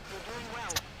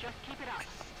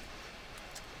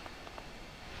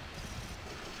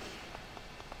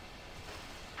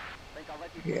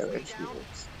 there she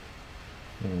is.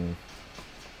 Hmm.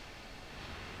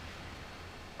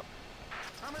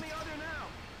 How many are there now?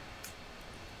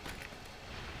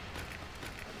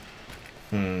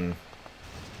 Hmm.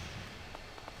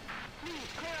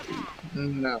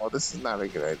 No, this is not a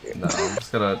good idea. No, I'm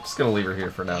just gonna leave her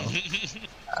here for now.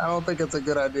 I don't think it's a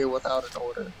good idea without an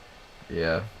order.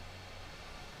 Yeah.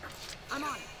 I'm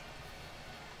on it.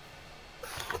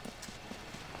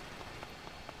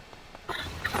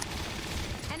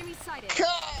 Enemy sighted. Here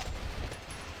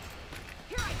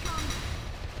I come.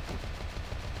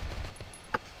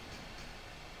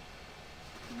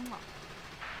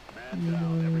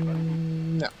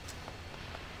 No.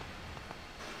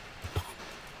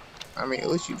 I mean, at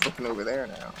least you fucking over there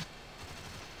now.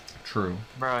 True.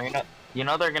 Bro, you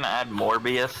know they're gonna add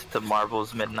Morbius to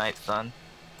Marvel's Midnight Sun.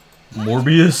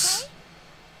 Morbius?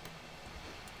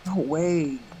 No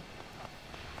way.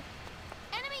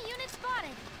 Enemy unit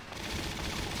spotted.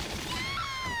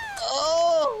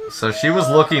 Oh! So she was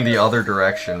looking the other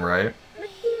direction, right?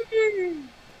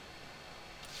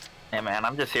 Hey man,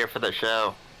 I'm just here for the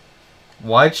show.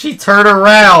 Why'd she turn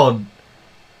around?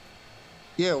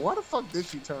 Yeah, why the fuck did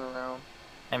she turn around?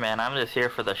 Hey man, I'm just here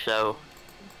for the show.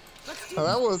 Oh,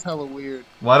 that was hella weird.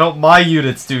 Why don't my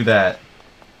units do that?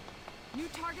 New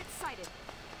target sighted.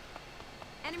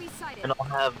 Enemy sighted. I don't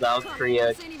have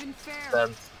Valkyria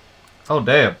sense. Oh,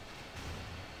 damn.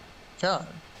 God,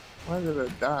 why did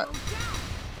it die?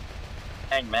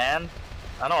 Dang man,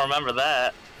 I don't remember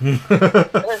that.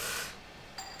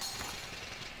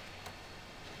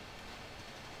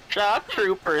 Shock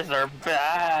troopers are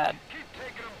bad.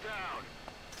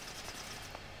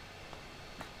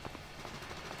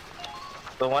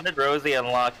 So when did Rosie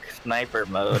unlock sniper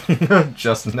mode?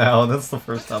 Just now. That's the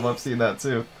first time I've seen that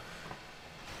too.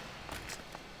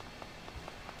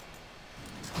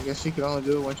 I guess she can only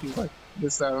do it when she's like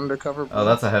gets that undercover. Oh,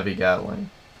 that's a heavy Gatling.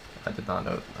 I did not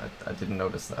know. I didn't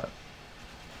notice that.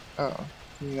 Oh,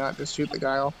 can you not just shoot the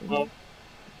guy off?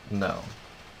 No.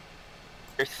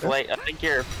 You're slight. I think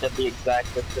you're at the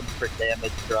exact distance for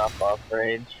damage drop-off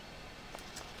range.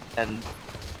 And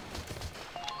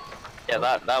yeah,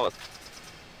 that was.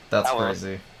 That's that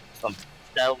crazy. Was some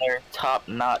stellar,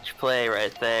 top-notch play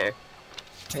right there.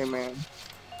 Hey man,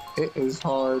 it is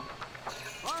hard.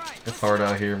 It's hard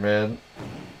out here, man.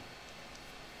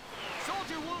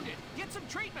 Soldier wounded. Get some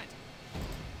treatment.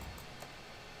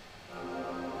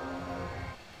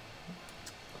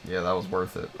 Yeah, that was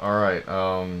worth it. Alright,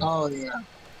 Oh yeah.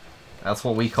 that's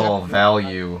what we call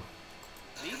value.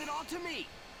 Leave it all to me.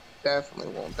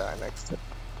 Definitely won't die next time.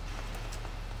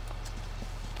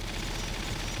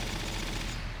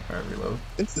 Alright, reload.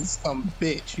 This is some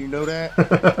bitch, you know that?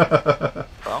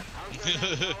 Well.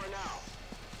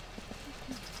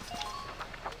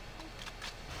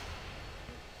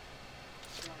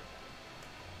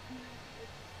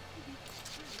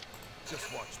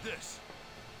 Just watch this.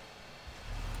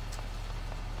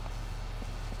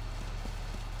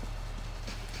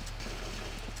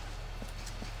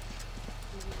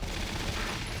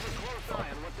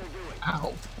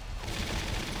 Ow.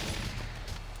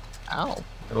 Ow.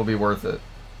 It'll be worth it.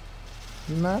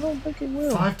 No, I don't think it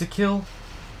will. 5 to kill?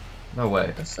 No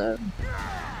way. That's sad.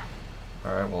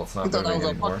 Alright, well, it's You not thought that moving was a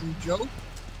anymore. fucking joke?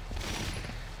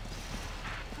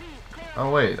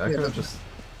 Oh, wait, I Yeah, could've that's- just...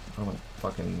 Oh,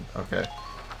 fucking... Okay.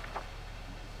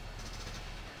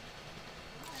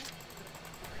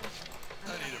 I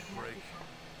need a break.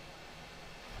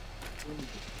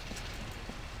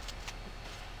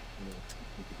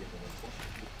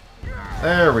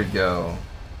 There we go.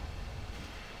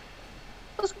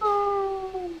 Let's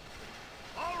go!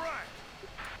 All right.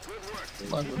 Good work.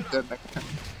 Mine was dead next time.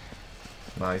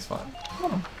 Nah, he's fine.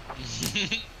 Oh.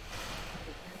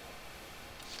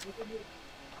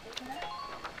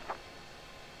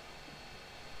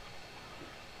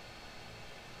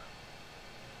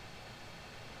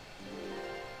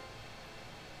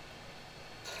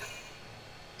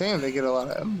 Damn, they get a lot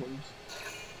of emblems.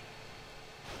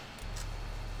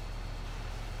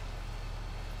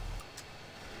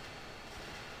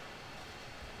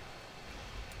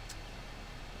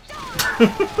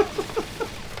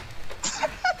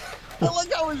 I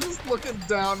like how I was just looking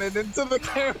down and into the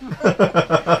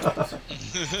camera.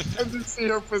 And just see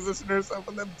her position herself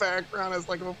in the background as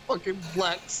like a fucking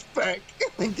black speck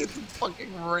and gets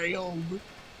fucking railed.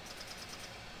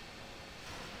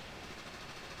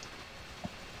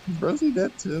 Is Rosie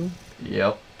dead too?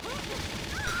 Yep.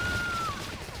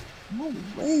 No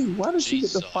way. Why does she get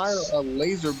to fire a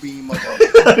laser beam of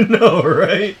I know,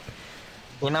 right?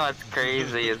 You know what's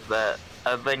crazy is that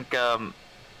I think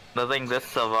this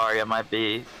Silvaria might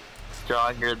be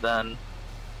stronger than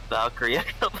Valkyria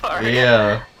Silvaria.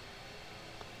 Yeah.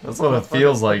 That's what it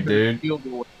feels like, dude.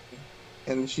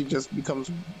 And she just becomes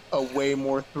a way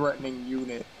more threatening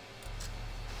unit.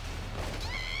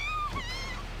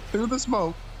 Through the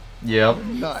smoke. Yep.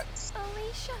 Nuts.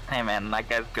 Hey man, that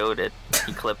guy's goated.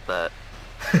 He clipped that.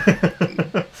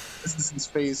 This is his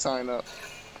phase sign up.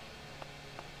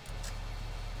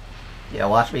 Yeah,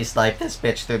 watch me snipe this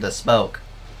bitch through the smoke.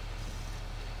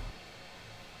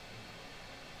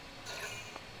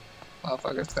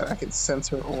 Motherfucker said I can sense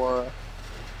her aura.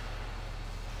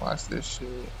 Watch this shit.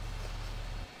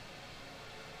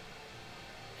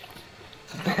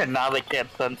 Now they can't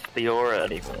sense the aura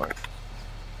anymore.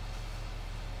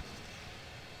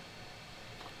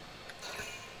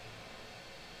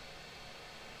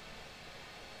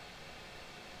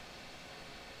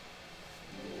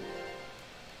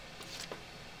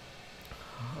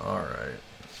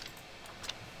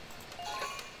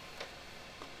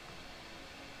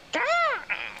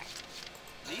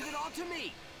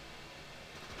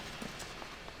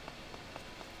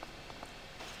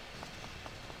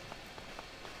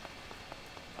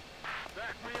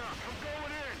 me up. I'm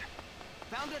going in.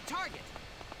 Found a target.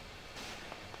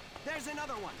 There's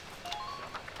another one.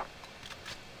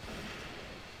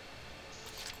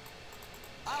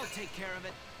 I'll take care of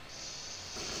it.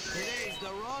 Today's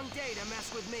the wrong day to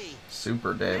mess with me.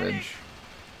 Super damage.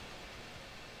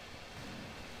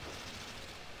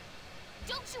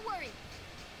 Don't you worry.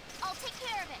 I'll take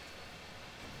care of it.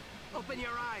 Open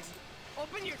your eyes.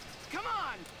 Open your... Come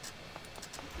on!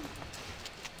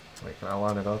 Wait, can I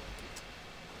line it up?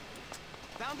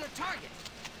 Found a target.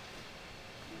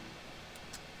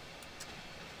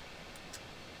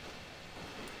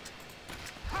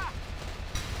 Ha!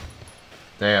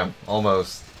 Damn,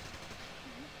 almost.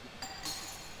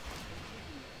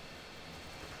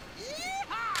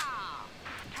 Yeehaw!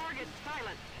 Target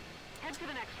silenced. Head to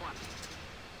the next one.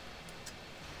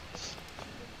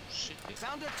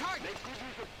 Found a target.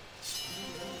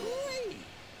 Ooh-wee.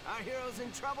 Our hero's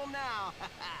in trouble now.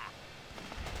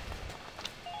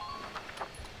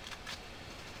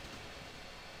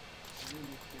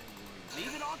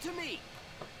 Leave it all to me.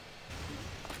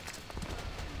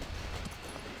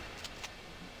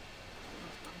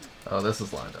 Oh, this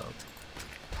is lined up.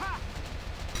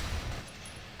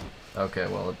 Okay,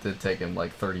 well, it did take him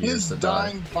like 30 years to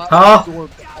die. Huh? All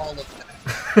of that.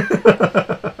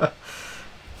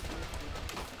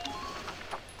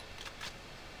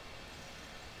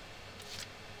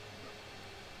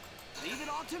 Leave it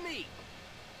all to me.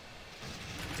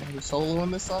 Are you solo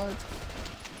on this side?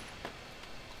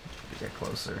 Get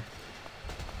closer.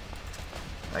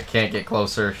 I can't get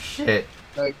closer. Shit.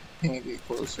 I can't get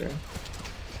closer.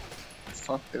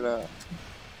 Fucked it up.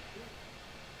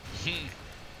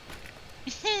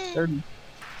 30,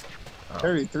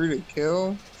 33 to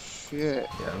kill? Shit.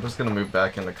 Yeah, I'm just gonna move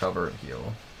back into cover and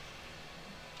heal.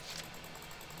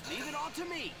 Leave it all to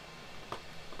me.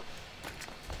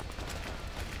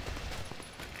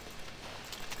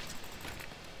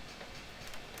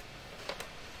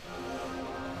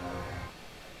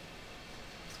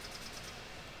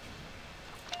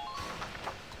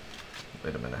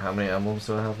 Wait a minute, how many emblems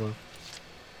do I have left?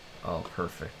 Oh,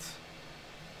 perfect.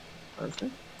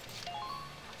 Perfect.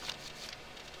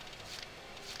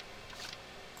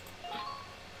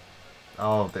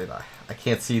 Oh, dude, I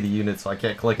can't see the unit, so I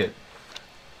can't click it.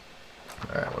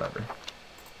 Alright, whatever.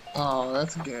 Oh,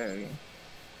 that's gay.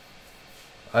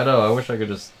 I know, I wish I could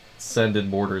just send in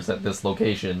mortars at this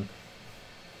location.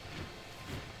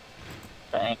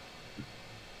 Dang.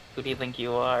 Who do you think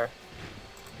you are?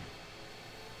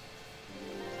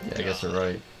 Yeah, I guess you're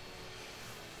right.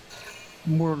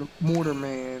 Mortar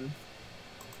man.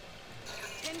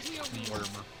 Into your wheels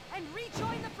and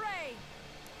rejoin the fray.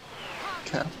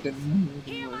 Captain.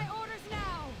 Hear my orders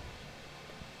now.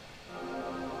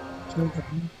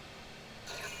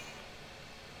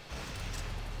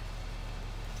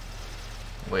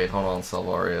 Wait, hold on,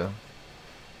 Salvaria.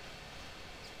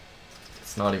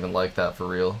 It's not even like that for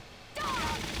real.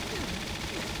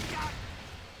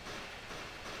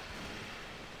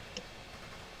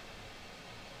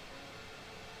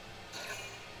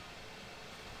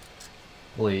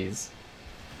 Please.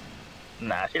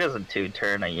 Nah, she doesn't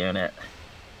two-turn a unit.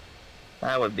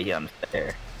 That would be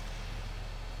unfair.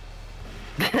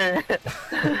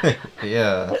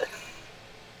 Yeah.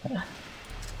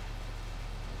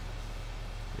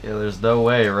 Yeah, there's no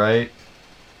way, right?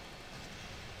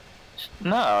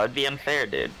 No, it'd be unfair,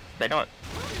 dude. They don't...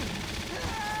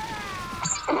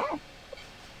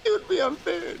 It would be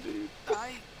unfair, dude.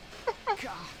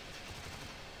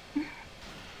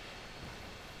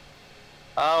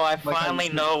 Oh, I finally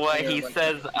know why he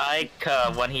says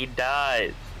Aika when he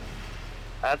dies.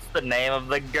 That's the name of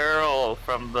the girl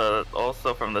from the,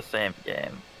 also from the same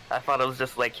game. I thought it was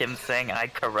just like him saying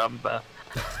Aika Rumba.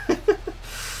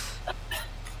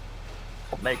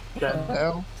 Makes sense.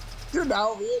 Hell? You're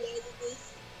now realizing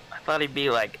this? I thought he'd be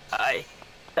like,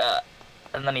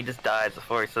 and then he just dies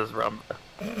before he says Rumba.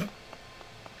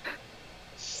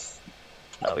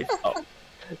 No, he's not.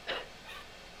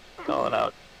 Calling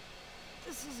out.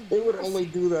 They would only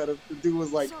do that if the dude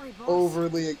was like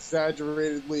overly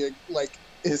exaggeratedly like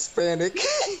Hispanic.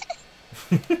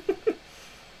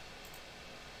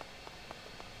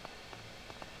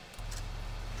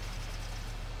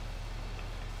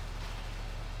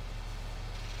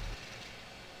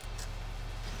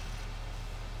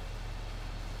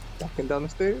 Walking down the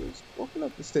stairs, walking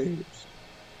up the stairs.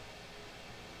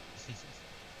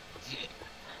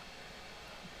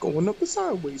 Going up the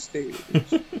sideways stairs.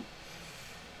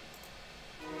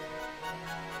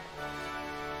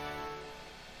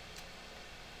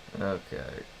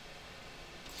 Okay.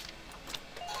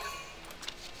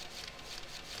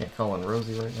 Can't call in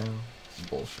Rosie right now.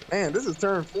 Bullshit. Man, this is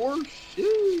turn 4?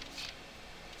 Shoot.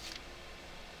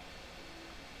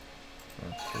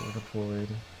 Forward deployed.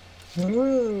 Oh,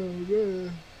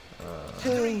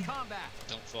 man.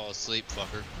 Don't fall asleep,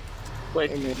 fucker.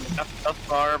 Wait, Hey, the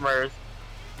farmers.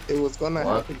 it was gonna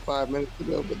What? happen 5 minutes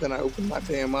ago, but then I opened my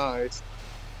damn eyes.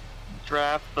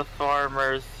 Draft the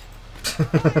farmers.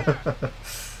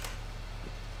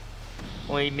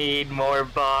 We need more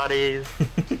bodies.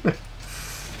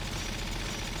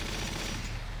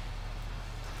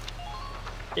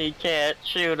 He can't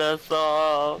shoot us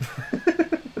all.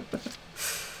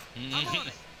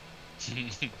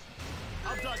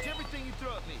 I'll dodge everything you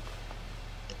throw at me.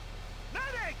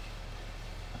 Medic!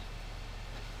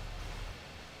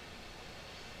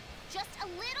 Just a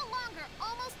little longer.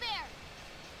 Almost there.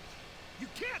 You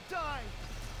can't die!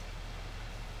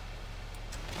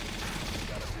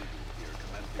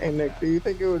 Hey Nick, do you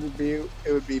think it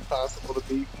would be possible to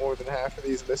beat more than half of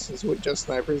these missions with just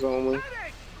snipers only?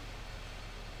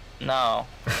 No,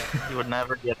 you would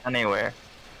never get anywhere.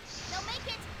 They'll make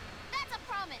it. That's a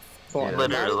promise. Yeah.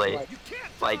 Literally,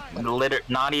 like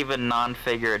not even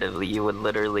non-figuratively, you would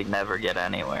literally never get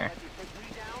anywhere.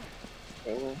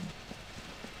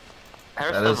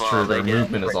 That is true. Their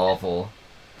movement is awful.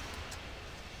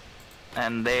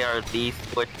 And they are the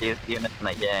switchiest units in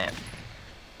the game.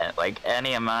 And, like,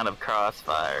 any amount of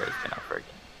crossfire is gonna freaking...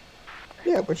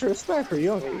 Yeah, but you're a sniper. You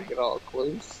don't need to get all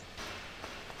close.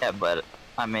 Yeah, but,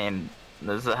 I mean,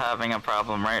 is it having a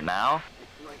problem right now?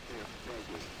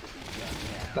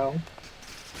 No.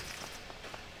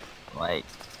 Like,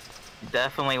 you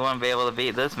definitely wouldn't be able to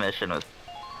beat this mission with...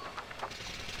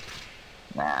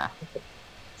 Nah.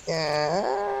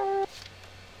 Yeah.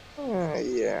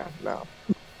 Yeah, no.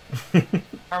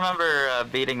 I remember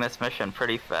beating this mission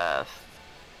pretty fast,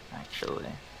 actually.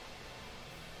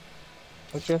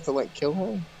 Don't you have to, like, kill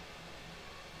her?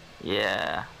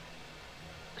 Yeah.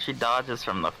 She dodges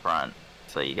from the front,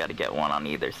 so you gotta get one on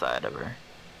either side of her.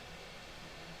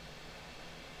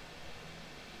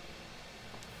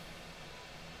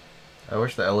 I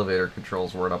wish the elevator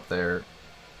controls weren't up there.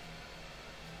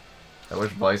 I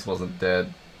wish Vice wasn't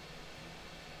dead.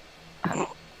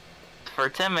 For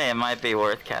Timmy, it might be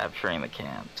worth capturing the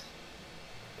camps.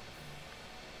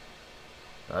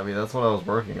 I mean, that's what I was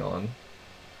working on.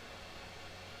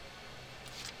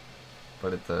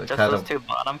 But it's Just kind those of... two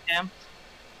bottom camps?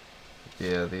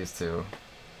 Yeah, these two.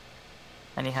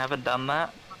 And you haven't done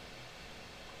that?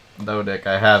 No, Nick,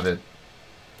 I haven't.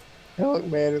 Look,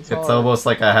 man, it's It's hard. almost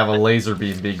like I have a laser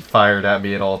beam being fired at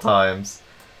me at all times.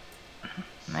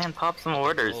 Man, pop some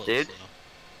orders, dude.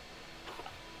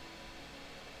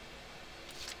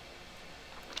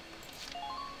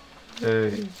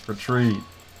 Hey, retreat.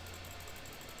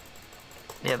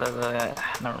 Yeah,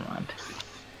 never mind.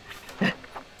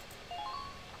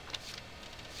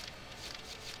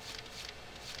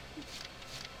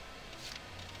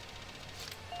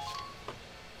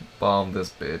 Bomb this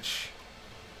bitch.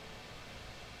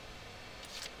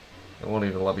 It won't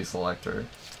even let me select her.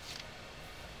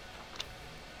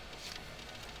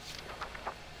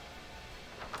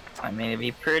 I mean, it'd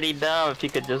be pretty dumb if you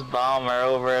could just bomb her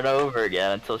over and over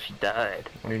again until she died.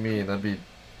 What do you mean? That'd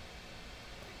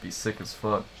be sick as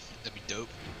fuck. That'd be dope.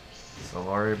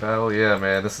 Solari battle? Yeah,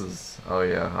 man, this is... Oh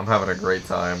yeah, I'm having a great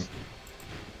time.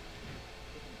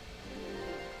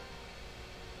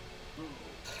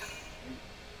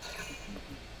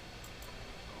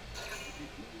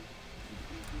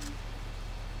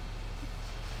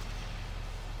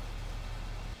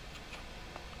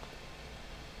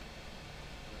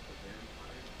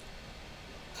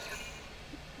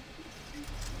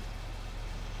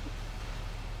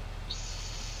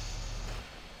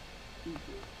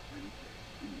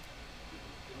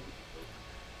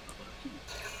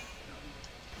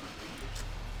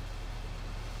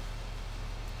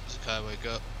 Zakai, wake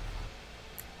up.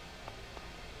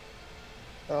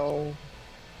 Oh.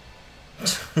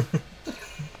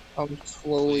 I'm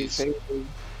slowly fading.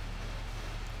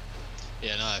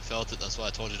 Yeah, no, I felt it. That's why I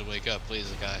told you to wake up, please,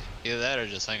 Zakai. Either that or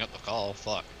just hang up the call.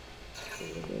 Fuck.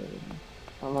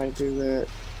 I might do that.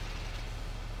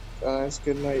 Guys,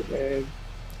 good night, man.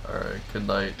 Alright, good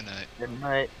night. Good night. Good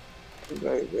night. Good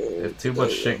night, man. If too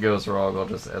much shit goes wrong, I'll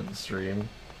just end the stream.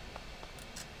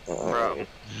 Bro.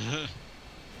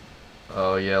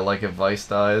 Oh yeah, like if Vice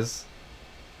dies.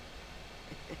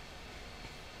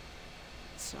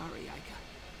 Sorry, Ika.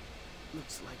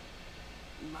 Looks like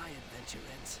my adventure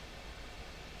ends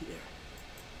here.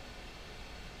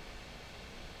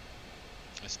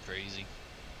 That's crazy.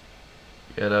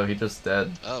 Yeah, no, he just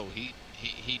dead. Oh, he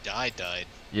died.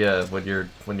 Yeah, when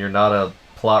you're not a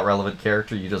plot relevant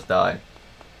character, you just die.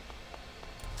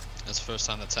 That's the first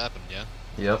time that's happened, yeah?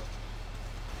 Yep.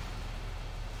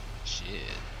 Shit.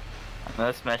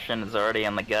 This mission is already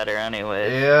in the gutter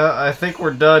anyway. Yeah, I think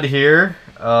we're done here.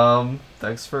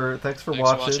 Thanks for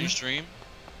watching. Stream.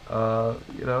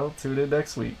 You know, tune in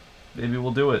next week. Maybe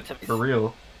we'll do it for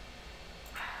real.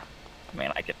 I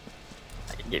mean, I could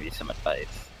give you some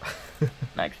advice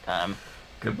next time.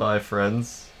 Goodbye,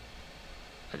 friends.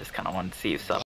 I just kind of wanted to see you suffer.